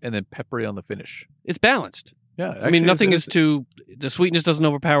beginning and then peppery on the finish. It's balanced. Yeah. Actually, I mean, nothing is too, the sweetness doesn't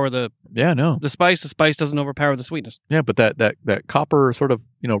overpower the spice doesn't overpower the sweetness. Yeah, but that copper sort of,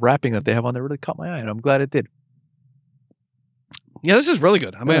 wrapping that they have on there really caught my eye, and I'm glad it did. Yeah, this is really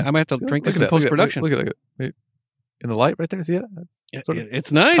good. I might have to drink this in post-production. Look at it. In the light right there, see it?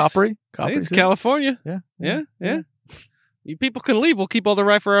 It's nice. Coppery. It's California. Yeah. You people can leave. We'll keep all the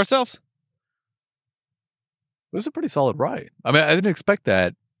rye for ourselves. It was a pretty solid rye. I mean, I didn't expect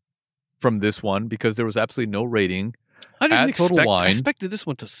that from this one because there was absolutely no rating. I expected this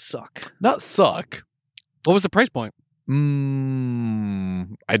one to suck. Not suck. What was the price point?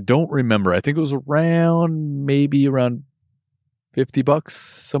 I don't remember. I think it was maybe around $50,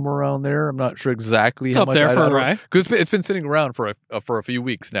 somewhere around there. I'm not sure exactly how much. Up there for a rye, because it's been sitting around for a few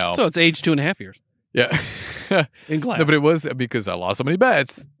weeks now. So it's aged 2.5 years. Yeah, in glass. No, but it was because I lost so many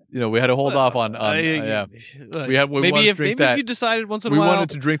bets. We had to hold off on. Yeah, maybe if you decided once in a while we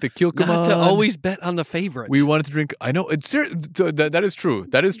wanted to drink the Kilkaman. Not to always bet on the favorite. We wanted to drink. I know it's that is true.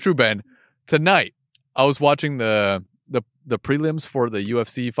 That is true, Ben. Tonight I was watching the prelims for the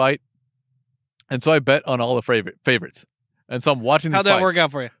UFC fight, and so I bet on all the favorites. And so I'm watching. How'd that work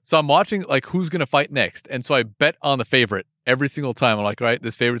out for you? So I'm watching like who's gonna fight next, and so I bet on the favorite every single time. I'm like, all right,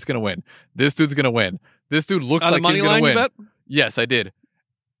 this favorite's gonna win. This dude's gonna win. This dude looks like he's gonna win. You bet? Yes, I did,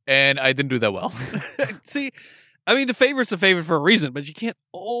 and I didn't do that well. See, I mean, the favorite's a favorite for a reason, but you can't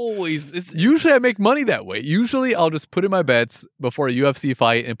always. Usually, I make money that way. Usually, I'll just put in my bets before a UFC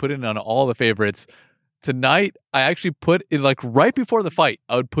fight and put in on all the favorites. Tonight, I actually put in like right before the fight.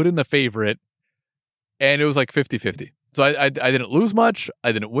 I would put in the favorite, and it was like 50-50. So I didn't lose much.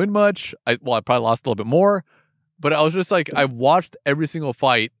 I didn't win much. I probably lost a little bit more. But I was just like, I watched every single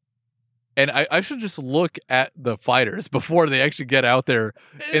fight. And I should just look at the fighters before they actually get out there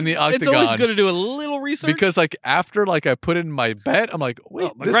in the octagon. It's always good to do a little research. Because like after like I put in my bet, I'm like,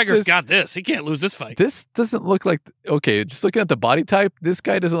 wait, McGregor's got this. He can't lose this fight. This doesn't look like, okay, just looking at the body type, this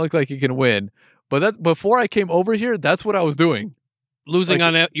guy doesn't look like he can win. But before I came over here, that's what I was doing. Losing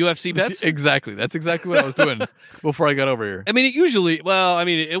on UFC bets? Exactly. That's exactly what I was doing before I got over here. I mean,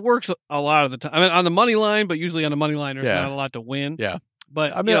 it works a lot of the time. I mean, on the money line, but usually on the money line, there's not a lot to win. Yeah.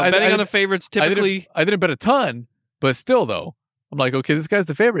 But I mean, betting on the favorites typically. I didn't bet a ton, but still, though, I'm like, okay, this guy's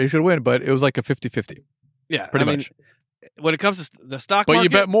the favorite. He should win. But it was like a 50-50. Yeah. Pretty much. When it comes to the stock market. But you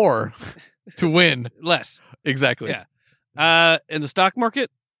bet more to win. Less. Exactly. Yeah. In the stock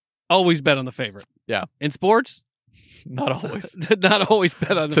market, always bet on the favorite. Yeah. In sports, not always. Not always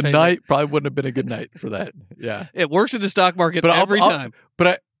bet on the favorite. Tonight probably wouldn't have been a good night for that. Yeah. It works in the stock market every time.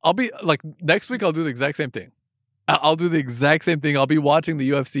 But I'll be like, next week I'll do the exact same thing. I'll do the exact same thing. I'll be watching the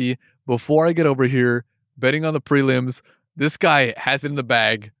UFC before I get over here, betting on the prelims. This guy has it in the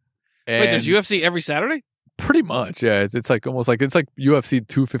bag. Wait, there's UFC every Saturday? Pretty much, yeah. It's like almost like it's like UFC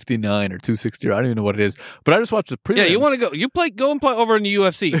 259 or 260. I don't even know what it is. But I just watched the prelims. Yeah, you want to go? Go and play over in the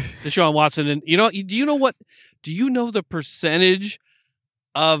UFC, Deshaun Watson, and do you know what? Do you know the percentage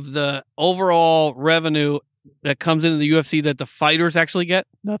of the overall revenue that comes into the UFC that the fighters actually get?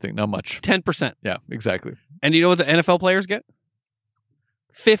 Nothing, not much. 10%. Yeah, exactly. And do you know what the NFL players get?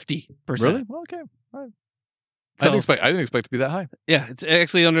 50%. Really? Well, okay. All right. So, I didn't expect it to be that high. Yeah, it's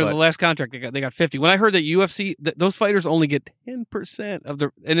actually under the last contract they got 50. When I heard that UFC, those fighters only get 10% of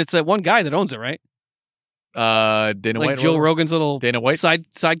the, and it's that one guy that owns it, right? Dana White, Joe Rogan's little Dana White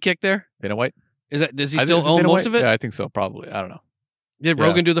sidekick there. Dana White. Does he still own most of it? Yeah, I think so. Probably. I don't know. Did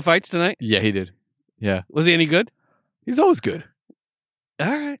Rogan do the fights tonight? Yeah, he did. Yeah. Was he any good? He's always good. All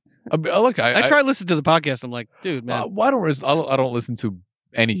right. Look, I try to listen to the podcast. I'm like, dude, man. I don't listen to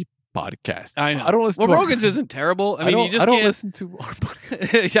any podcast. I know. I don't listen to Rogan's isn't terrible. I mean, you just can't listen to our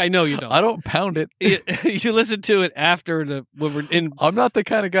podcast. I know you don't. I don't pound it. You listen to it after when we're in. I'm not the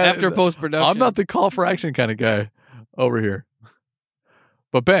kind of guy after post production. I'm not the call for action kind of guy over here.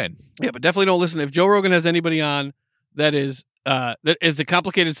 But Ben, Yeah, but definitely don't listen. If Joe Rogan has anybody on that is a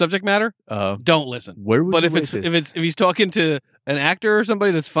complicated subject matter, don't listen. where would But you if rate if this? he's talking to an actor or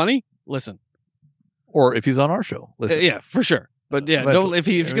somebody that's funny, listen. Or if he's on our show, listen. Yeah, for sure. But yeah, But- don't if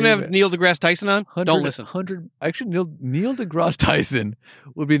he's going to have Neil deGrasse Tyson on, don't listen. Actually, Neil deGrasse Tyson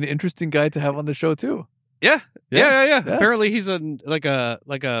would be an interesting guy to have on the show too. Yeah. Yeah. Apparently, he's a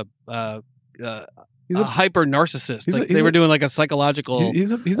He's a hyper narcissist. he's a- Like, he's they a- were doing like a psychological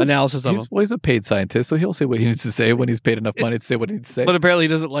he's a analysis of him. he's a paid scientist, so he'll say what he needs to say when he's paid enough money to say what he needs to say. But apparently, he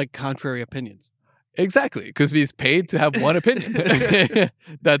doesn't like contrary opinions. Exactly, because he's paid to have one opinion.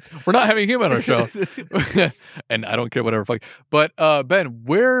 We're not having him on our show, and I don't care whatever. Fuck. But Ben,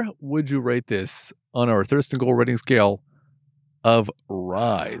 where would you rate this on our Thirst and Goal rating scale of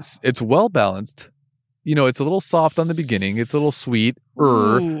Rise? It's well balanced. You know, it's a little soft on the beginning. It's a little sweet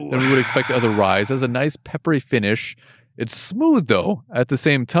than we would expect the other Rise. It has a nice peppery finish. It's smooth though at the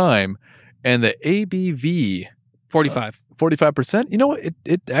same time, and the ABV 45. 45%. You know, it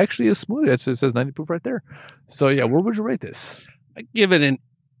actually is smooth. It says 90 proof right there. So yeah, where would you rate this? I'm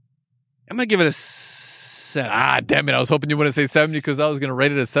gonna give it a 7. Ah, damn it! I was hoping you wouldn't say 7 because I was going to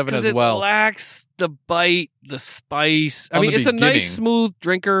rate it a 7 as it well. lacks the bite, the spice. I On mean, the it's a beginning. Nice, smooth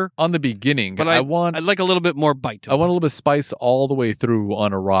drinker, On the beginning, but I'd I'd like a little bit more bite to it. want a little bit of spice all the way through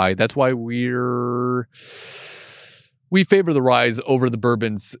on a rye. That's why we favor the ryes over the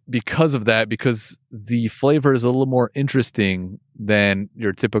bourbons because of that, because the flavor is a little more interesting than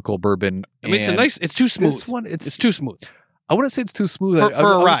your typical bourbon. I mean, And it's too smooth. This one, It's too smooth. I wouldn't say it's too smooth. For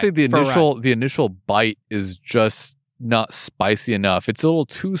I a would rye, say the for a rye. initial bite is just not spicy enough. It's a little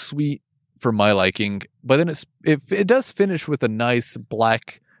too sweet for my liking. But then it does finish with a nice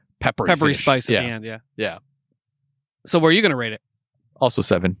black peppery finish. Spice at Yeah. the end, yeah. Yeah. So where are you going to rate it? Also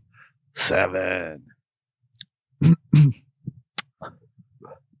 7. 7.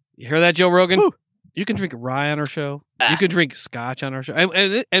 You hear that, Joe Rogan? Woo. You can drink rye on our show. You can drink scotch on our show.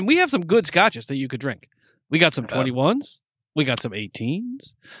 And we have some good scotches that you could drink. We got some 21s. We got some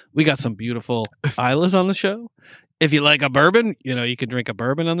 18s. We got some beautiful Islas on the show. If you like a bourbon, you can drink a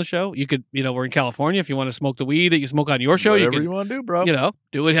bourbon on the show. You could, we're in California. If you want to smoke the weed that you smoke on your show, Whatever you can, you want to do, bro.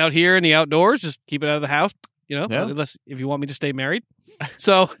 do it out here in the outdoors. Just keep it out of the house, Yeah. unless if you want me to stay married.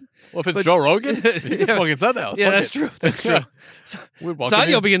 So, Well, if it's but- Joe Rogan, you can Yeah. smoke inside the house. yeah, Fuck that's it. true. That's true. We're walking Sonia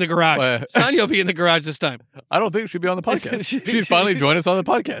in. will be in the garage. Well, Sonia will be in the garage this time. I don't think she'd be on the podcast. She- She'd finally join us on the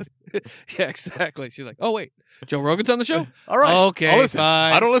podcast. Yeah, exactly. She's like, oh, wait, Joe Rogan's on the show? All right. Okay, I'll listen.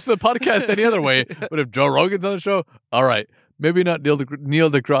 fine. I don't listen to the podcast any other way, but if Joe Rogan's on the show, all right. Maybe not Neil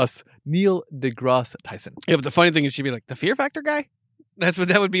deGrasse Tyson. Yeah, but the funny thing is she'd be like, the Fear Factor guy? That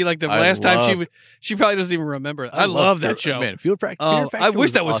would be like the I last time love- she probably doesn't even remember it. I love that show. Man, Fear Factor. Oh, I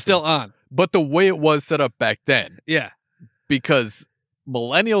wish that was awesome. still on. But the way it was set up back then, Yeah. because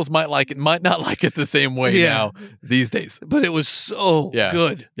millennials might like it, might not like it the same way Yeah. now these days. But it was so Yeah.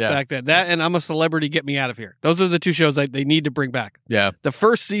 good Yeah. back then. That and I'm a Celebrity, Get Me Out of Here. Those are the two shows they need to bring back. Yeah. The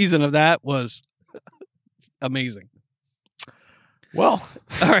first season of that was amazing. Well,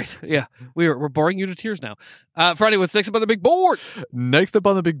 All right. Yeah. We're boring you to tears now. Friday, what's next up on the big board? next up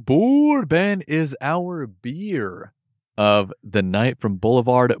on the big board, Ben, is our beer of the night from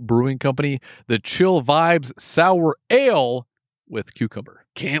Boulevard Brewing Company, the Chill Vibes Sour Ale with cucumber.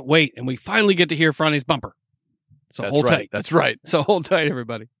 Can't wait. And we finally get to hear Friday's bumper. So That's hold right. tight. That's right. So hold tight,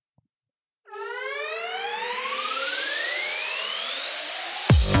 everybody.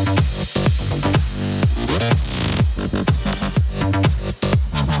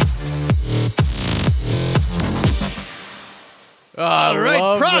 All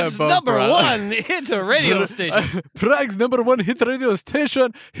right, Prague's number one hit radio station. Prague's number one hit radio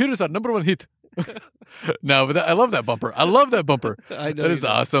station. Here is our number one hit. No, but I love that bumper. I love that bumper. I know That you is do.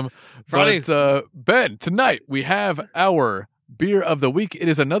 awesome. Friday- But Ben, tonight we have our beer of the week. It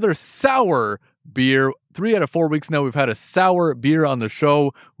is another sour beer. 3 out of 4 weeks now we've had a sour beer on the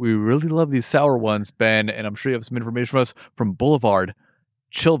show. We really love these sour ones, Ben, and I'm sure you have some information for us from Boulevard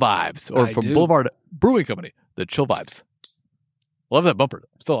Chill Vibes, or I from do. Boulevard Brewing Company, the Chill Vibes. Love that bumper.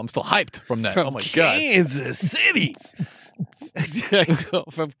 I'm still hyped from that. From Oh my god. Kansas City. I know,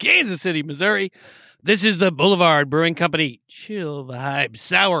 from Kansas City, Missouri. This is the Boulevard Brewing Company Chill Vibe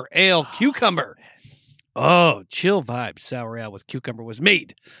Sour Ale Cucumber. Oh, Chill Vibe Sour Ale with Cucumber was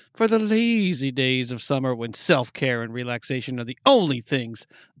made for the lazy days of summer when self-care and relaxation are the only things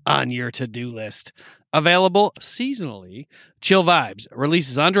on your to-do list. Available seasonally, Chill Vibes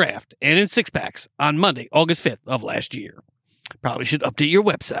releases on draft and in 6-packs on Monday, August 5th of last year. Probably should update your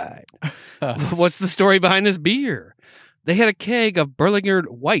website. What's the story behind this beer? They had a keg of Berliner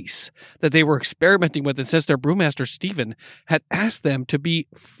Weiss that they were experimenting with, and since their brewmaster, Stephen, had asked them to be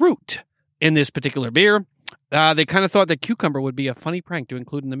fruit in this particular beer, they kind of thought that cucumber would be a funny prank to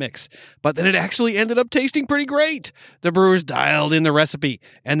include in the mix. But then it actually ended up tasting pretty great. The brewers dialed in the recipe,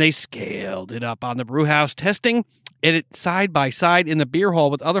 and they scaled it up on the brew house, testing it side by side in the beer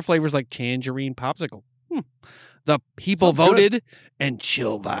hall with other flavors like tangerine popsicle. The people Sounds voted, good. and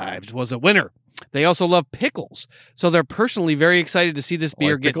Chill Vibes was a winner. They also love pickles, so they're personally very excited to see this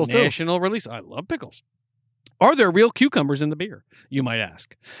beer like get pickles, too. national release. I love pickles. Are there real cucumbers in the beer, you might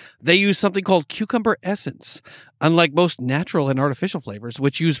ask? They use something called cucumber essence. Unlike most natural and artificial flavors,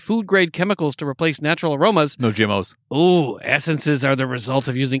 which use food-grade chemicals to replace natural aromas, No GMOs. essences are the result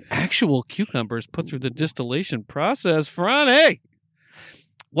of using actual cucumbers put through the distillation process. Franny!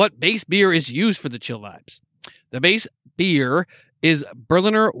 What base beer is used for the Chill Vibes? The base beer is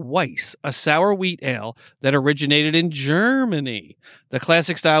Berliner Weiss, a sour wheat ale that originated in Germany. The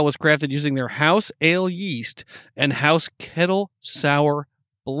classic style was crafted using their house ale yeast and house kettle sour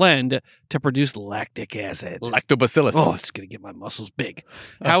blend to produce lactic acid. Lactobacillus. Oh, it's going to get my muscles big.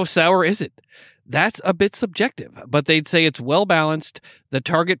 How sour is it? That's a bit subjective, but they'd say it's well balanced. The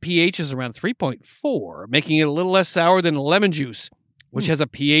target pH is around 3.4, making it a little less sour than lemon juice, which has a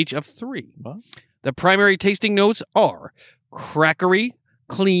pH of 3. Huh? The primary tasting notes are crackery,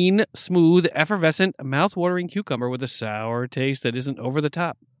 clean, smooth, effervescent, mouth-watering cucumber with a sour taste that isn't over the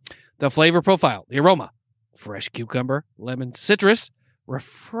top. The flavor profile, the aroma, fresh cucumber, lemon, citrus,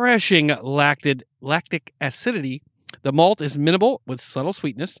 refreshing lactic acidity. The malt is minimal with subtle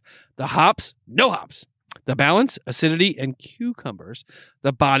sweetness. The hops, no hops. The balance, acidity, and cucumbers.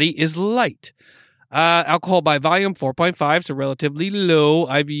 The body is light. Alcohol by volume, 4.5, so relatively low.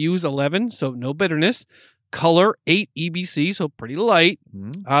 IBUs, 11, so no bitterness. Color, 8 EBC, so pretty light.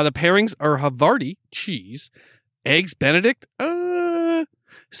 The pairings are Havarti, cheese, eggs Benedict,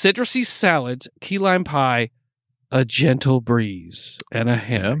 citrusy salads, key lime pie, a gentle breeze, and a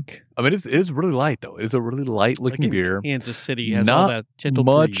hammock. I mean, it is really light, though. It's a really light-looking beer. Kansas City has Not all that gentle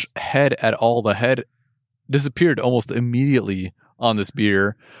much breeze. head at all. The head disappeared almost immediately on this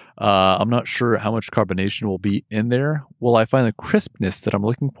beer. I'm not sure how much carbonation will be in there. Will I find the crispness that I'm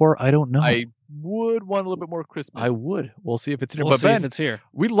looking for? I don't know. I would want a little bit more crispness. I would. We'll see if it's in here. We'll but see Ben, if it's here.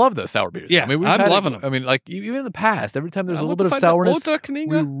 we love the sour beers. Yeah, I mean, we've I'm had loving it, them. I mean, like even in the past, every time there's a I little want bit to of find out sourness, outra we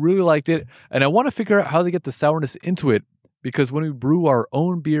kninga. really liked it. And I want to figure out how they get the sourness into it, because when we brew our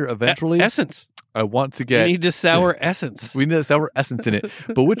own beer eventually, Essence. I want to You get need the sour essence. we need a sour essence in it.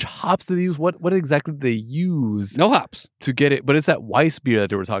 But which hops do they use? What exactly do they use No hops. to get it? But it's that Weiss beer that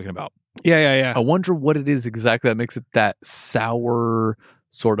they were talking about. Yeah. I wonder what it is exactly that makes it that sour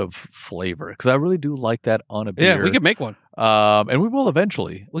sort of flavor, because I really do like that on a beer. Yeah, we could make one. And we will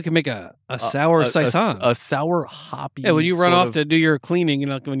eventually. We can make a sour saison. A sour hoppy. Yeah, when you run sort off of- to do your cleaning,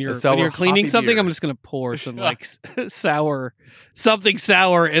 when you're sour cleaning hoppy something, beer. I'm just gonna pour some sour, something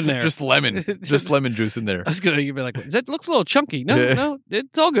sour in there. just lemon, just lemon juice in there. I was gonna you'd be like, that looks a little chunky. No, Yeah. no,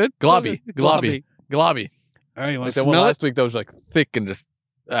 it's all good. It's all Globby, good. globby. Globby. All right, you want Like to that one smell it? last week that was like thick and just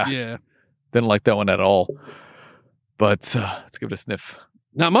Yeah, didn't like that one at all. But let's give it a sniff.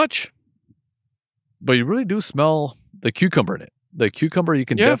 not much. But you really do smell the cucumber in it. The cucumber you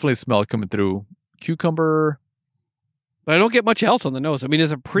can Yeah. definitely smell coming through. Cucumber. But I don't get much else on the nose. I mean,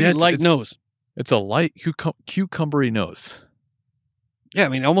 it's a pretty Yeah, light nose. It's a light cucumbery nose. Yeah, I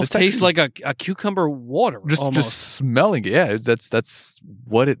mean, it almost It's tastes like a cucumber water. Just almost. smelling it. Yeah, that's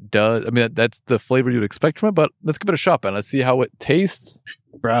what it does. I mean, that's the flavor you'd expect from it. But let's give it a shot, and let's see how it tastes.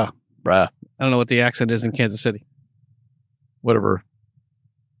 Bruh. Bruh. I don't know what the accent is in Kansas City. Whatever.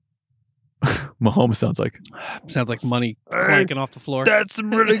 Mahomes sounds like. Sounds like money clanking off the floor. That's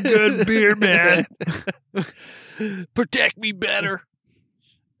some really good beer, man. Protect me better.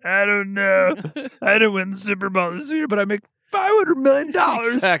 I don't know. I didn't win the Super Bowl this year, but I make $500 million.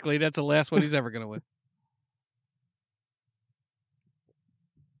 Exactly. That's the last one he's ever going to win.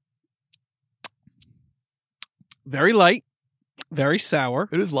 Very light, very sour,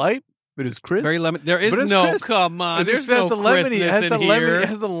 It is light. It is crisp. very lemon. There is But it's no, crisp. come on. There's It has no the lemony. crispness It has in the here. lemony. It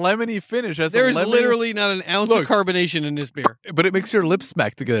has a lemony finish. It has a There's lemony- literally not an ounce Look. of carbonation in this beer. but it makes your lips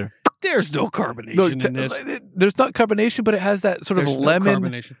smack together. There's no carbonation Look, in this. there's not carbonation, but it has that sort There's of no lemon.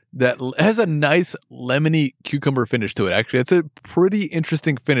 carbonation. It has a nice lemony cucumber finish to it. Actually, it's a pretty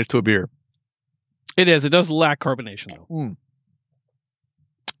interesting finish to a beer. It is. It does lack carbonation, though.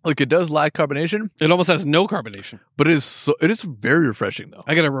 Like it does lack carbonation, It almost has no carbonation. but it is very refreshing though.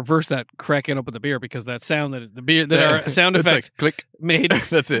 I got to reverse that cracking open the beer because that sound that the beer that our sound It's effect like, click. made.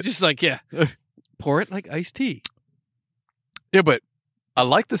 That's it. Just like, yeah, pour it like iced tea. Yeah, but I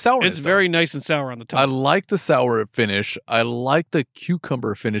like the sourness. It's very nice and sour on the I tongue. like the sour finish. I like the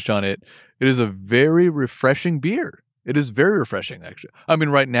cucumber finish on it. It is a very refreshing beer. It is very refreshing, actually. I mean,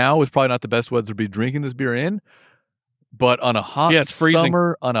 right now is probably not the best weather to be drinking this beer in, but on a hot it's freezing.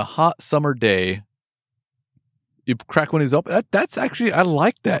 summer day, you crack one of these up. That's actually, I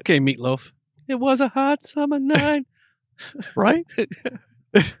like that. Okay, Meatloaf. It was a hot summer night. Right?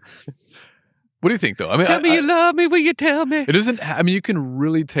 What do you think, though? I mean, Tell me you love me. Will you tell me? it isn't. I mean, you can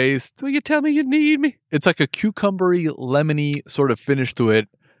really taste. Will you tell me you need me? It's like a cucumbery, lemony sort of finish to it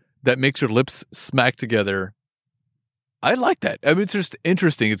that makes your lips smack together. I like that. I mean, it's just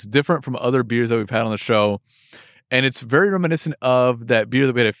interesting. It's different from other beers that we've had on the show, and it's very reminiscent of that beer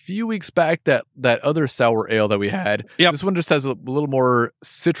that we had a few weeks back. That other sour ale that we had. Yep. This one just has a little more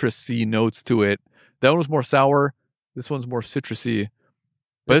citrusy notes to it. That one was more sour. This one's more citrusy.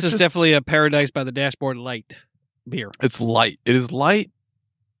 But This is just, definitely a Paradise by the Dashboard light beer. It's light. It is light.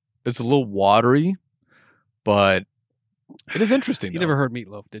 It's a little watery, but it is interesting. You though. never heard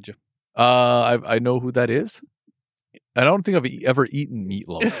Meatloaf, did you? I know who that is. I don't think I've ever eaten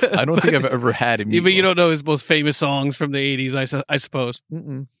meatloaf. I don't think I've ever had a meatloaf. But you don't know his most famous songs from the 80s, I suppose.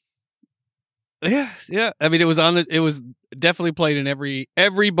 Mm-mm. Yeah. I mean, it was definitely played in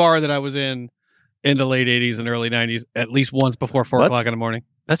every bar that I was in the late 80s and early 90s, at least once before 4 o'clock in the morning.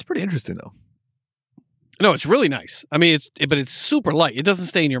 That's pretty interesting, though. No, it's really nice. I mean, but it's super light. It doesn't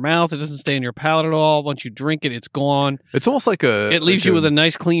stay in your mouth. It doesn't stay in your palate at all. Once you drink it, it's gone. It's almost like It leaves you with a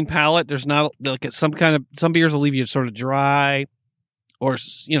nice, clean palate. There's not like some beers will leave you sort of dry, or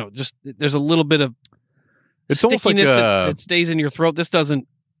just there's a little bit of It's almost like stickiness that stays in your throat. This doesn't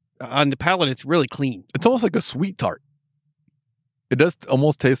on the palate. It's really clean. It's almost like a sweet tart. It does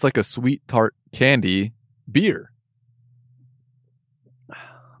almost taste like a sweet tart candy beer.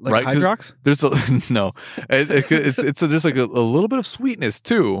 Like right? Hydrox? There's no, it's just like a little bit of sweetness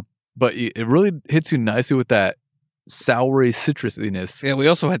too, but it really hits you nicely with that soury citrusiness. Yeah, we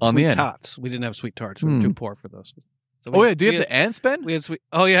also had on the sweet end. tots. We didn't have sweet tarts. We were too poor for those. So Oh yeah, do you have the ants, Ben? We had sweet.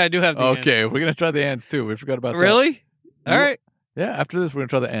 Oh yeah, I do have the ants. Okay, we're gonna try the ants too. We forgot about that. Really? All right. Yeah, after this, we're gonna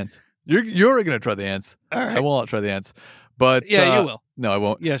try the ants. You're gonna try the ants. All right. I will not try the ants, but Yeah, you will. No, I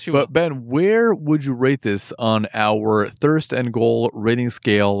won't. Yes, you But will. Ben, where would you rate this on our Thirst and Goal rating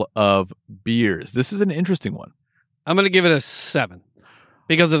scale of beers? This is an interesting one. I'm going to give it a 7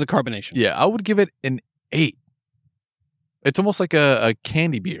 because of the carbonation. Yeah, I would give it an 8. It's almost like a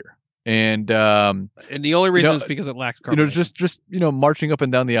candy beer, and And the only reason is because it lacks carbonation. just marching up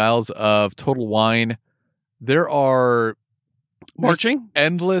and down the aisles of Total Wine, there are Marching?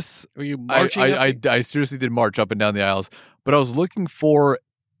 endless. Were you marching? I seriously did march up and down the aisles, but I was looking for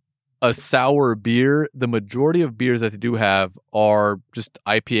a sour beer. The majority of beers that they do have are just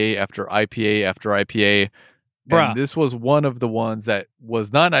IPA after IPA after IPA. Bruh. And this was one of the ones that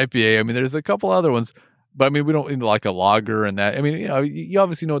was not an IPA. I mean, there's a couple other ones, but I mean, we don't need like a lager and that. I mean, you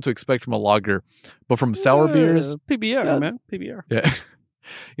obviously know what to expect from a lager, but from sour beers, PBR, yeah. man. PBR. yeah.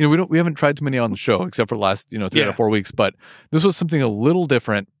 We haven't tried too many on the show except for the last 3 or 4 weeks, but this was something a little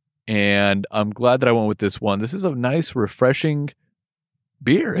different, and I'm glad that I went with this one. This is a nice, refreshing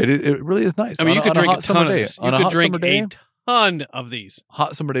beer. It really is nice. I mean, you could drink a ton of day. these. On You a could hot drink summer day, a ton of these.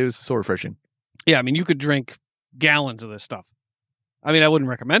 hot summer day was so refreshing. Yeah, I mean, you could drink gallons of this stuff. I mean, I wouldn't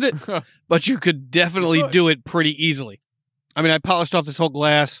recommend it, but you could definitely do it pretty easily. I mean, I polished off this whole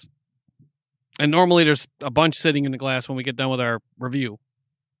glass, and normally there's a bunch sitting in the glass when we get done with our review.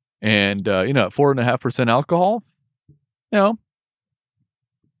 And at 4.5% alcohol, it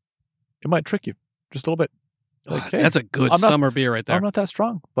might trick you just a little bit. Like, hey, That's a good summer beer right there. I'm not that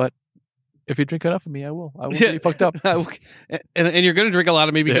strong, but if you drink enough of me, I will. I will get you fucked up. and you're going to drink a lot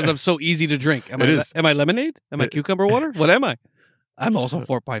of me because Yeah. I'm so easy to drink. Am It I is. Am I lemonade? Am I cucumber water? What am I? I'm also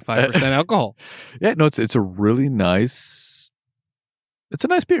 4.5% alcohol. Yeah, no, it's a really nice. It's a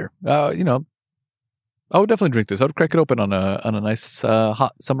nice beer. I would definitely drink this. I would crack it open on a nice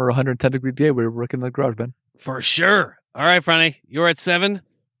hot summer 110 degree day. We're working in the garage, Ben. For sure. All right, Franny, you're at 7.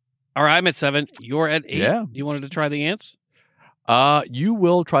 Or I'm at 7. You're at 8. Yeah. You wanted to try the ants? You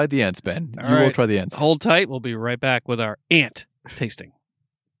will try the ants, Ben. All You will right. try the ants. Hold tight. We'll be right back with our ant tasting.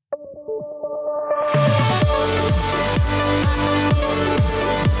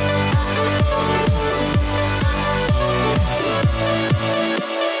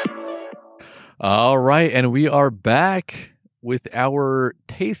 All right, and we are back with our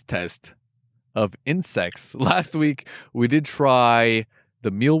taste test of insects. Last week we did try the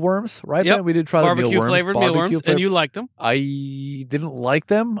mealworms, right? Yep. Ben? We did try the Barbecue mealworms. flavored mealworms, and you liked them. I didn't like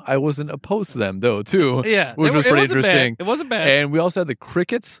them. I wasn't opposed to them though, too. Yeah. Which was pretty interesting. It wasn't bad. And we also had the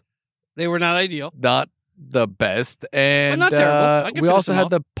crickets. They were not ideal. Not the best. And not terrible. I can we finish also them had off.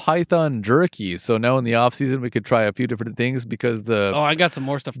 the Python jerky. So now in the off season, we could try a few different things because Oh, I got some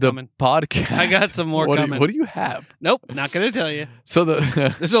more stuff the coming. podcast. I got some more what coming. What do you have? Nope, not going to tell you. So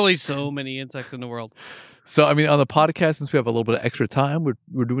the There's only so many insects in the world. So, I mean, on the podcast, since we have a little bit of extra time,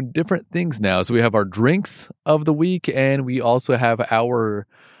 we're doing different things now. So we have our drinks of the week, and we also have our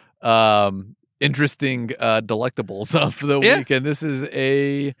interesting delectables of the week. And this is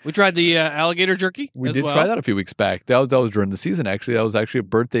We tried the alligator jerky. we as did well. try that a few weeks back. That was during the season, actually. That was actually a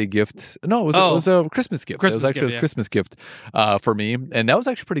birthday gift. No, it was a Christmas gift. Christmas it was actually gift, a Christmas gift for me, and that was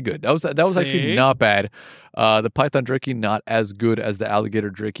actually pretty good. That was actually See? not bad. The Python jerky not as good as the alligator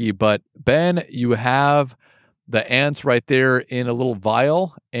jerky, but Ben, you have the ants right there in a little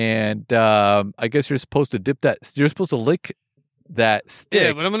vial, and I guess you're supposed to dip that. You're supposed to lick that stick.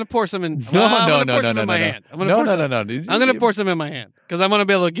 Yeah, but I'm going to pour some in. No, I'm no, gonna no, pour no, some no, in my no, hand. I'm no, going to no. I'm going to pour some in my hand because I want to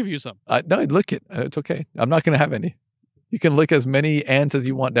be able to give you some. No, lick it. It's okay. I'm not going to have any. You can lick as many ants as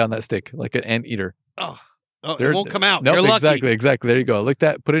you want down that stick, like an ant eater. Oh, it won't come out. Nope, You're lucky. Exactly. There you go. Lick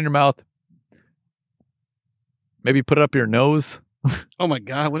that. Put it in your mouth. Maybe put it up your nose, Oh my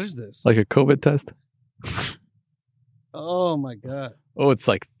God, what is this? like a COVID test. Oh my God. Oh, it's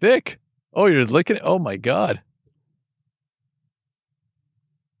like thick. Oh, you're licking it. Oh my God.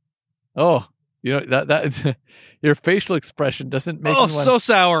 Oh, you know that your facial expression doesn't make. Oh, anyone, so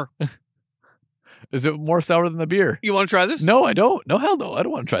sour. Is it more sour than the beer? You want to try this? No, I don't. No, hell no. I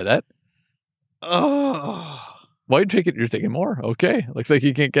don't want to try that. Oh. Why you take it? You're taking more. Okay. Looks like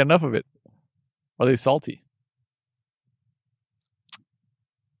you can't get enough of it. Are they salty?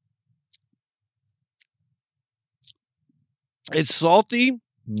 It's salty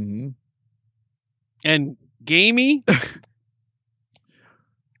Mm-hmm. and gamey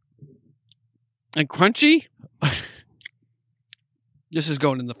and crunchy. This is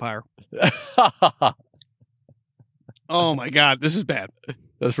going in the fire. Oh my God, this is bad.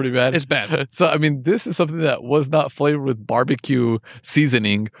 That's pretty bad. It's bad. So, I mean, this is something that was not flavored with barbecue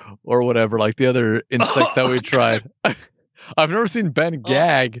seasoning or whatever, like the other insects that we tried. I've never seen Ben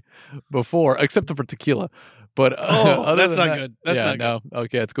gag before, except for tequila. But other that's than not that- good. That's yeah, not good. no.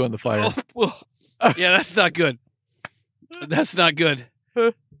 Okay, let's go in the fire. Yeah, that's not good. That's not good.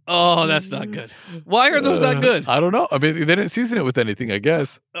 Oh, that's not good. Why are those not good? I don't know. I mean, they didn't season it with anything, I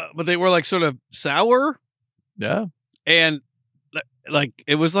guess. But they were like sort of sour Yeah. and like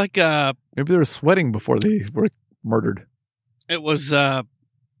it was like Maybe they were sweating before they were murdered. it was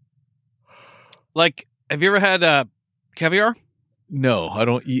like have you ever had caviar? No, I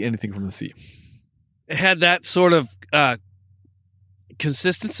don't eat anything from the sea. It had that sort of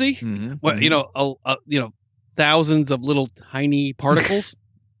consistency. Mm-hmm. What you know, thousands of little tiny particles.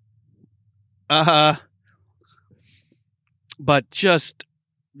 But just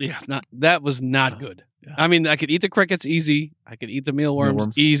that was not good. Yeah. I mean, I could eat the crickets easy. I could eat the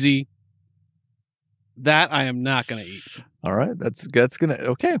mealworms easy. That I am not going to eat. All right, that's gonna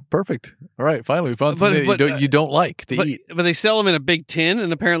okay, perfect. All right, finally we found But- something but, that you don't like to eat. But they sell them in a big tin,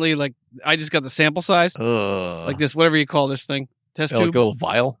 and apparently, like I just got the sample size, Ugh. like this, whatever you call this thing, test Yeah, like tube. a little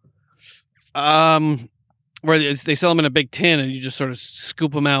vial. Where they sell them in a big tin, and you just sort of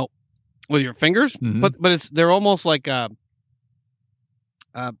scoop them out with your fingers. Mhm. But they're almost like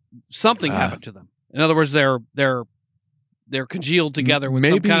something happened to them. In other words, they're congealed together with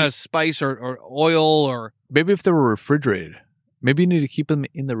some Maybe- kind of spice or oil or. Maybe if they were refrigerated. Maybe you need to keep them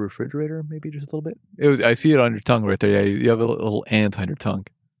in the refrigerator, maybe just a little bit. I see it on your tongue right there. Yeah, you have a little ant on your tongue.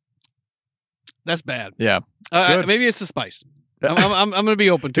 That's bad. Yeah. Good. Maybe it's the spice. I'm going to be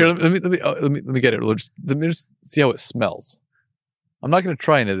open to Here, it. let me get it. Let me just see how it smells. I'm not going to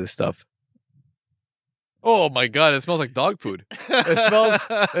try any of this stuff. Oh my God! It smells like dog food.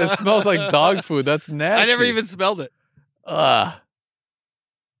 It smells like dog food. That's nasty. I never even smelled it. Ah,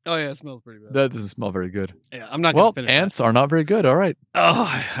 Oh yeah, it smells pretty bad. that doesn't smell very good. Yeah, I'm not. Well, gonna finish ants are not very good. All right. that.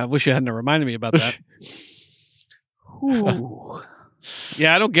 Oh, I wish you hadn't reminded me about that. Ooh.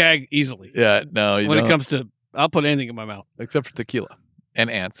 Yeah, I don't gag easily Yeah, no, you when don't. it comes to. I'll put anything in my mouth. Except for tequila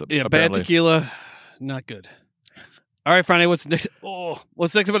and ants. Yeah, apparently. bad tequila, not good. All right, Friday. What's next? Oh,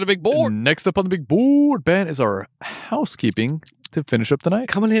 what's next about the big board? Next up on the big board, Ben, is our housekeeping to finish up the night.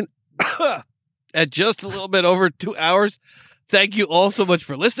 Coming in at just a little bit over 2 hours. Thank you all so much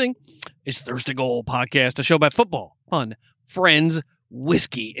for listening. It's Thirsty Goal Podcast, a show about football, fun, friends,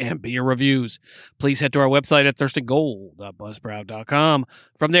 whiskey, and beer reviews. Please head to our website at thirstygold.buzzsprout.com.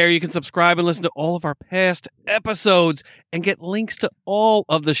 From there, you can subscribe and listen to all of our past episodes and get links to all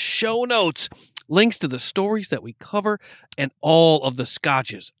of the show notes, links to the stories that we cover, and all of the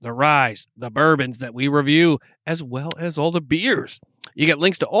scotches, the ryes, the bourbons that we review, as well as all the beers. You get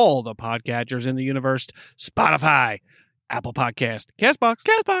links to all the podcatchers in the universe: Spotify, Apple Podcast, Castbox,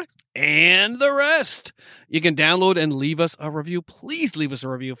 and the rest. You can download and leave us a review. Please leave us a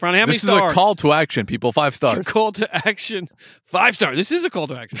review. Front, how many This is stars? a call to action, people. 5 stars. Call to action. 5 stars. This is a call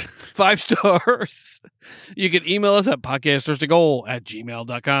to action. 5 stars. You can email us at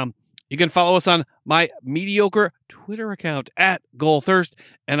podcastersToGoal@gmail.com. You can follow us on my mediocre Twitter account at GoalThirst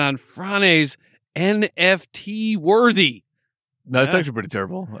and on Frane's NFT Worthy. No, it's actually pretty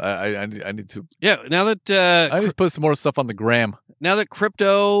terrible. I need to. Yeah, now that I need to put some more stuff on the gram. now that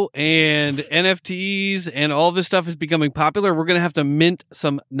crypto and NFTs and all this stuff is becoming popular, we're going to have to mint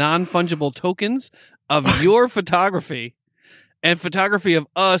some non-fungible tokens of your photography and photography of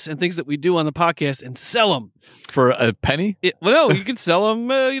us and things that we do on the podcast and sell them. For a penny? Well, no, you can sell them,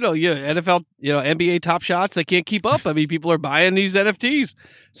 NFL, NBA top shots. They can't keep up. I mean, people are buying these NFTs.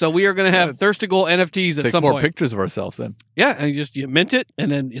 So we are going to have Thirst to Goal NFTs at Take some more point. pictures of ourselves then. Yeah, and you mint it,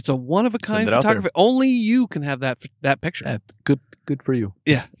 and then it's a one-of-a-kind Send it out photography. Only you can have that picture. Good for you.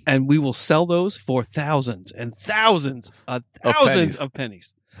 Yeah, and we will sell those for thousands and thousands of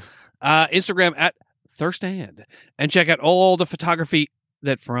pennies. Instagram at Thirstand, and check out all the photography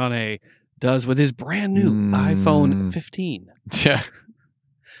that Frane does with his brand new iPhone 15. Yeah.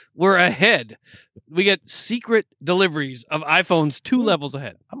 We're ahead. We get secret deliveries of iPhones 2 levels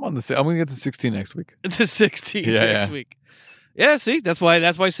ahead. I'm going to get to 16 next week. The 16 next week. Yeah, see, that's why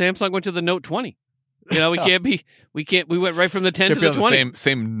Samsung went to the Note 20. We went right from the 10 to the 20.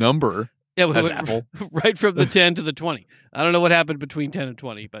 Same number. Yeah, we as went Apple. right from the 10 to the 20. I don't know what happened between 10 and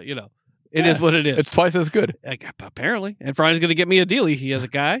 20, but it is what it is. It's twice as good. Apparently. And Brian's going to get me a deal. He has a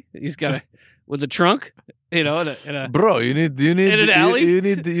guy. He's got with a trunk, and a Bro, you need in an alley? you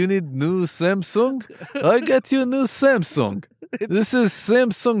need new Samsung. I got you new Samsung. This is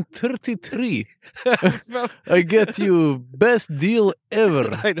Samsung 33. I get you best deal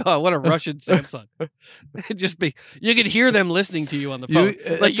ever. I know. What a Russian Samsung. You can hear them listening to you on the phone.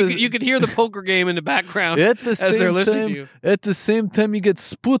 You can hear the poker game in the background as they're listening to you. At the same time, you get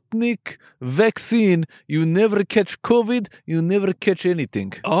Sputnik vaccine. You never catch COVID. You never catch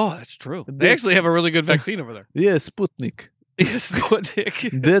anything. Oh, that's true. They actually have a really good vaccine over there. Yeah, Sputnik. Yes,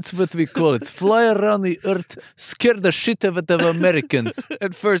 Sputnik. That's what we call it. Fly around the earth, scare the shit out of Americans.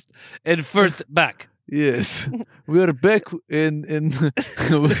 and first back. Yes, we're back in.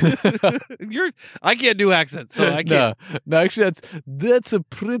 I can't do accents, so I can't. No, actually, that's a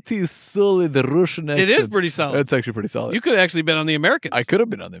pretty solid Russian accent. It is pretty solid. That's actually pretty solid. You could have actually been on the Americans. I could have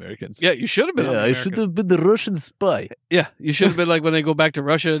been on the Americans. Yeah, you should have been on the I Americans. should have been the Russian spy. Yeah, you should have been like when they go back to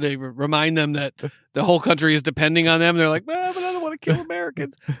Russia, they remind them that the whole country is depending on them. They're like, well, but I don't want to kill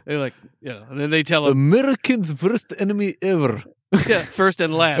Americans. They're like, and then they tell them, Americans' worst enemy ever. Yeah, first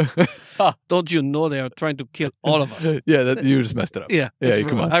and last. Don't you know they are trying to kill all of us? Yeah, you just messed it up. Yeah,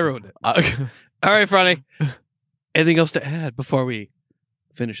 come on. I wrote it. All right, Friday. Anything else to add before we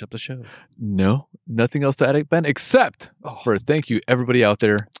finish up the show? No, nothing else to add, Ben, except for thank you, everybody out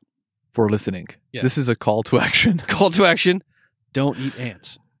there, for listening. Yes. This is a call to action. Call to action. Don't eat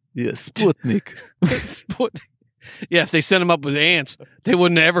ants. Yeah, Sputnik. Sputnik. Yeah, if they sent them up with ants, they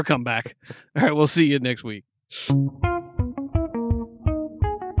wouldn't ever come back. All right, we'll see you next week.